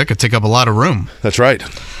 That could take up a lot of room. That's right.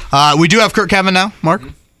 We do have Curt Cavin now, Mark.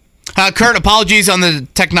 Curt, apologies on the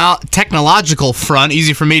technological front.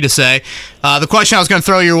 Easy for me to say. The question I was going to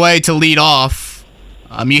throw your way to lead off,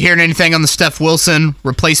 you hearing anything on the Steph Wilson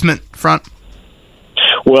replacement front?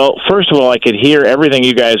 Well, first of all, I could hear everything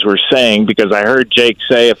you guys were saying because I heard Jake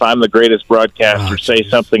say, if I'm the greatest broadcaster, say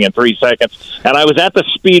something in 3 seconds. And I was at the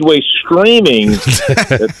Speedway screaming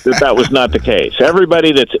that was not the case.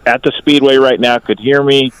 Everybody that's at the Speedway right now could hear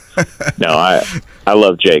me. No, I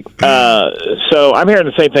love Jake. So I'm hearing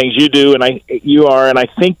the same things you do, and you are. And I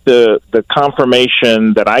think the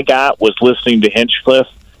confirmation that I got was listening to Hinchcliffe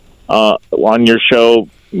on your show,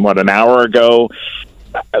 an hour ago.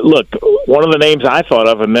 Look, one of the names I thought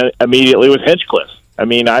of immediately was Hinchcliffe. I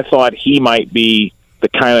mean, I thought he might be the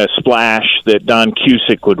kind of splash that Don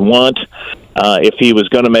Cusick would want if he was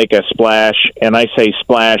going to make a splash. And I say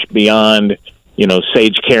splash beyond,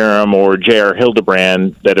 Sage Karam or J.R.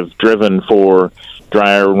 Hildebrand that have driven for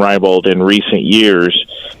Dreyer and Reinbold in recent years.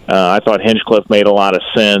 I thought Hinchcliffe made a lot of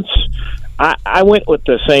sense. I went with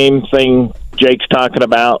the same thing Jake's talking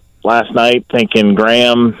about. last night thinking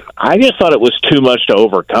Graham, I just thought it was too much to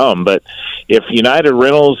overcome. But if United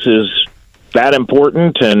Rentals is that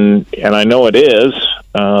important, and I know it is,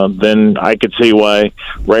 then I could see why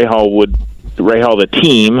Rahal, the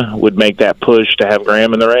team, would make that push to have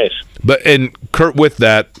Graham in the race. But, and Curt, with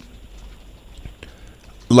that,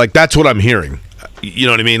 like, that's what I'm hearing. You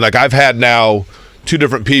know what I mean? Like, I've had now two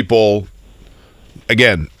different people.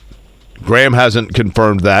 Again, Graham hasn't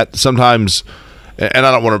confirmed that. Sometimes, and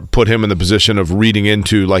I don't want to put him in the position of reading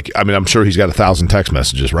into, like, I mean, I'm sure he's got 1,000 text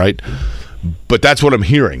messages, right? But that's what I'm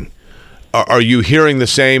hearing. Are you hearing the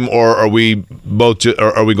same, or are we both?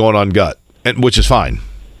 Or are we going on gut? And which is fine.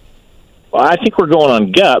 Well, I think we're going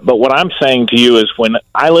on gut. But what I'm saying to you is, when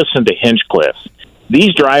I listen to Hinchcliffe,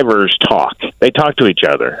 these drivers talk. They talk to each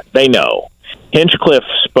other. They know. Hinchcliffe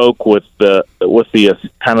spoke with the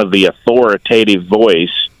kind of the authoritative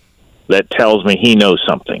voice that tells me he knows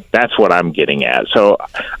something. That's what I'm getting at. So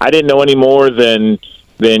I didn't know any more than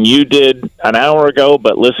you did an hour ago,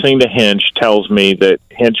 but listening to Hinch tells me that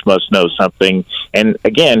Hinch must know something. And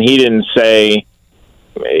again, he didn't say,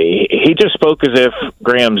 he just spoke as if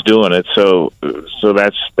Graham's doing it. So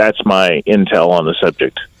that's my intel on the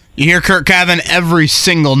subject. You hear Curt Cavin every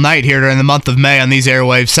single night here during the month of May on these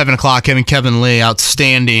airwaves, 7 o'clock, him and Kevin Lee,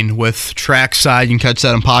 outstanding with Trackside. You can catch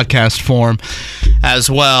that in podcast form as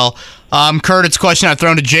well. Curt, it's a question I've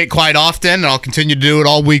thrown to Jake quite often, and I'll continue to do it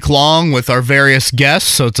all week long with our various guests,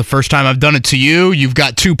 so it's the first time I've done it to you. You've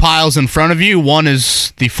got two piles in front of you. One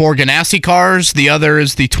is the 4 Ganassi cars. The other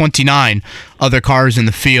is the 29 other cars in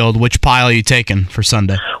the field. Which pile are you taking for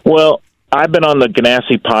Sunday? Well, I've been on the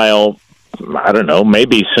Ganassi pile, I don't know,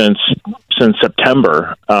 maybe since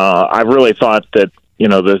September. I really thought that, you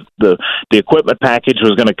know, the equipment package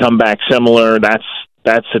was going to come back similar.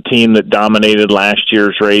 That's a team that dominated last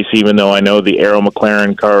year's race, even though I know the Arrow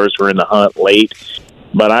McLaren cars were in the hunt late.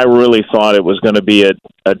 But I really thought it was going to be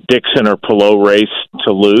a Dixon or Palou race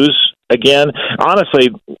to lose again. Honestly,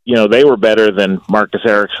 you know, they were better than Marcus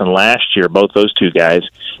Ericsson last year, both those two guys.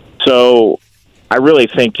 So I really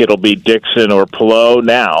think it'll be Dixon or Palou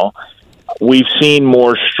now. We've seen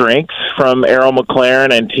more strength from Arrow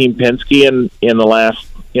McLaren and Team Penske in the last,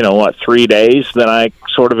 3 days than I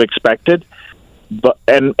sort of expected. But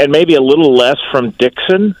and maybe a little less from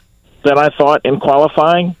Dixon than I thought in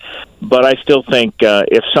qualifying. But I still think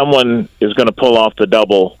if someone is going to pull off the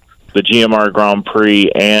double, the GMR Grand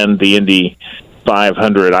Prix and the Indy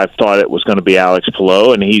 500, I thought it was going to be Alex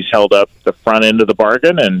Palou, and he's held up the front end of the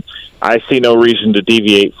bargain, and I see no reason to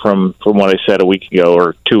deviate from what I said a week ago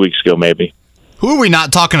or 2 weeks ago maybe. Who are we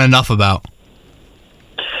not talking enough about?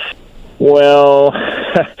 Well,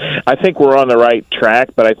 I think we're on the right track,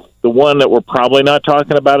 but the one that we're probably not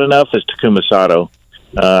talking about enough is Takuma Sato.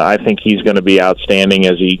 I think he's going to be outstanding,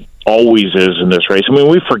 as he always is in this race. I mean,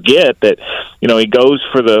 we forget that, he goes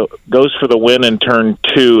for the win in turn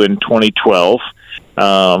 2 in 2012.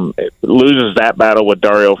 Loses that battle with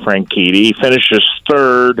Dario Franchitti. He finishes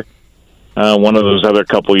third. One of those other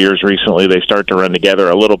couple years recently, they start to run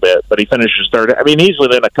together a little bit, but he finishes third. I mean, he's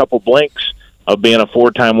within a couple blinks of being a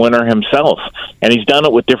 4-time winner himself, and he's done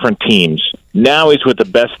it with different teams. Now he's with the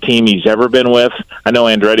best team he's ever been with. I know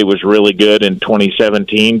Andretti was really good in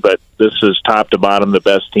 2017, but this is top to bottom the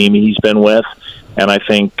best team he's been with, and I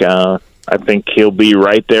think he'll be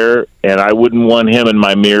right there, and I wouldn't want him in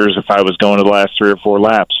my mirrors if I was going to the last 3 or 4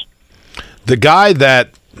 laps. The guy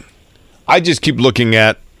that I just keep looking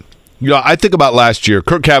at, I think about last year.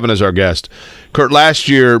 Curt Cavin is our guest. Curt, last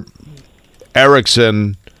year,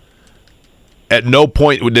 Ericsson, at no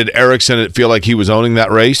point did Ericsson feel like he was owning that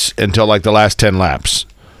race until like the last 10 laps.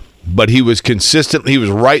 But he was consistent. He was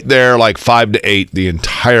right there like 5 to 8 the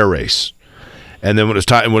entire race. And then when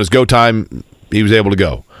it was go time, he was able to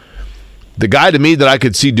go. The guy to me that I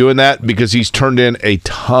could see doing that, because he's turned in a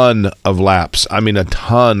ton of laps. I mean, a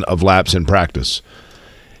ton of laps in practice.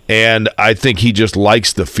 And I think he just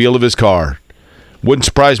likes the feel of his car. Wouldn't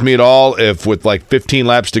surprise me at all if with like 15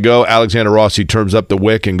 laps to go, Alexander Rossi turns up the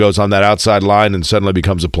wick and goes on that outside line and suddenly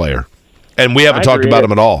becomes a player. And we haven't talked about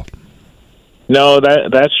him at all. No,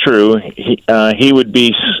 that's true. He would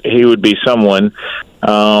be someone.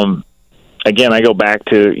 Again, I go back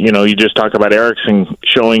to, you just talk about Ericsson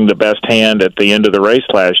showing the best hand at the end of the race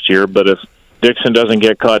last year, but if Dixon doesn't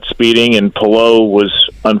get caught speeding, and Palou was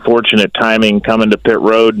unfortunate timing coming to pit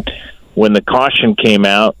road when the caution came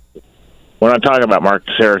out, we're not talking about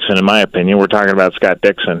Marcus Ericsson, in my opinion. We're talking about Scott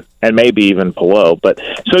Dixon and maybe even Palou. But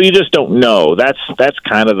so you just don't know. That's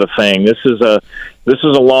kind of the thing. This is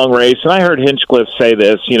a long race, and I heard Hinchcliffe say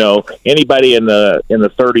this. Anybody in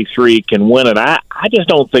the 33 can win it. I just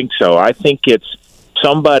don't think so. I think it's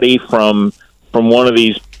somebody from one of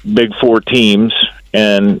these big four teams,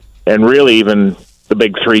 and really even the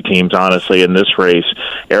big three teams, honestly, in this race,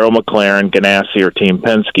 Arrow McLaren, Ganassi, or Team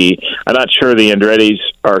Penske. I'm not sure the Andretti's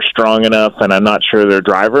are strong enough, and I'm not sure their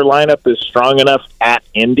driver lineup is strong enough at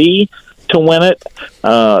Indy to win it.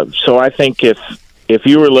 So I think if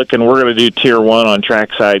you were looking, we're going to do Tier 1 on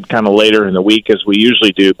trackside kind of later in the week as we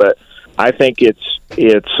usually do, but I think it's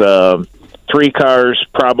 3 cars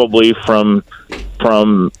probably from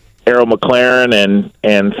Arrow McLaren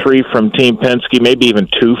and 3 from Team Penske, maybe even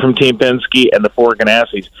 2 from Team Penske, and the 4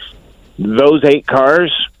 Ganassis. Those 8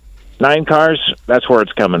 cars, 9 cars, that's where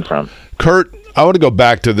it's coming from. Curt, I want to go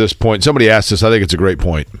back to this point. Somebody asked this. I think it's a great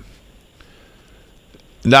point.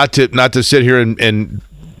 Not to sit here and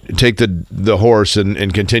take the horse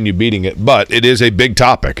and continue beating it, but it is a big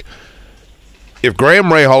topic. If Graham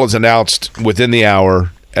Rahal is announced within the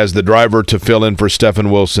hour as the driver to fill in for Stefan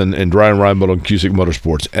Wilson and Ryan Reinbold and Cusick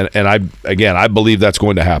Motorsports, and I believe that's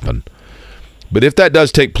going to happen. But if that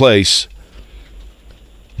does take place,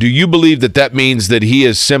 do you believe that means that he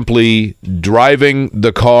is simply driving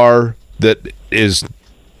the car that is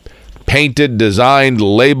painted, designed,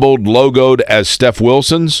 labeled, logoed as Steph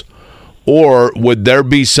Wilson's? Or would there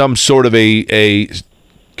be some sort of a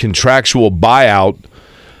contractual buyout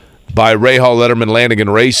by Rahal, Letterman, Lanigan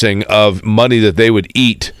Racing of money that they would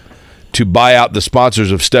eat to buy out the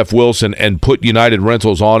sponsors of Steph Wilson and put United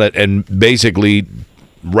Rentals on it and basically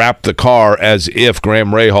wrap the car as if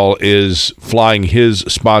Graham Rahal is flying his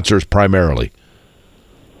sponsors primarily?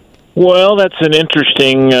 Well, that's an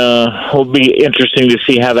interesting, will be interesting to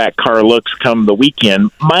see how that car looks come the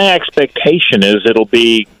weekend. My expectation is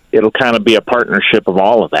it'll kind of be a partnership of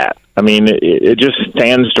all of that. I mean, it just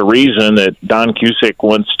stands to reason that Don Cusick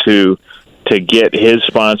wants to get his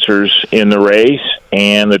sponsors in the race,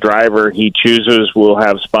 and the driver he chooses will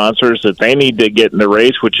have sponsors that they need to get in the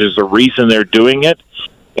race, which is the reason they're doing it.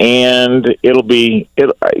 And it'll be,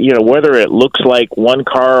 whether it looks like one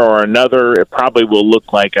car or another, it probably will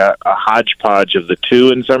look like a hodgepodge of the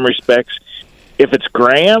two in some respects. If it's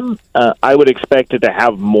Graham, I would expect it to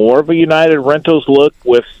have more of a United Rentals look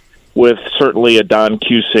with certainly a Don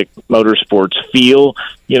Cusick Motorsports feel.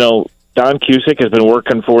 Don Cusick has been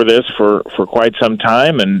working for this for quite some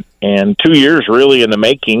time, and 2 years really in the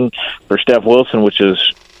making for Steph Wilson, which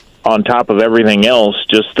is on top of everything else,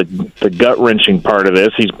 just the gut-wrenching part of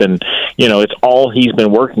this. He's been, it's all he's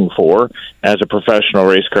been working for as a professional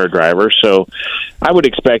race car driver. So I would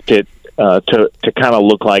expect it to kind of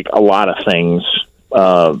look like a lot of things,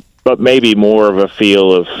 but maybe more of a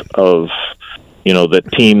feel of the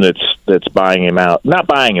team that's buying him out. Not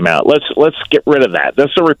buying him out. Let's get rid of that.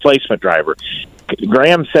 That's a replacement driver.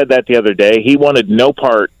 Graham said that the other day. He wanted no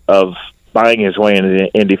part of buying his way into the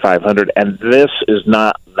Indy 500, and this is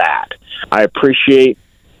not that. I appreciate,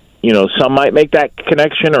 some might make that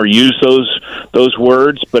connection or use those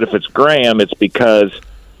words, but if it's Graham, it's because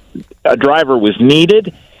a driver was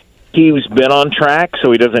needed. He's been on track,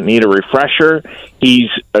 so he doesn't need a refresher. He's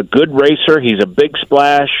a good racer. He's a big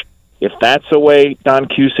splash. If that's the way Don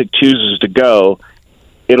Cusick chooses to go,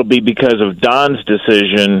 it'll be because of Don's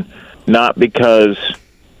decision, not because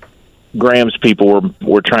Graham's people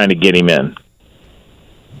were trying to get him in.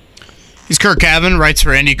 He's Curt Cavin, writes for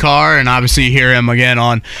IndyCar, and obviously you hear him again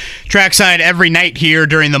on Trackside every night here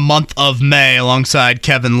during the month of May alongside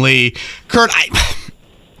Kevin Lee. Curt,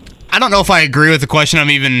 I don't know if I agree with the question I'm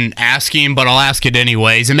even asking, but I'll ask it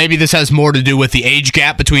anyways. And maybe this has more to do with the age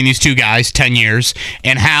gap between these two guys, 10 years,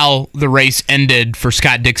 and how the race ended for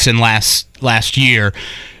Scott Dixon last year.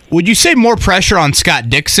 Would you say more pressure on Scott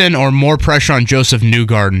Dixon or more pressure on Joseph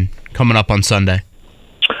Newgarden coming up on Sunday?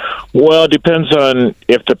 Well, it depends on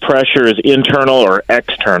if the pressure is internal or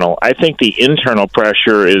external. I think the internal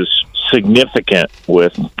pressure is significant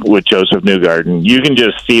with Joseph Newgarden. You can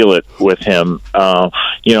just feel it with him.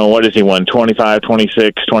 What has he won? 25,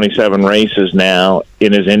 26, 27 races now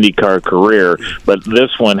in his IndyCar career, but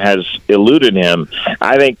this one has eluded him.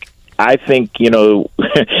 I think he's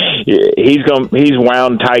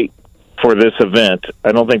wound tight for this event.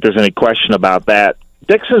 I don't think there's any question about that.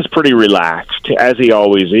 Dixon's pretty relaxed, as he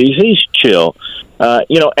always is. He's chill.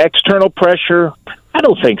 External pressure, I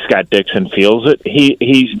don't think Scott Dixon feels it.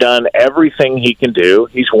 He's done everything he can do.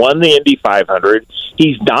 He's won the Indy 500.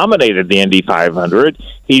 He's dominated the Indy 500.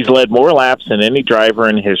 He's led more laps than any driver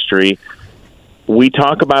in history. We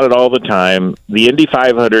talk about it all the time. The Indy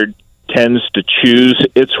 500 tends to choose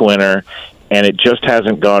its winner, and it just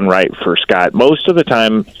hasn't gone right for Scott. Most of the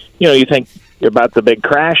time, you think about the big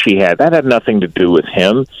crash he had. That had nothing to do with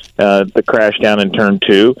him, the crash down in turn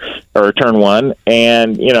 1.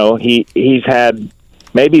 And, he's had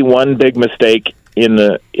maybe one big mistake in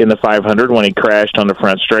the 500 when he crashed on the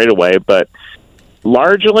front straightaway, but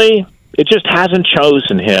largely it just hasn't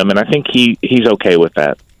chosen him, and I think he's okay with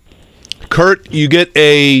that. Curt, you get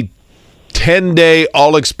a 10-day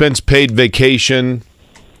all-expense-paid vacation,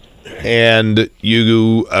 and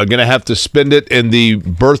you are going to have to spend it in the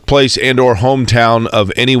birthplace and or hometown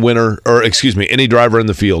of any winner, or excuse me, any driver in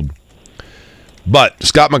the field. But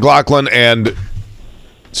Scott McLaughlin and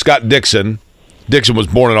Scott Dixon was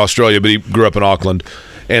born in Australia, but he grew up in Auckland.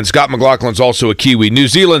 And Scott McLaughlin's also a Kiwi. New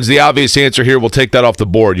Zealand's the obvious answer here. We'll take that off the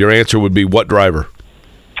board. Your answer would be what driver?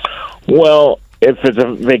 Well, if it's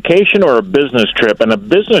a vacation or a business trip, and a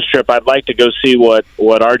business trip, I'd like to go see what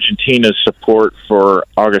Argentina's support for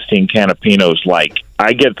Agustin Canapino's like.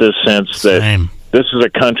 I get this sense that this is a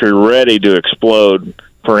country ready to explode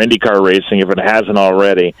for IndyCar racing if it hasn't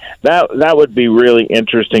already. That would be really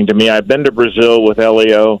interesting to me. I've been to Brazil with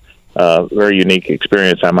Elio. Very unique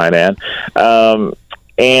experience, I might add.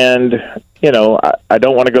 And, you know, I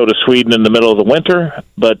don't want to go to Sweden in the middle of the winter,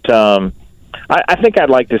 but I think I'd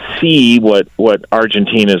like to see what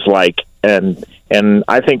Argentina's like, and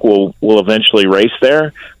I think we'll eventually race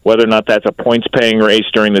there, whether or not that's a points-paying race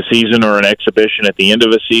during the season or an exhibition at the end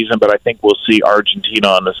of the season, but I think we'll see Argentina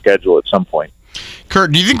on the schedule at some point.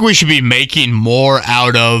 Curt, do you think we should be making more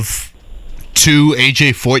out of 2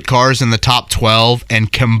 AJ Foyt cars in the top 12,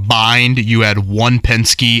 and combined you had 1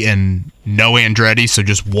 Penske and no Andretti, so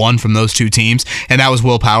just 1 from those 2 teams, and that was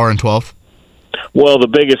Will Power in 12th? Well, the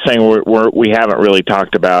biggest thing we haven't really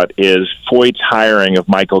talked about is Foyt's hiring of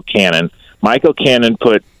Michael Cannon. Michael Cannon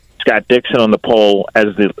put Scott Dixon on the pole as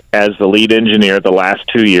the lead engineer the last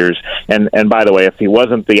 2 years. And by the way, if he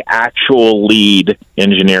wasn't the actual lead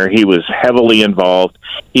engineer, he was heavily involved.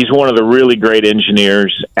 He's one of the really great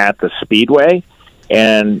engineers at the Speedway.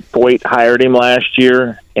 And Foyt hired him last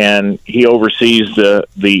year, and he oversees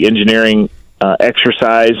the engineering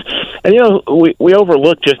exercise. And, you know, we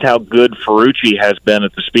overlook just how good Ferrucci has been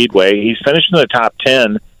at the Speedway. He's finished in the top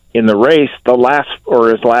 10 in the race,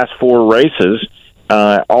 his last 4 races,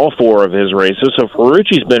 all 4 of his races. So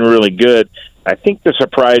Ferrucci's been really good. I think the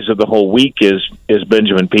surprise of the whole week is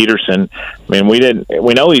Benjamin Peterson. I mean, we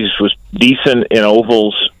know he was decent in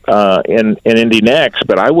ovals in Indy NXT,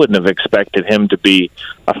 but I wouldn't have expected him to be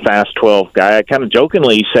a fast 12 guy. I kind of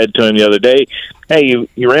jokingly said to him the other day, "Hey,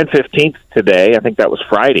 you ran 15th today. I think that was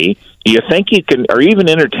Friday. Do you think you can, or even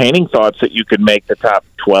entertaining thoughts that you could make the top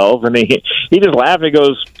 12?" And he just laughed. He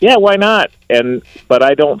goes, "Yeah, why not?" But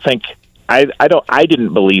I don't think I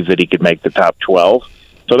didn't believe that he could make the top 12.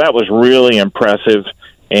 So that was really impressive.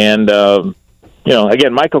 And, you know,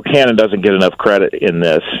 again, Michael Cannon doesn't get enough credit in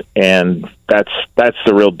this, and that's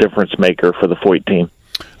the real difference maker for the Foyt team.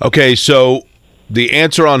 Okay, so the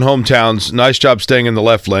answer on hometowns, nice job staying in the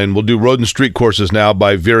left lane. We'll do road and street courses now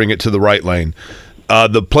by veering it to the right lane.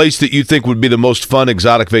 The place that you think would be the most fun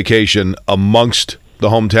exotic vacation amongst the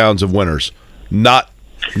hometowns of winners, not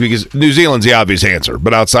because New Zealand's the obvious answer,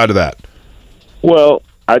 but outside of that. Well,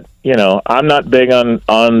 I'm not big on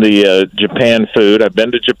the Japan food. I've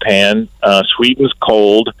been to Japan. Sweden's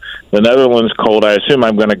cold. The Netherlands cold. I assume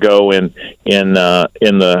I'm going to go in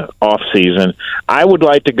the off season. I would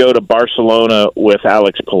like to go to Barcelona with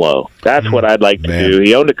Alex Palou. That's what I'd like to do.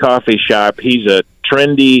 He owned a coffee shop. He's a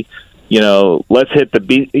trendy. You know, let's hit the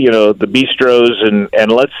bistros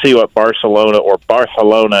and let's see what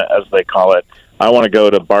Barcelona as they call it. I want to go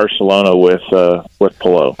to Barcelona with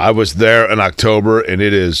Palou. I was there in October, and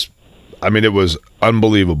it was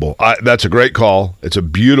unbelievable. That's a great call. It's a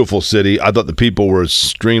beautiful city. I thought the people were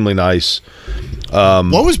extremely nice.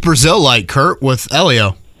 What was Brazil like, Curt, with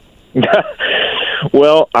Elio?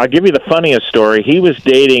 Well, I'll give you the funniest story. He was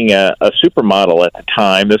dating a supermodel at the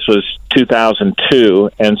time. This was 2002,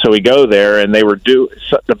 and so we go there, and they were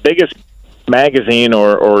the biggest magazine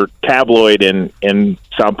or tabloid in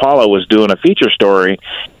Sao Paulo was doing a feature story,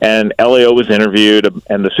 and Elio was interviewed,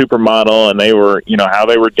 and the supermodel, and they were, you know, how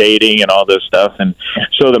they were dating and all this stuff. And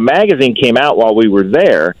so the magazine came out while we were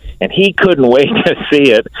there, and he couldn't wait to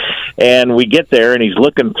see it. And we get there, and he's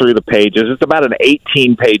looking through the pages. It's about an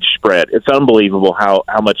 18-page spread. It's unbelievable how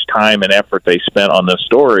much time and effort they spent on this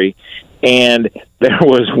story. And there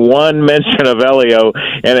was one mention of Elio,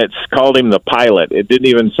 and it's called him the pilot. It didn't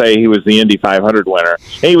even say he was the Indy 500 winner.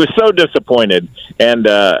 And he was so disappointed, and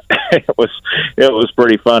it was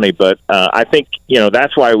pretty funny. But I think, you know,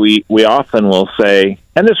 that's why we often will say,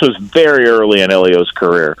 and this was very early in Elio's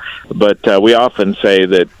career, but we often say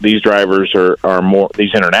that these drivers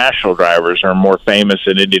these international drivers are more famous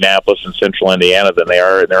in Indianapolis and Central Indiana than they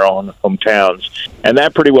are in their own hometowns, and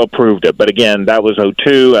that pretty well proved it. But again, that was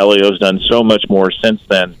 2002. Elio's done so much more since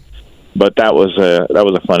then. But that was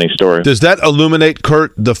a funny story. Does that illuminate,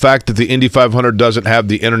 Curt, the fact that the Indy 500 doesn't have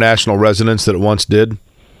the international resonance that it once did?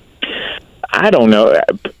 I don't know.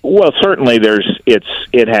 Well, certainly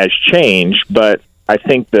it has changed, but I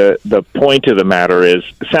think the point of the matter is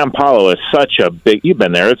Sao Paulo is such a big. You've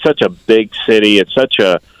been there. It's such a big city. It's such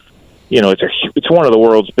a, it's one of the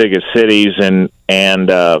world's biggest cities, and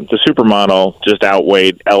the supermodel just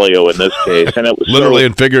outweighed Elio in this case, and it was literally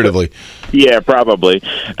and figuratively. Yeah, probably.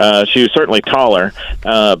 She was certainly taller,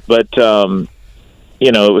 but it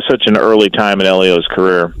was such an early time in Elio's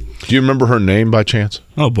career. Do you remember her name by chance?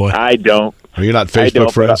 Oh boy, I don't. Are you not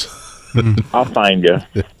Facebook friends? I'll find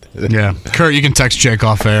you. Yeah, Curt, you can text Jake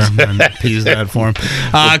off air and tease that for him.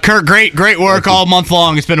 Curt, great work all month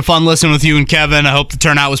long. It's been a fun listen with you and Kevin. I hope the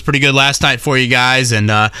turnout was pretty good last night for you guys.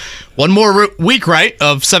 And one more week, right,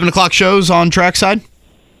 of 7 o'clock shows on Trackside?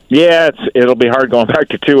 Yeah, it'll be hard going back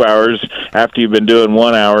to 2 hours after you've been doing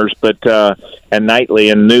 1 hour, but and nightly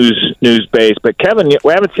and news based. But Kevin,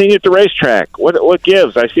 we haven't seen you at the racetrack. What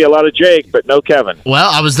gives? I see a lot of Jake, but no Kevin. Well,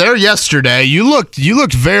 I was there yesterday. You looked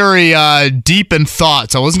very deep in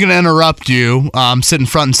thoughts. I wasn't going to interrupt you. Sitting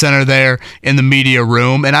front and center there in the media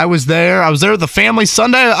room, and I was there. with the family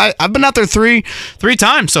Sunday. I've been out there three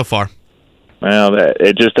times so far. Well,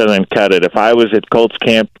 it just doesn't cut it. If I was at Colts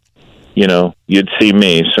camp, you'd see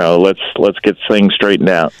me. So let's get things straightened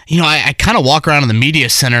out. I kind of walk around in the media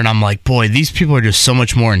center and I'm like, boy, these people are just so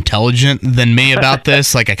much more intelligent than me about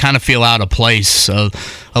this. Like I kind of feel out of place a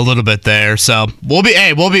little bit there. So we'll be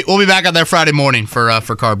back out there Friday morning for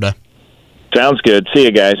Carb Day. Sounds good. See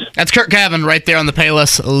you guys. That's Curt Cavin right there on the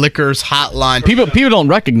Payless Liquors hotline. People don't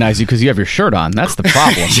recognize you because you have your shirt on. That's the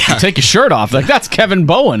problem. Yeah. You take your shirt off. Like, that's Kevin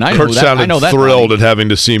Bowen. Curt sounded thrilled at having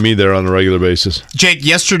to see me there on a regular basis. Jake,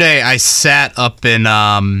 yesterday I sat up in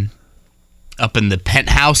the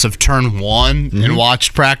penthouse of Turn 1 and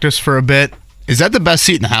watched practice for a bit. Is that the best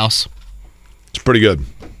seat in the house? It's pretty good.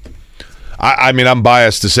 I mean, I'm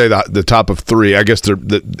biased to say the top of three. I guess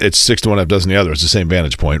it's 6 to 1 half dozen the other. It's the same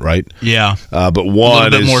vantage point, right? Yeah. But one a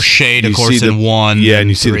little bit more shade, of course, in 1. Yeah, and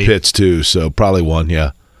you see the pits too. So probably 1.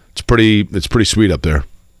 Yeah, it's pretty sweet up there.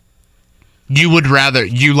 You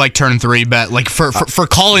like Turn 3 bet, like for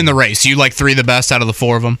calling the race. You like 3 the best out of the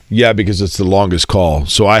 4 of them? Yeah, because it's the longest call.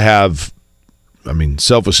 So I have,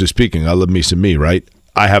 selfishly speaking, I love me some me, right?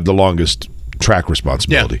 I have the longest track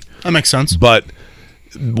responsibility. Yeah, that makes sense. But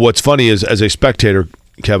what's funny is, as a spectator,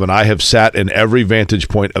 Kevin, I have sat in every vantage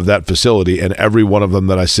point of that facility, and every one of them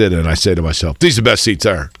that I sit in, I say to myself, "These are the best seats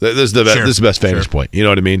there. This is the best vantage point." You know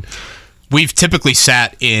what I mean? We've typically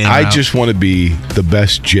sat in. I just want to be the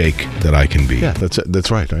best Jake that I can be. Yeah,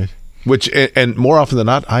 that's right. Which, and more often than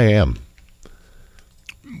not, I am.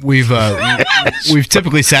 We've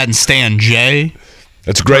typically sat in Stand J.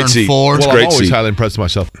 That's a great seat. 4. Well, I'm always highly impressed with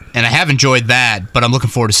myself, and I have enjoyed that. But I'm looking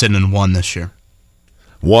forward to sitting in 1 this year.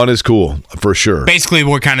 1 is cool, for sure. Basically,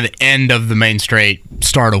 we're kind of the end of the main straight,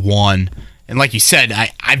 start of 1. And like you said,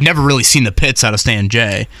 I've never really seen the pits out of Stand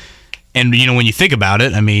J. And, when you think about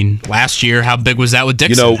it, last year, how big was that with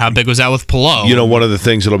Dixon? How big was that with Palou? One of the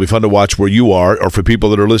things that'll be fun to watch where you are, or for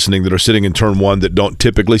people that are listening that are sitting in Turn 1 that don't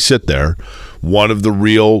typically sit there, one of the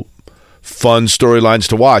real fun storylines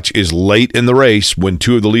to watch is late in the race when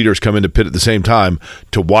 2 of the leaders come into pit at the same time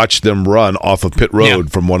to watch them run off of pit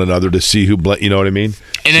road from one another to see who you know what I mean?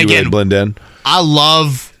 And see again, they blend in. I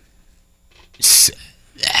love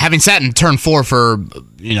having sat in Turn 4 for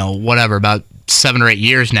about 7 or 8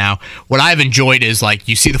 years now. What I've enjoyed is like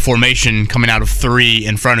you see the formation coming out of 3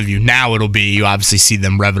 in front of you. Now it'll be you obviously see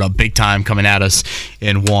them rev it up big time coming at us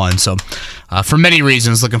in 1. So for many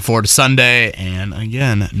reasons, looking forward to Sunday. And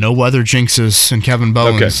again, no weather jinxes in Kevin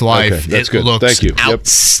Bowen's life. Okay, that's good. Looks Thank you.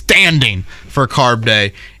 Outstanding for Carb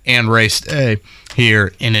Day and Race Day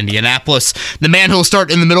here in Indianapolis. The man who'll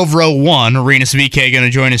start in the middle of row 1, Rinus VeeKay, going to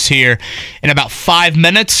join us here in about 5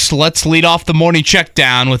 minutes. Let's lead off the morning check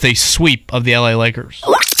down with a sweep of the LA Lakers.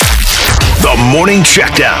 The morning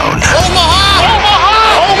check down. Omaha!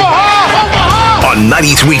 On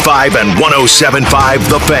 93.5 and 107.5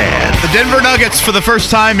 The Fan. The Denver Nuggets, for the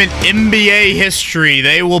first time in NBA history,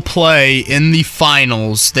 they will play in the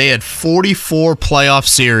finals. They had 44 playoff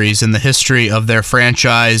series in the history of their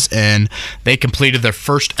franchise, and they completed their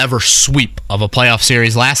first ever sweep of a playoff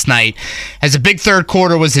series last night. As a big third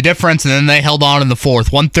quarter was the difference, and then they held on in the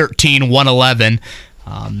fourth, 113-111.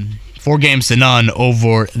 4-0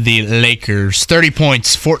 over the Lakers. 30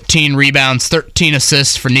 points, 14 rebounds, 13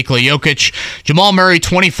 assists for Nikola Jokic. Jamal Murray,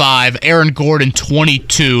 25. Aaron Gordon,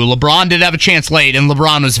 22. LeBron did have a chance late, and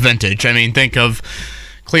LeBron was vintage. Think of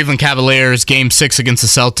Cleveland Cavaliers, Game 6 against the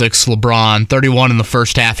Celtics. LeBron, 31 in the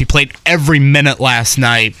first half. He played every minute last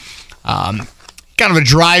night. Kind of a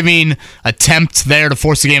driving attempt there to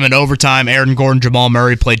force the game into overtime. Aaron Gordon, Jamal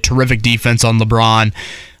Murray played terrific defense on LeBron.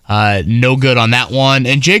 No good on that one.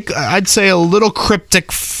 And Jake, I'd say a little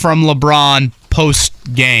cryptic from LeBron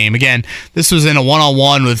post-game. Again, this was in a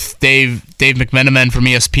one-on-one with Dave McMenamin from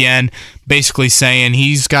ESPN, basically saying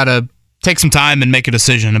he's got to take some time and make a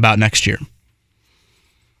decision about next year.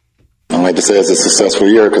 I like to say it's a successful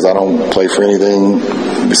year because I don't play for anything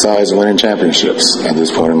besides winning championships at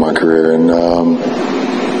this point in my career, and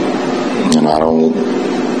I don't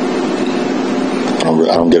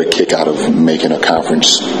get a kick out of making a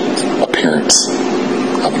conference appearance.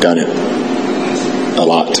 I've done it a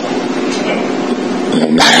lot,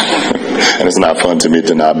 and it's not fun to me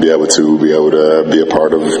to not be able to be a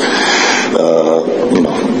part of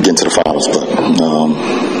getting to the finals,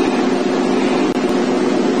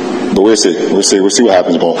 but we'll see. We'll see what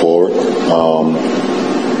happens going forward.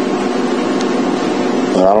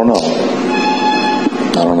 But I don't know.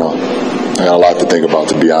 I got a lot to think about,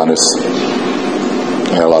 to be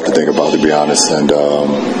honest. And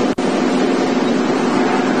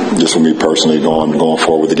just for me personally, going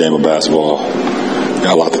forward with the game of basketball,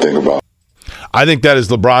 got a lot to think about. I think that is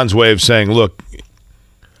LeBron's way of saying, look,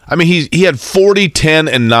 I mean, he had 40, 10,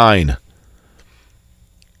 and 9.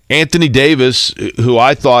 Anthony Davis, who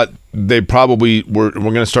I thought they probably were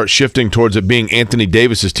going to start shifting towards it being Anthony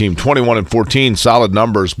Davis's team, 21 and 14, solid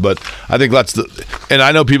numbers. But I think that's and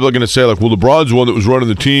I know people are going to say, like, well, LeBron's the one that was running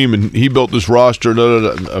the team and he built this roster.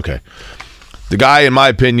 Okay. The guy, in my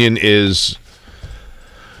opinion, is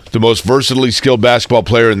the most versatily skilled basketball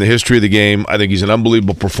player in the history of the game. I think he's an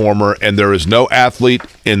unbelievable performer, and there is no athlete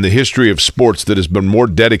in the history of sports that has been more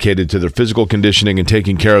dedicated to their physical conditioning and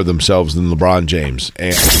taking care of themselves than LeBron James.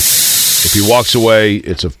 And if he walks away,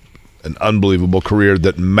 it's an unbelievable career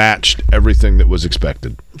that matched everything that was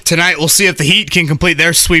expected. Tonight, we'll see if the Heat can complete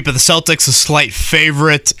their sweep of the Celtics, a slight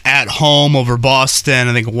favorite at home over Boston.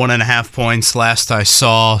 I think 1.5 points last I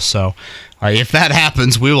saw. So if that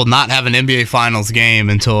happens, we will not have an NBA Finals game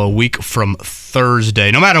until a week from Thursday.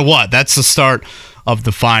 No matter what, that's the start of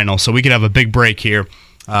the finals. So we could have a big break here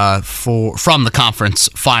from the conference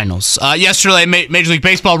finals. Yesterday, Major League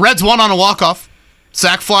Baseball, Reds won on a walk-off.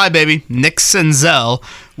 Sac fly, baby. Nick Senzel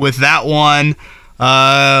with that one.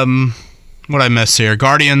 What I miss here?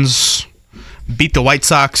 Guardians beat the White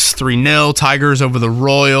Sox 3-0. Tigers over the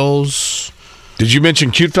Royals. Did you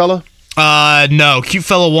mention Cute Fella? No. Cute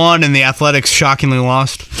Fella won, and the Athletics shockingly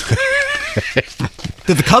lost.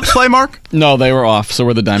 Did the Cubs play, Mark? No, they were off. So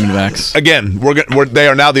were the Diamondbacks. Again, they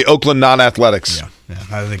are now the Oakland non-Athletics. Yeah,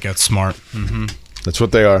 I think that's smart. Mm-hmm. That's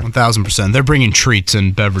what they are. 1,000%. They're bringing treats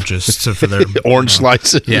and beverages for their orange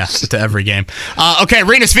slices. Yeah, to every game. Okay,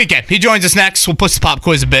 Rinus VeeKay. He joins us next. We'll push the pop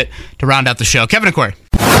quiz a bit to round out the show. Kevin and Corey.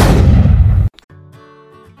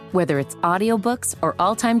 Whether it's audiobooks or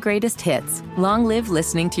all-time greatest hits, long live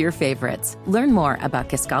listening to your favorites. Learn more about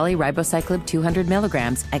Kisqali Ribociclib 200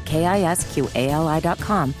 milligrams at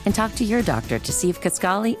KISQALI.com and talk to your doctor to see if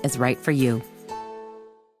Kisqali is right for you.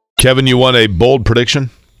 Kevin, you want a bold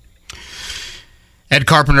prediction? Ed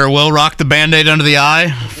Carpenter will rock the Band-Aid under the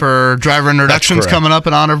eye for driver introductions coming up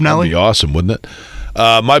in honor of Nelly. That'd be awesome, wouldn't it?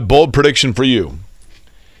 My bold prediction for you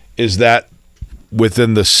is that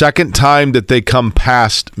within the second time that they come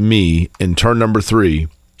past me in turn number 3,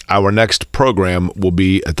 our next program will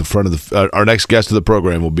be at the front of our next guest of the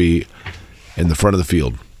program will be in the front of the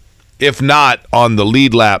field. If not on the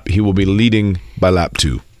lead lap, he will be leading by lap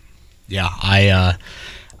 2. Yeah,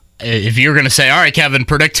 if you're going to say, all right, Kevin,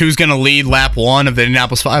 predict who's going to lead lap 1 of the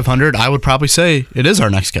Indianapolis 500, I would probably say it is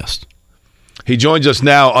our next guest. He joins us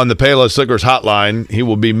now on the Payless Liquors hotline. He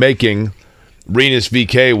will be making, Rinus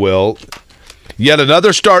VeeKay will, yet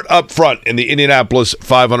another start up front in the Indianapolis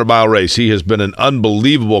 500-mile race. He has been an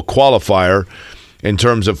unbelievable qualifier in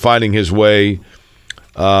terms of finding his way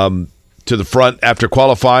to the front after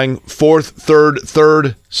qualifying. 4th,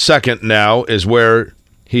 3rd, 2nd now is where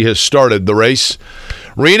he has started the race.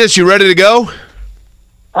 Rinus, you ready to go?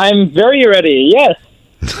 I'm very ready, yes.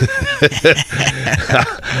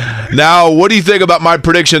 Now, what do you think about my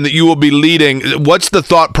prediction that you will be leading? What's the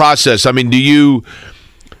thought process? I mean, do you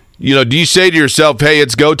say to yourself, hey,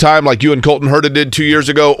 it's go time like you and Colton Herta did 2 years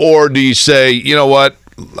ago? Or do you say, you know what,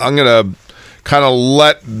 I'm going to kind of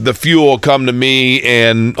let the fuel come to me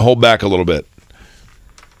and hold back a little bit?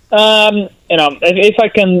 If I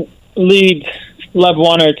can lead lap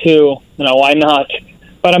 1 or 2, why not?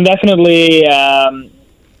 But I'm definitely the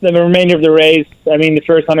remainder of the race. I mean, the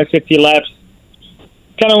first 150 laps,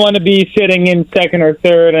 kind of want to be sitting in 2nd or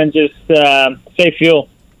 3rd and just save fuel.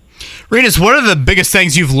 Rinus, what are the biggest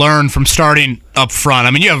things you've learned from starting up front?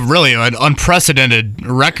 I mean, you have really an unprecedented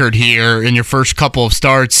record here in your first couple of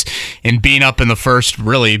starts and being up in the first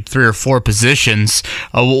really 3 or 4 positions.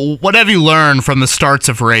 What have you learned from the starts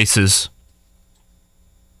of races?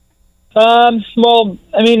 Well,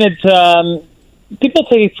 I mean, it's people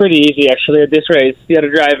take it pretty easy, actually, at this race. The other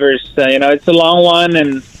drivers, it's a long one,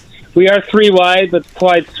 and we are 3 wide, but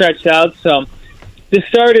quite stretched out. So the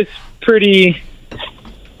start is pretty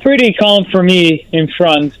calm for me in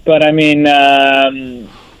front. But, I mean,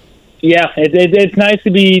 it's nice to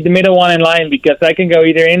be the middle one in line because I can go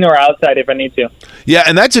either in or outside if I need to. Yeah,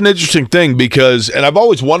 and that's an interesting thing because, and I've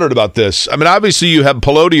always wondered about this. I mean, obviously you have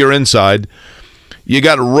Peloti inside. You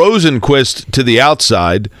got Rosenquist to the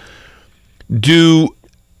outside.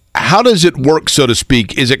 How does it work, so to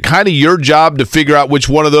speak? Is it kind of your job to figure out which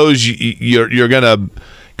one of those you're going to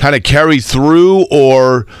kind of carry through,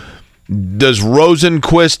 or does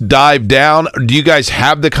Rosenquist dive down? Do you guys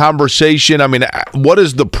have the conversation? I mean, what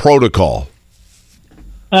is the protocol?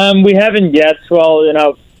 We haven't yet. Well,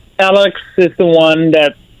 Alex is the one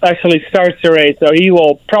that actually starts the race, so he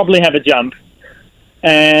will probably have a jump.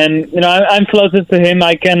 And, I'm closest to him.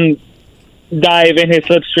 I can dive in his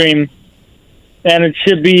slipstream, and it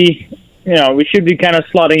should be, we should be kind of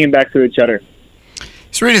slotting him back to each other.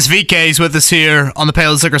 So Rinus VeeKay is with us here on the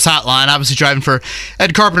Payless Liquors Hotline, obviously driving for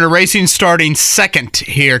Ed Carpenter Racing, starting second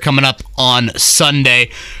here coming up on Sunday.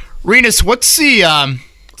 Rinus, what's the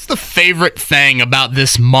favorite thing about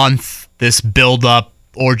this month, this build-up,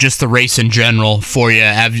 or just the race in general for you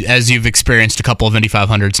as you've experienced a couple of Indy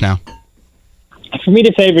 500s now? For me,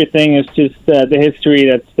 the favorite thing is just the history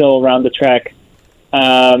that's still around the track.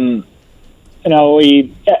 All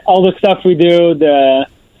the stuff we do,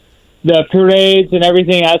 the parades and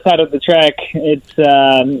everything outside of the track. It's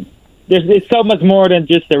so much more than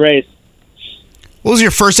just the race. What was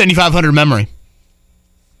your first Indy 500 memory?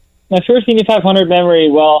 My first Indy 500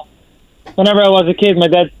 memory. Well, whenever I was a kid, my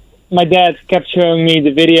dad kept showing me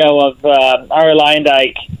the video of Arie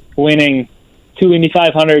Luyendyk winning 2 Indy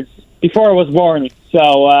 500s. Before I was born.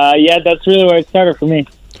 So, that's really where it started for me.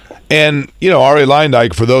 And, Arie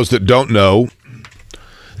Luyendyk, for those that don't know,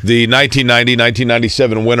 the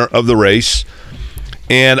 1990-1997 winner of the race.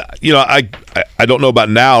 And, I don't know about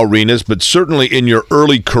now, Rinus, but certainly in your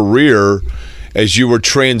early career, as you were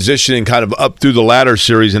transitioning kind of up through the ladder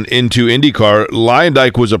series and into IndyCar,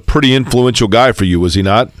 Luyendyk was a pretty influential guy for you, was he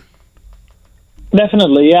not?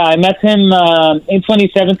 Definitely, yeah. I met him in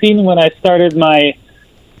 2017 when I started my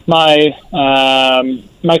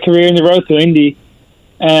career in the road to Indy,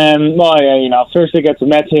 and first I got to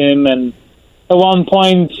meet him, and at one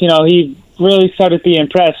point, he really started to be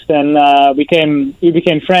impressed, and we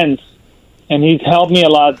became friends, and he's helped me a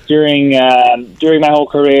lot during my whole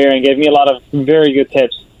career and gave me a lot of very good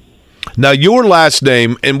tips. Now, your last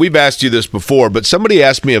name, and we've asked you this before, but somebody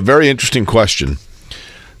asked me a very interesting question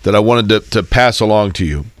that I wanted to pass along to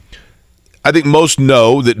you. I think most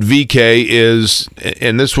know that VeeKay is,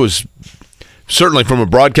 and this was certainly from a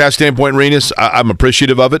broadcast standpoint, Rinus, I'm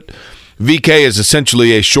appreciative of it. VeeKay is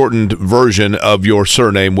essentially a shortened version of your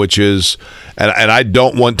surname, which is, and I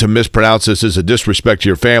don't want to mispronounce this as a disrespect to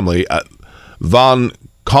your family, Van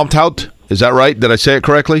Comthout. Is that right? Did I say it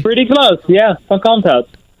correctly? Pretty close, yeah, Van Comthout.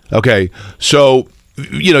 Okay, so,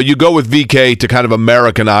 you go with VeeKay to kind of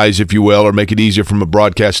Americanize, if you will, or make it easier from a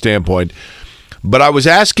broadcast standpoint. But I was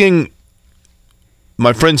asking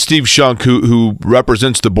my friend Steve Shunk, who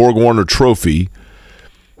represents the Borg Warner Trophy,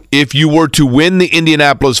 if you were to win the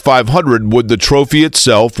Indianapolis 500, would the trophy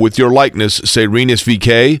itself, with your likeness, say Rinus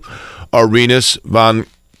VeeKay or Rinus Van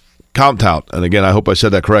Comthout? And again, I hope I said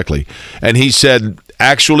that correctly. And he said,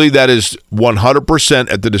 actually, that is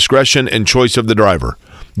 100% at the discretion and choice of the driver.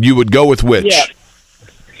 You would go with which? Yeah.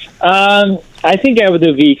 I think I would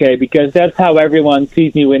do VeeKay because that's how everyone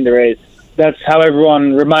sees me win the race. That's how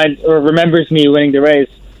everyone remembers me winning the race.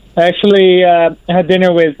 I actually had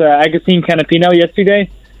dinner with Agustin Canapino yesterday,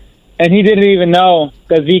 and he didn't even know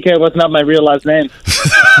that VeeKay was not my real last name.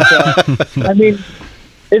 So, I mean,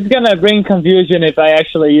 it's going to bring confusion if I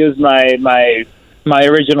actually use my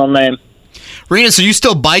original name. Rinus, are you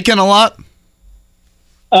still biking a lot?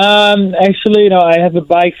 Actually, I have a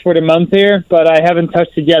bike for the month here, but I haven't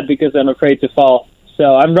touched it yet because I'm afraid to fall.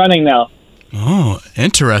 So I'm running now. Oh,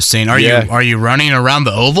 interesting. Are you running around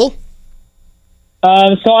the oval?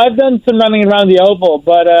 So I've done some running around the oval,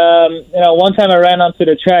 but one time I ran onto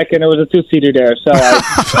the track and there was a 2-seater there. So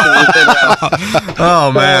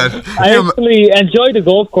oh man! I actually enjoy the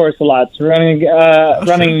golf course a lot. Running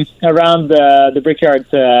around the Brickyard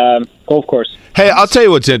golf course. Hey, I'll tell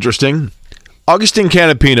you what's interesting. Agustin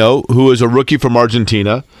Canapino, who is a rookie from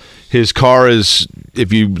Argentina, His car is,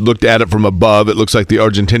 if you looked at it from above, it looks like the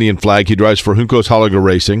Argentinian flag. He drives for Juncos Holiger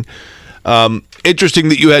Racing. Interesting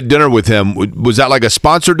that you had dinner with him. Was that like a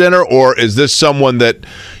sponsored dinner, or is this someone that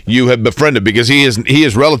you have befriended? Because he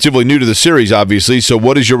is relatively new to the series, obviously. So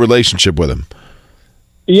what is your relationship with him?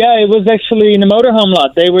 Yeah, it was actually in the motorhome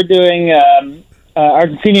lot. They were doing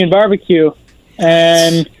Argentinian barbecue,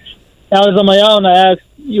 and I was on my own. I asked,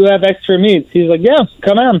 "You have extra meats?" He's like, "Yeah,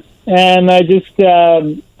 come on." And I just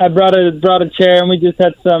I brought a chair, and we just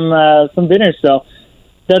had some dinner. So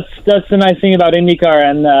that's the nice thing about IndyCar,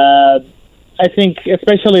 and I think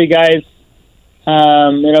especially guys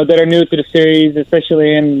that are new to the series,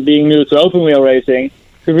 especially in being new to open wheel racing,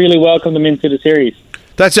 to really welcome them into the series.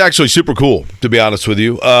 That's actually super cool, to be honest with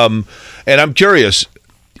you. And I'm curious,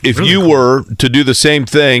 if really you were to do the same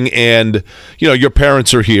thing, and your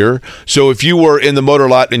parents are here, so if you were in the motor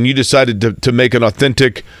lot and you decided to make an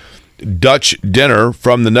authentic Dutch dinner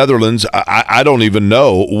from the Netherlands, I don't even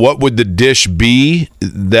know, what would the dish be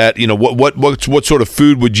that, what sort of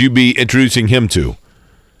food would you be introducing him to?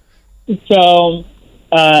 So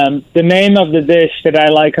the name of the dish that I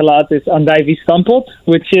like a lot is andijvie stampot,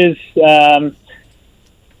 which is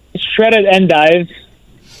shredded endive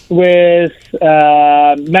with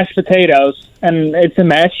mashed potatoes, and it's a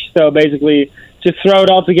mash, so basically just throw it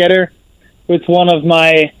all together with one of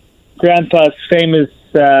my grandpa's famous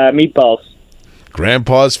meatballs.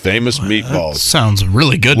 Grandpa's famous meatballs. Sounds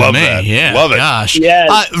really good Love to me. That. Yeah, Love it. Gosh.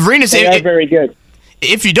 Yeah, Rinus, they are very good.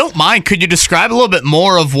 If you don't mind, could you describe a little bit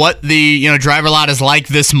more of what the driver lot is like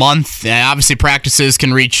this month? Obviously, practices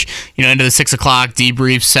can reach into the 6 o'clock,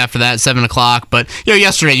 debriefs after that 7 o'clock. But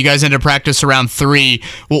yesterday you guys ended practice around 3.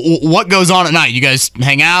 What goes on at night? You guys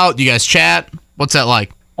hang out? You guys chat? What's that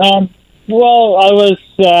like? Well, I was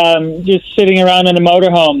just sitting around in a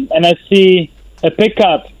motorhome, and I see a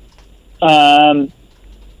pickup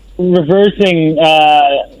reversing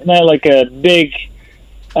like a big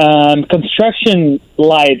construction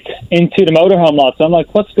light into the motorhome lot. So I'm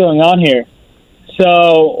like, what's going on here?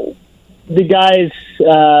 So the guys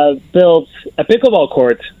built a pickleball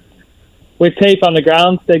court with tape on the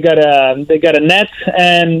ground. They got a net,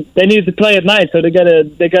 and they needed to play at night, so they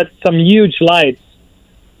got some huge lights.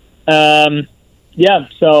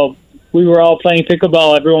 So we were all playing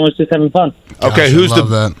pickleball. Everyone was just having fun. Okay, who's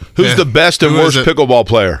the best and worst pickleball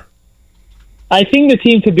player? I think the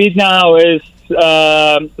team to beat now is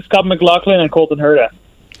Scott McLaughlin and Colton Herta.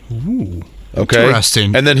 Ooh. Okay.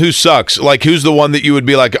 Interesting. And then who sucks? Like, who's the one that you would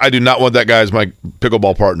be like, I do not want that guy as my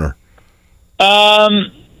pickleball partner?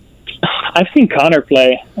 I've seen Connor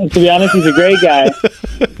play. And to be honest, he's a great guy.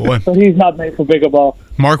 Boy. But he's not made for pickleball.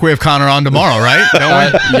 Mark, we have Connor on tomorrow, right?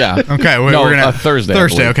 Don't we? Yeah. Okay. We're gonna Thursday.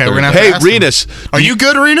 Thursday. Okay. We're gonna. Hey, Rinus, are you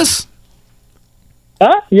good, Rinus?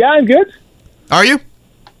 Yeah, I'm good. Are you?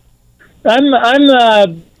 I'm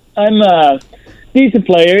a decent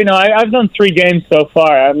player. I've done 3 games so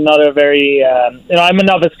far. I'm not a very, I'm a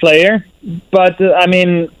novice player, but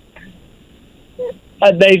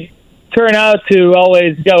they turn out to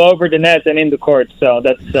always go over the net and in the court, so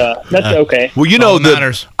that's okay. Well,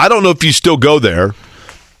 matters. I don't know if you still go there,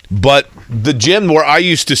 but the gym where I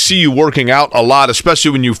used to see you working out a lot,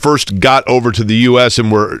 especially when you first got over to the U.S.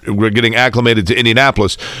 and we're getting acclimated to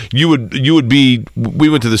Indianapolis, we went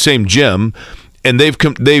to the same gym, and they've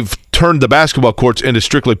turned the basketball courts into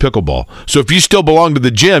strictly pickleball. So if you still belong to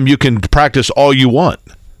the gym, you can practice all you want.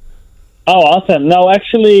 Oh, awesome. No,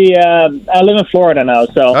 actually, I live in Florida now.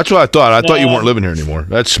 So that's what I thought. I thought you weren't living here anymore.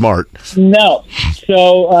 That's smart. No.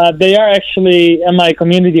 So they are actually, in my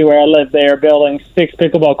community where I live, they are building 6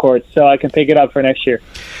 pickleball courts, so I can pick it up for next year.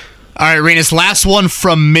 All right, Rinus, last one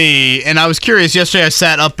from me. And I was curious, yesterday I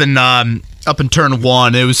sat up in turn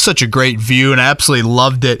 1. It was such a great view, and I absolutely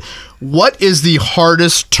loved it. What is the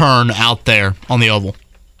hardest turn out there on the oval?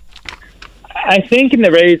 I think in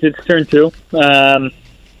the race it's turn 2.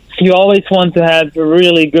 You always want to have a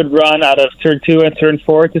really good run out of turn 2 and turn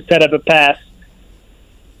 4 to set up a pass.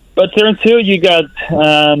 But turn 2, you got,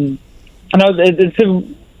 it's a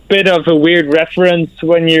bit of a weird reference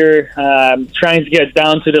when you're trying to get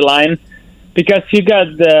down to the line, because you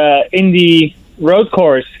got the Indy road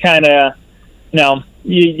course kind of,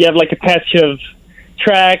 you have like a patch of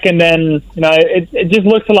track, and then, it just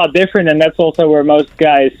looks a lot different, and that's also where most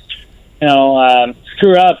guys,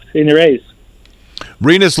 screw up in the race.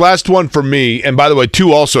 Rinus, last one for me. And by the way,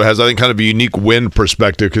 2 also has, I think, kind of a unique wind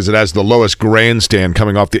perspective because it has the lowest grandstand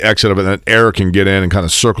coming off the exit of it, and then air can get in and kind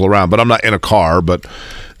of circle around. But I'm not in a car, but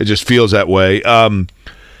it just feels that way.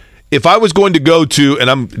 If I was going to go to,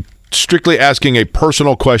 and strictly asking a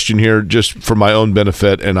personal question here just for my own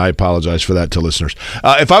benefit, and I apologize for that to listeners.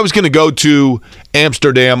 If I was going to go to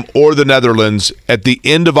Amsterdam or the Netherlands at the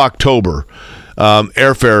end of October,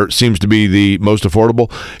 airfare seems to be the most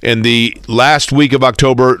affordable. In the last week of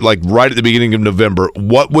October, like right at the beginning of November,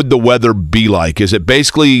 what would the weather be like? Is it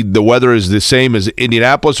basically the weather is the same as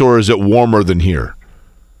Indianapolis, or is it warmer than here?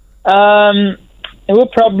 It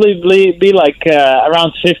would probably be like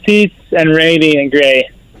around 50s and rainy and gray.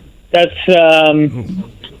 That's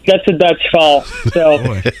a Dutch fall.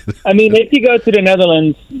 So, I mean, if you go to the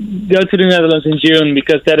Netherlands, go to the Netherlands in June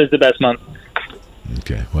because that is the best month.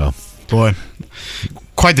 Okay, well, boy,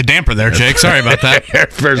 quite the damper there, Jake. Sorry about that.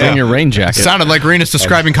 In your rain jacket. Sounded like Rinus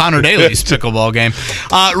describing Connor Daly's pickleball game.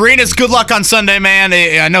 Rinus, good luck on Sunday, man.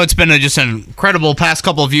 I know it's been just an incredible past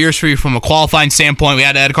couple of years for you from a qualifying standpoint. We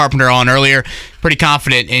had Ed Carpenter on earlier. Pretty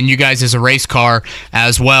confident in you guys as a race car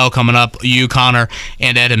as well coming up, you, Connor,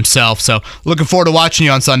 and Ed himself. So looking forward to watching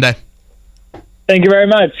you on Sunday. Thank you very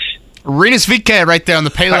much. Rinus VeeKay right there on the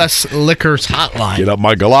Payless Liquors hotline. Get up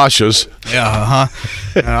my galoshes. Yeah,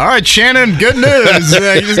 all right, Shannon, good news.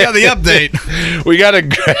 You just got the update. We got a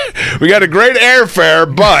great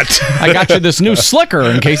airfare, but I got you this new slicker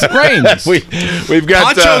in case it rains. We've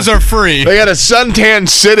got ponchos are free. They got a suntan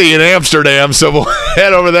city in Amsterdam, so we'll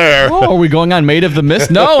head over there. Oh, are we going on Made of the Mist?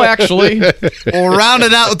 No, actually. We'll round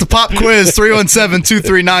it out with the pop quiz,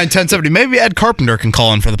 317-239-1070. Maybe Ed Carpenter can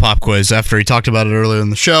call in for the pop quiz after he talked about it earlier in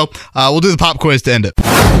the show. We'll do the pop quiz to end it.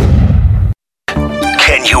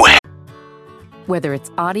 Can you? Whether it's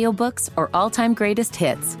audiobooks or all-time greatest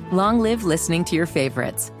hits, long live listening to your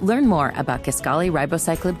favorites. Learn more about Kisqali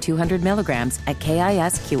Ribociclib 200 milligrams at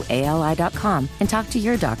KISQALI.com and talk to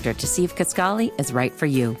your doctor to see if Kisqali is right for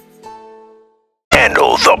you.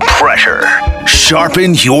 Handle the pressure.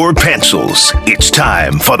 Sharpen your pencils. It's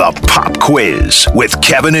time for the Pop Quiz with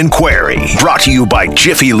Kevin and Query. Brought to you by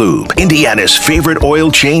Jiffy Lube, Indiana's favorite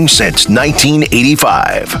oil change since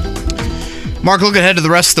 1985. Mark, look ahead to the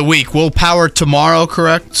rest of the week. Will Power tomorrow,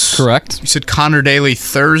 correct? Correct. You said Connor Daly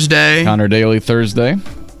Thursday.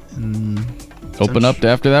 Open up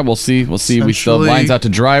after that. We'll see. We still have lines out to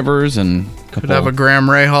drivers and could have a Graham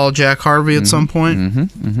Rahal, Jack Harvey at some point.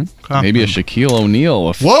 Maybe a Shaquille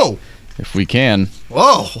O'Neal. If we can.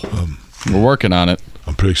 Whoa. We're working on it.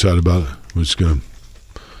 I'm pretty excited about it. We're just going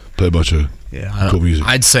to play a bunch of cool music.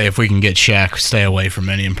 I'd say if we can get Shaq, stay away from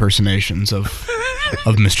any impersonations of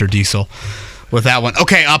Mr. Diesel with that one.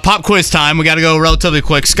 Okay, pop quiz time. We got to go relatively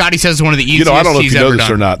quick. Scotty says it's one of the easiest I don't know if he's you know ever this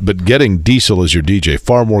done. or not, but getting Diesel as your DJ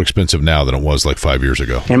far more expensive now than it was like 5 years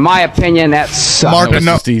ago. In my opinion, that sucks.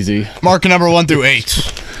 Just easy. Mark number 1 through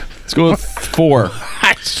 8. Let's go with 4.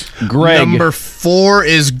 Greg. Number 4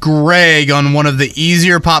 is Greg on one of the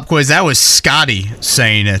easier pop quiz. That was Scotty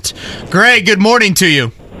saying it. Greg, good morning to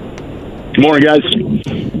you. Good morning, guys.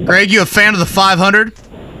 Greg, you a fan of the 500?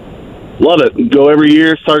 Love it. Go every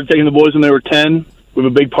year. Started taking the boys when they were 10. We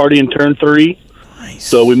have a big party in turn 3. Nice.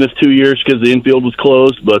 So we missed 2 years because the infield was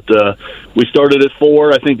closed, but we started at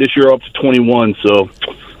 4. I think this year up to 21, so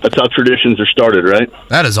that's how traditions are started, right?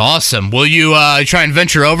 That is awesome. Will you try and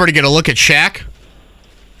venture over to get a look at Shaq?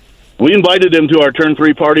 We invited him to our turn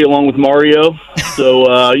 3 party along with Mario.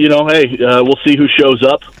 So, we'll see who shows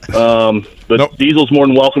up. But Diesel's more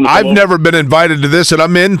than welcome to come I've over. never been invited to this, and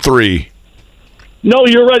I'm in 3. No,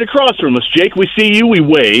 you're right across from us, Jake. We see you, we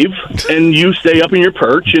wave, and you stay up in your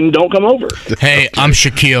perch and don't come over. Hey, I'm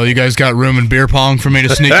Shaquille. You guys got room in beer pong for me to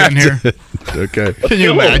sneak in here? Okay. Can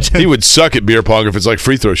you imagine? He would suck at beer pong if it's like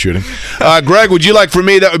free throw shooting. Greg, would you like for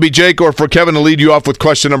me, that would be Jake, or for Kevin to lead you off with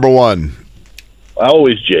question number 1?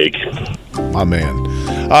 Always Jake. My man.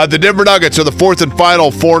 The Denver Nuggets are the 4th and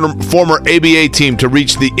final former ABA team to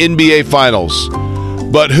reach the NBA Finals.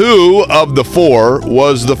 But who of the 4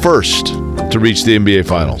 was the first to reach the NBA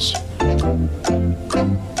Finals?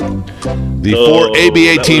 The 4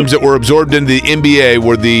 ABA teams that were absorbed into the NBA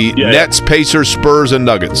were the Nets, Pacers, Spurs, and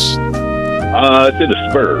Nuggets. I'd say the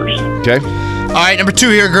Spurs. Okay. All right, number 2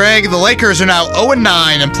 here, Greg. The Lakers are now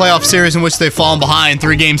 0-9 in playoff series in which they've fallen behind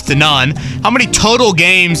 3-0. How many total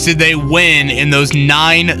games did they win in those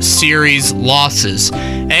 9 series losses?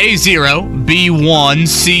 A, 0, B, 1,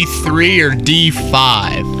 C, 3, or D,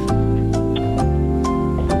 5?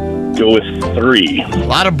 Go with 3. A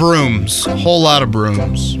lot of brooms. A whole lot of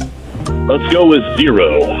brooms. Let's go with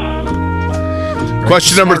 0.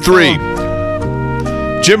 Question number 3.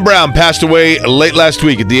 Jim Brown passed away late last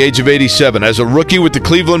week at the age of 87. As a rookie with the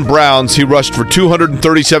Cleveland Browns, he rushed for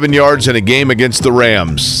 237 yards in a game against the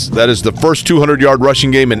Rams. That is the first 200-yard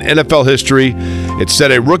rushing game in NFL history. It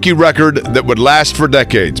set a rookie record that would last for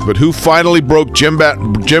decades. But who finally broke Jim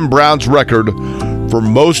Brown's record for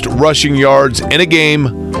most rushing yards in a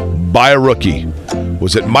game by a rookie?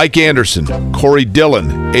 Was it Mike Anderson, Corey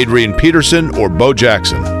Dillon, Adrian Peterson, or Bo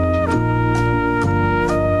Jackson?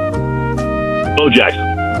 Bo Jackson.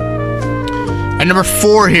 And number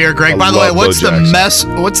 4 here, Greg. By the way, what's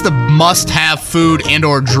the must-have food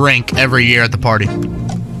and/or drink every year at the party?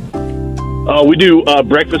 We do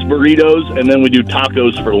breakfast burritos, and then we do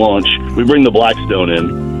tacos for lunch. We bring the Blackstone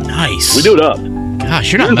in. Nice. We do it up.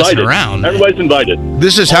 Gosh, you're not messing around. Everybody's invited.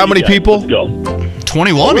 This is how many people? Let's go.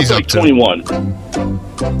 21 he's up to. 21.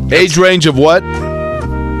 Age range of what?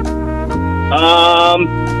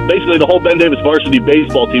 Basically, the whole Ben Davis varsity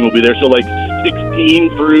baseball team will be there. So, like 16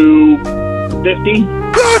 through 50.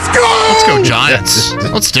 Let's go Giants.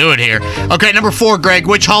 Let's do it here. Okay, number 4, Greg.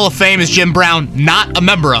 Which Hall of Fame is Jim Brown not a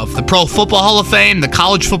member of? The Pro Football Hall of Fame, the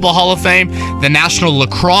College Football Hall of Fame, the National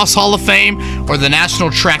Lacrosse Hall of Fame, or the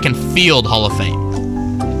National Track and Field Hall of Fame?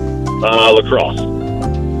 Lacrosse.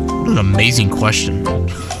 What an amazing question.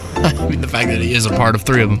 I mean, the fact that he is a part of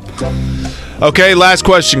 3 of them. Okay, last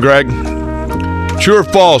question, Greg. True or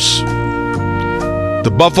false?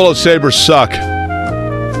 The Buffalo Sabres suck.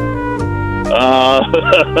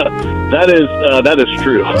 That is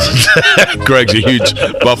true. Greg's a huge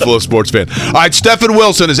Buffalo sports fan. All right, Stephen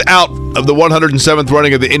Wilson is out of the 107th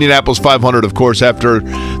running of the Indianapolis 500, of course, after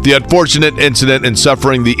the unfortunate incident and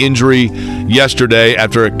suffering the injury yesterday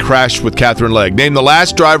after a crash with Catherine Legg. Named the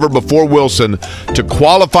last driver before Wilson to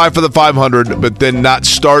qualify for the 500, but then not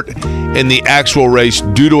start in the actual race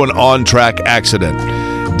due to an on-track accident.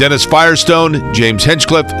 Dennis Firestone, James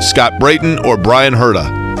Hinchcliffe, Scott Brayton, or Brian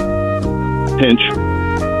Herta? Hinch.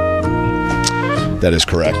 That is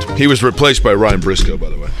correct. He was replaced by Ryan Briscoe, by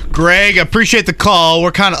the way. Greg, appreciate the call.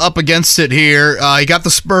 We're kind of up against it here. You got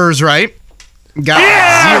the Spurs right. Got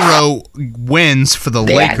 0 wins for the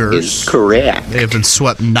Lakers. That is correct. They have been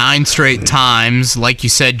swept 9 straight times. Like you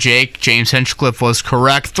said, Jake, James Hinchcliffe was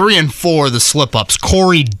correct. 3 and 4, the slip-ups.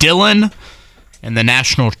 Corey Dillon and the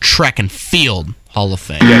National Track and Field Hall of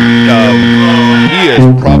Fame. Yeah, he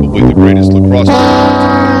is probably the greatest lacrosse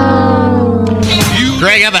player.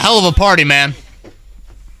 Greg, have a hell of a party, man.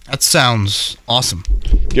 That sounds awesome.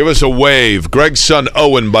 Give us a wave. Greg's son,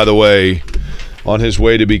 Owen, by the way, on his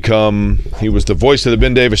way to become, he was the voice of the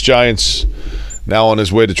Ben Davis Giants, now on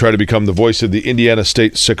his way to try to become the voice of the Indiana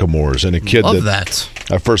State Sycamores, and a kid that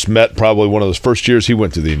I first met probably one of those first years he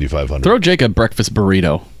went to the Indy 500. Throw Jake a breakfast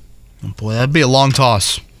burrito. Oh boy, that'd be a long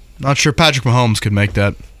toss. Not sure Patrick Mahomes could make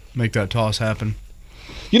that toss happen.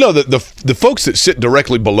 You know, the folks that sit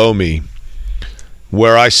directly below me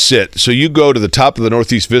where I sit, so you go to the top of the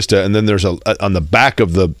Northeast Vista, and then there's on the back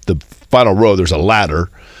of the final row, there's a ladder,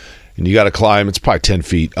 and you got to climb, it's probably 10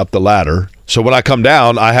 feet up the ladder. So when I come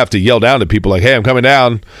down, I have to yell down to people like, hey, I'm coming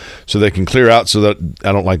down, so they can clear out so that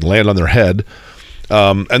I don't land on their head.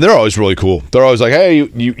 And they're always really cool. They're always like, hey,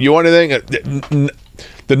 you want anything?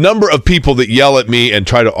 The number of people that yell at me and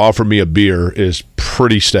try to offer me a beer is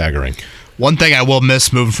pretty staggering. One thing I will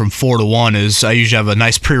miss moving from 4 to 1 is I usually have a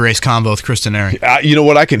nice pre-race convo with Chris Denary. You know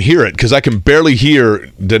what? I can hear it because I can barely hear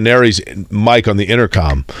Denary's mic on the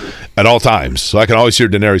intercom at all times. So I can always hear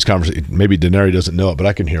Denary's conversation. Maybe Denary doesn't know it, but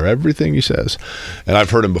I can hear everything he says. And I've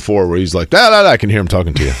heard him before where he's like, I can hear him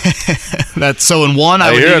talking to you. That's so in 1,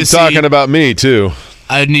 I would hear need him to talking about me too.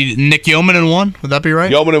 I'd need Nick Yeoman in 1. Would that be right?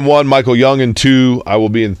 Yeoman in 1, Michael Young in 2. I will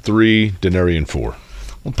be in 3, Denary in 4.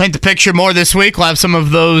 We'll paint the picture more this week. We'll have some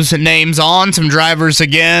of those names on. Some drivers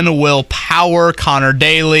again. Will Power, Connor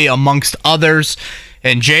Daly, amongst others.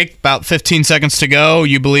 And Jake, about 15 seconds to go.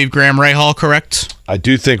 You believe Graham Rahal, correct? I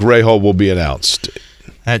do think Rahal will be announced.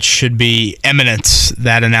 That should be imminent,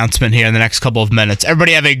 that announcement here in the next couple of minutes.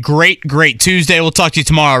 Everybody have a great, great Tuesday. We'll talk to you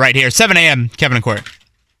tomorrow right here, 7 a.m. Kevin and Query.